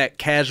with that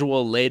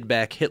casual,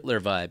 laid-back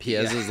Hitler vibe. He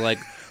has his,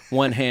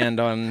 one hand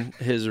on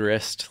his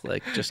wrist,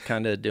 just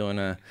kind of doing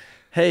a,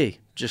 hey,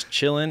 just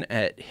chilling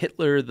at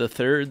Hitler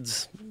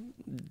III's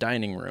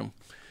dining room.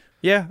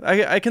 Yeah,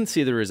 I can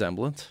see the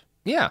resemblance.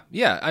 Yeah.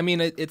 I mean,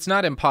 it's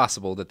not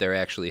impossible that they're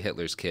actually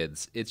Hitler's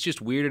kids. It's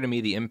just weirder to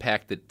me the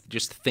impact that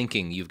just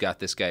thinking you've got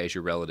this guy as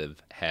your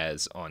relative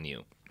has on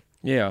you.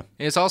 Yeah.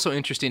 And it's also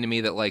interesting to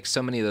me that,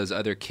 so many of those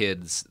other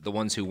kids, the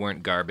ones who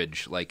weren't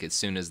garbage, as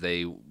soon as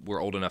they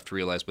were old enough to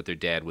realize what their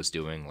dad was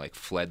doing,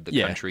 fled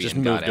the country just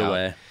and moved got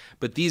away. out.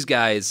 But these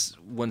guys,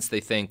 once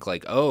they think,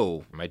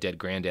 oh, my dead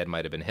granddad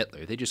might have been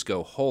Hitler, they just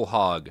go whole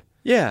hog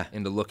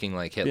into looking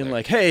like Hitler. Being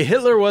like, hey,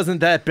 Hitler wasn't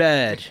that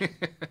bad.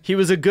 He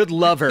was a good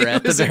lover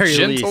at the very least.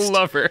 He was a gentle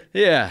lover.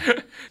 Yeah.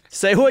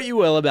 Say what you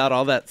will about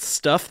all that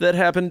stuff that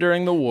happened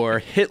during the war,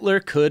 Hitler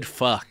could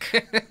fuck.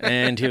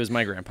 And he was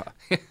my grandpa.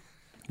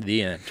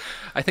 The end.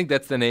 I think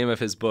that's the name of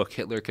his book,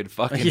 Hitler Could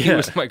Fuck, and he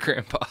was my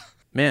grandpa.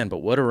 Man, but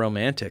what a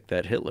romantic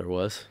that Hitler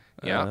was.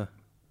 Yeah.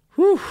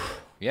 Whew.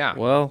 Yeah.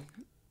 Well,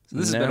 so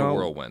this has been a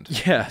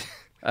whirlwind. Yeah.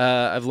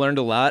 I've learned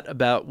a lot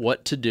about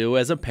what to do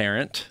as a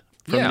parent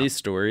from these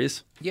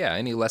stories. Yeah.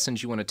 Any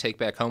lessons you want to take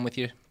back home with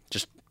you?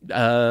 Just,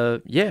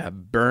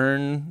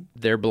 burn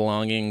their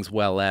belongings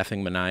while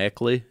laughing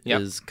maniacally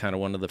is kind of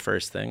one of the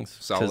first things.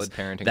 Solid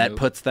parenting that move.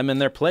 Puts them in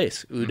their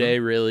place.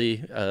 Uday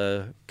really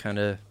kind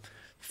of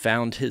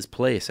found his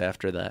place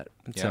after that,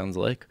 it sounds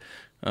like.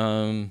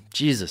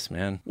 Jesus,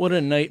 man. What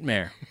a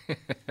nightmare.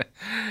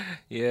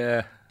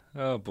 Yeah.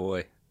 Oh,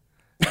 boy.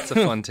 That's a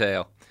fun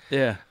tale.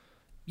 Yeah.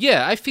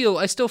 Yeah, I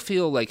still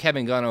feel like,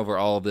 having gone over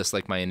all of this,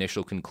 my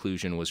initial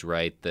conclusion was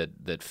right,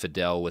 that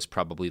Fidel was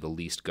probably the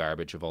least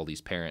garbage of all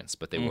these parents,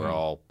 but they were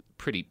all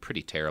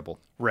pretty terrible.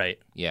 Right.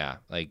 Yeah,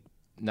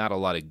 not a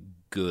lot of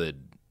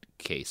good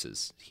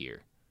cases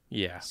here.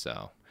 Yeah.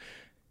 So.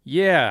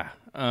 Yeah.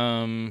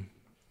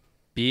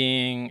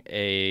 Being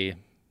a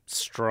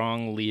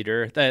strong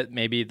leader,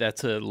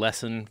 that's a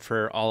lesson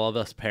for all of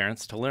us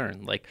parents to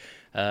learn.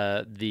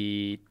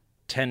 The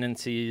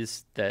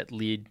tendencies that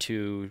lead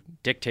to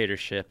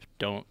dictatorship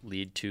don't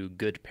lead to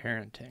good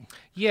parenting.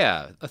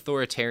 Yeah,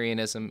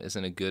 authoritarianism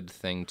isn't a good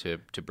thing to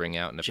bring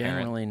out in a parent.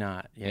 Generally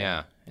not.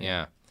 Yeah.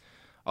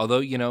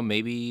 Although,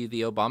 maybe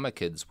the Obama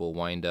kids will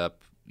wind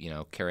up,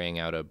 carrying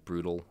out a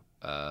brutal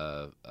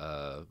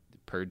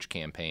purge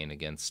campaign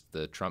against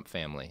the Trump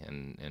family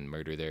and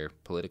murder their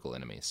political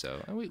enemies.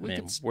 So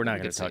we're not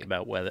going to talk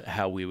about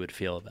how we would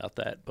feel about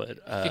that, but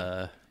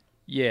I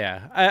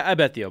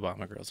bet the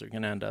Obama girls are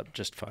going to end up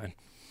just fine.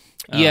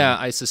 Yeah,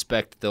 I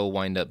suspect they'll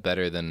wind up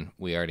better than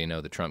we already know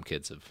the Trump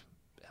kids have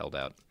held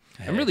out.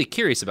 Hey. I'm really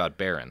curious about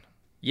Barron.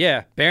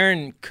 Yeah,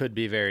 Barron could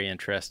be very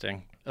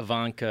interesting.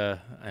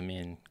 Ivanka, I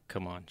mean,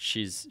 come on,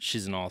 she's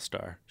an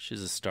all-star.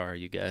 She's a star,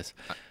 you guys.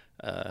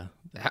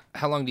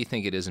 How long do you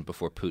think it isn't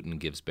before Putin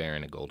gives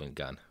Barron a golden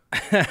gun?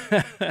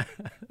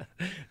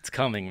 It's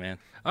coming, man.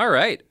 All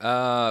right.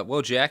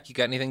 Well, Jack, you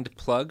got anything to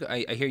plug?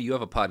 I hear you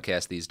have a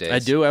podcast these days. I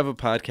do have a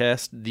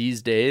podcast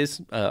these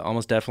days,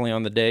 almost definitely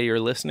on the day you're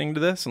listening to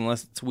this.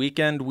 Unless it's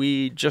weekend,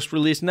 we just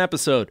released an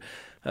episode.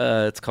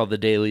 It's called The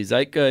Daily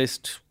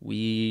Zeitgeist.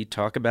 We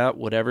talk about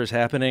whatever's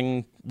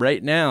happening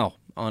right now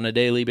on a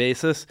daily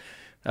basis.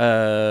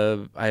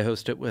 I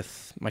host it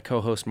with my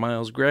co-host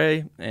Miles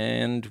Gray,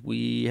 and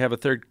we have a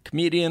third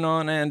comedian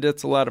on, and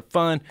it's a lot of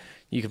fun.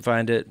 You can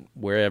find it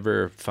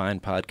wherever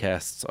fine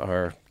podcasts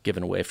are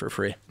given away for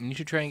free. And you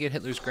should try and get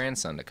Hitler's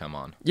grandson to come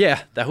on.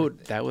 Yeah, that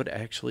would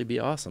actually be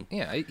awesome.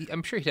 Yeah,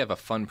 I'm sure he'd have a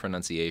fun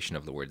pronunciation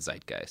of the word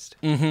zeitgeist.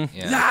 Mm-hmm.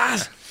 Yeah.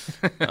 Yes!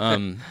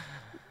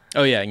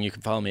 Oh, yeah, and you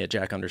can follow me at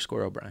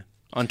Jack_O'Brien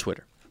on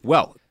Twitter.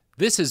 Well,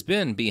 this has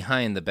been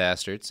Behind the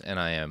Bastards, and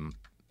I am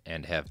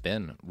and have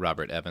been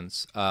Robert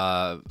Evans.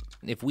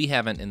 If we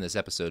haven't in this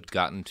episode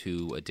gotten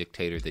to a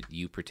dictator that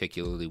you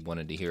particularly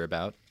wanted to hear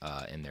about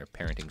in their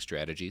parenting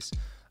strategies,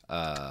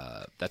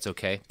 that's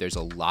okay. There's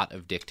a lot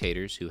of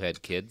dictators who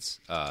had kids.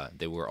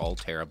 They were all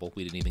terrible.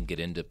 We didn't even get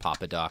into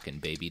Papa Doc and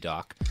Baby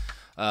Doc.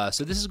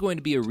 So this is going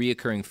to be a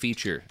reoccurring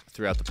feature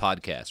throughout the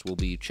podcast. We'll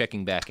be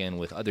checking back in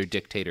with other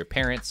dictator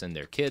parents and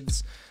their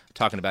kids,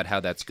 talking about how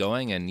that's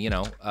going. And,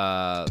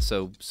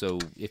 so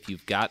if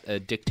you've got a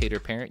dictator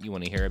parent you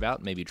want to hear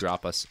about, maybe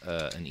drop us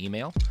an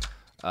email.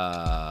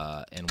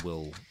 And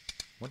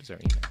what is our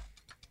email?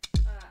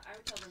 I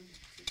would tell them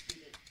to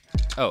tweet it.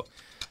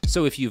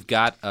 So if you've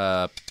got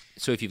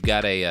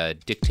a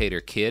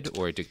dictator kid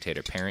or a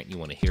dictator parent you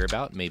want to hear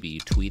about, maybe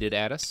tweet it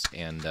at us,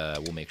 and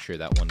we'll make sure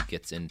that one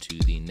gets into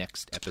the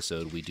next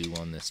episode we do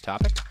on this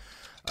topic.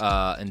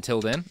 Until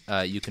then,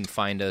 you can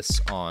find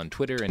us on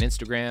Twitter and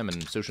Instagram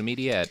and social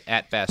media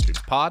at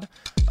 @BastardsPod.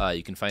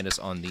 You can find us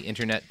on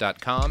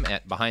theinternet.com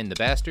at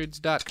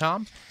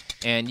BehindTheBastards.com.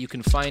 And you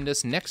can find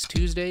us next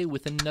Tuesday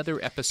with another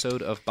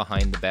episode of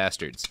Behind the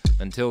Bastards.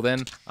 Until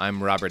then,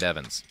 I'm Robert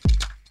Evans.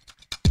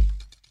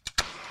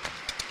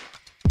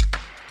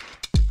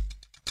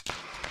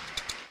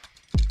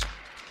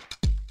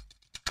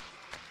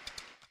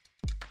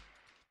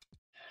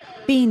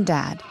 Bean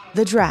Dad,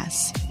 The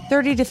Dress,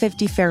 30 to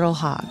 50 Feral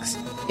Hogs.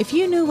 If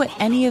you knew what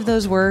any of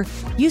those were,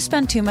 you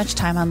spend too much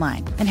time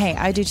online. And hey,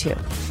 I do too.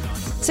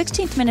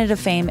 16th Minute of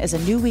Fame is a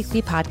new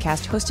weekly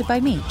podcast hosted by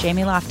me,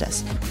 Jamie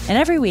Loftus. And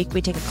every week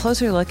we take a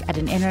closer look at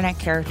an internet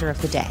character of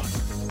the day.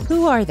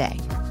 Who are they?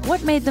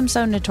 What made them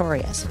so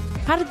notorious?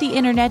 How did the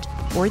internet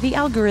or the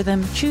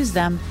algorithm choose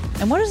them?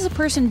 And what does a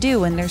person do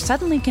when they're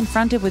suddenly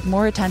confronted with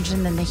more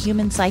attention than the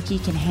human psyche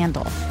can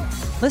handle?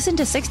 Listen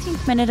to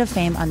 16th Minute of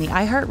Fame on the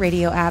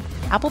iHeartRadio app,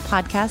 Apple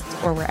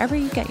Podcasts, or wherever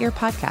you get your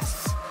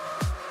podcasts.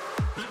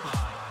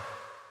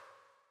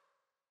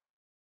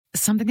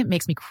 Something that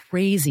makes me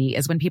crazy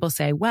is when people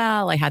say,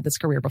 well, I had this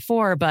career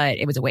before, but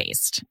it was a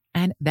waste.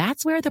 And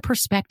that's where the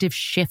perspective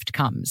shift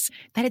comes,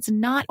 that it's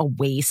not a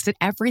waste, that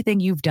everything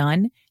you've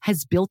done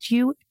has built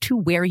you to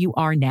where you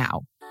are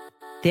now.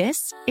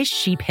 This is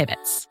She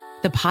Pivots,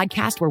 the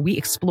podcast where we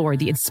explore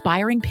the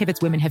inspiring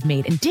pivots women have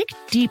made and dig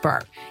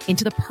deeper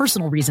into the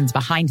personal reasons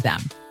behind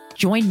them.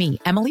 Join me,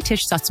 Emily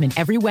Tish Sussman,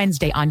 every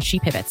Wednesday on She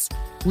Pivots.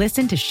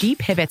 Listen to She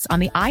Pivots on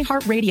the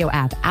iHeartRadio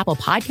app, Apple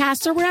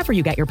Podcasts, or wherever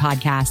you get your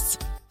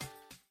podcasts.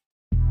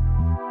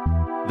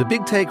 The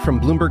Big Take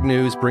from Bloomberg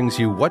News brings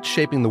you what's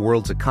shaping the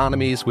world's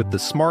economies with the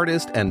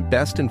smartest and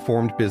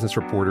best-informed business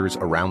reporters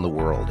around the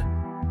world.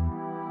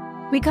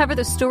 We cover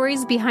the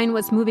stories behind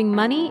what's moving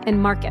money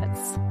and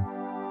markets,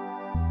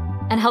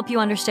 and help you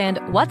understand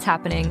what's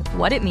happening,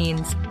 what it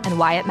means, and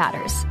why it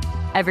matters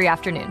every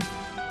afternoon.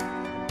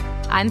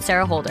 I'm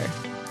Sarah Holder.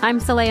 I'm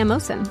Saleha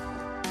Mohsin.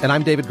 And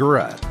I'm David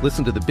Gura.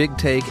 Listen to The Big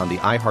Take on the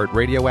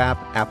iHeartRadio app,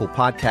 Apple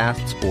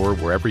Podcasts, or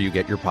wherever you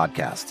get your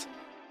podcasts.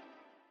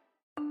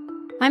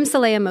 I'm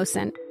Saleha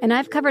Mohsin, and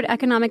I've covered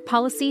economic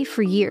policy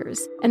for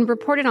years and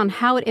reported on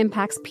how it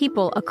impacts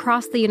people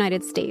across the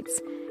United States.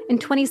 In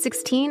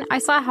 2016, I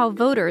saw how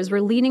voters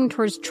were leaning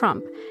towards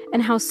Trump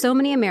and how so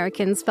many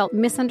Americans felt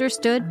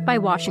misunderstood by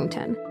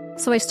Washington.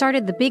 So I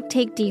started The Big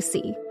Take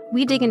DC.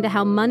 We dig into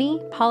how money,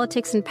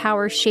 politics, and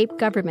power shape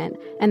government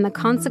and the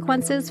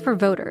consequences for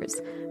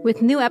voters.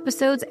 With new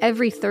episodes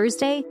every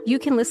Thursday, you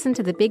can listen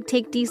to The Big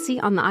Take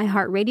DC on the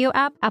iHeartRadio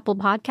app, Apple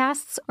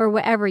Podcasts, or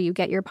wherever you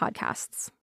get your podcasts.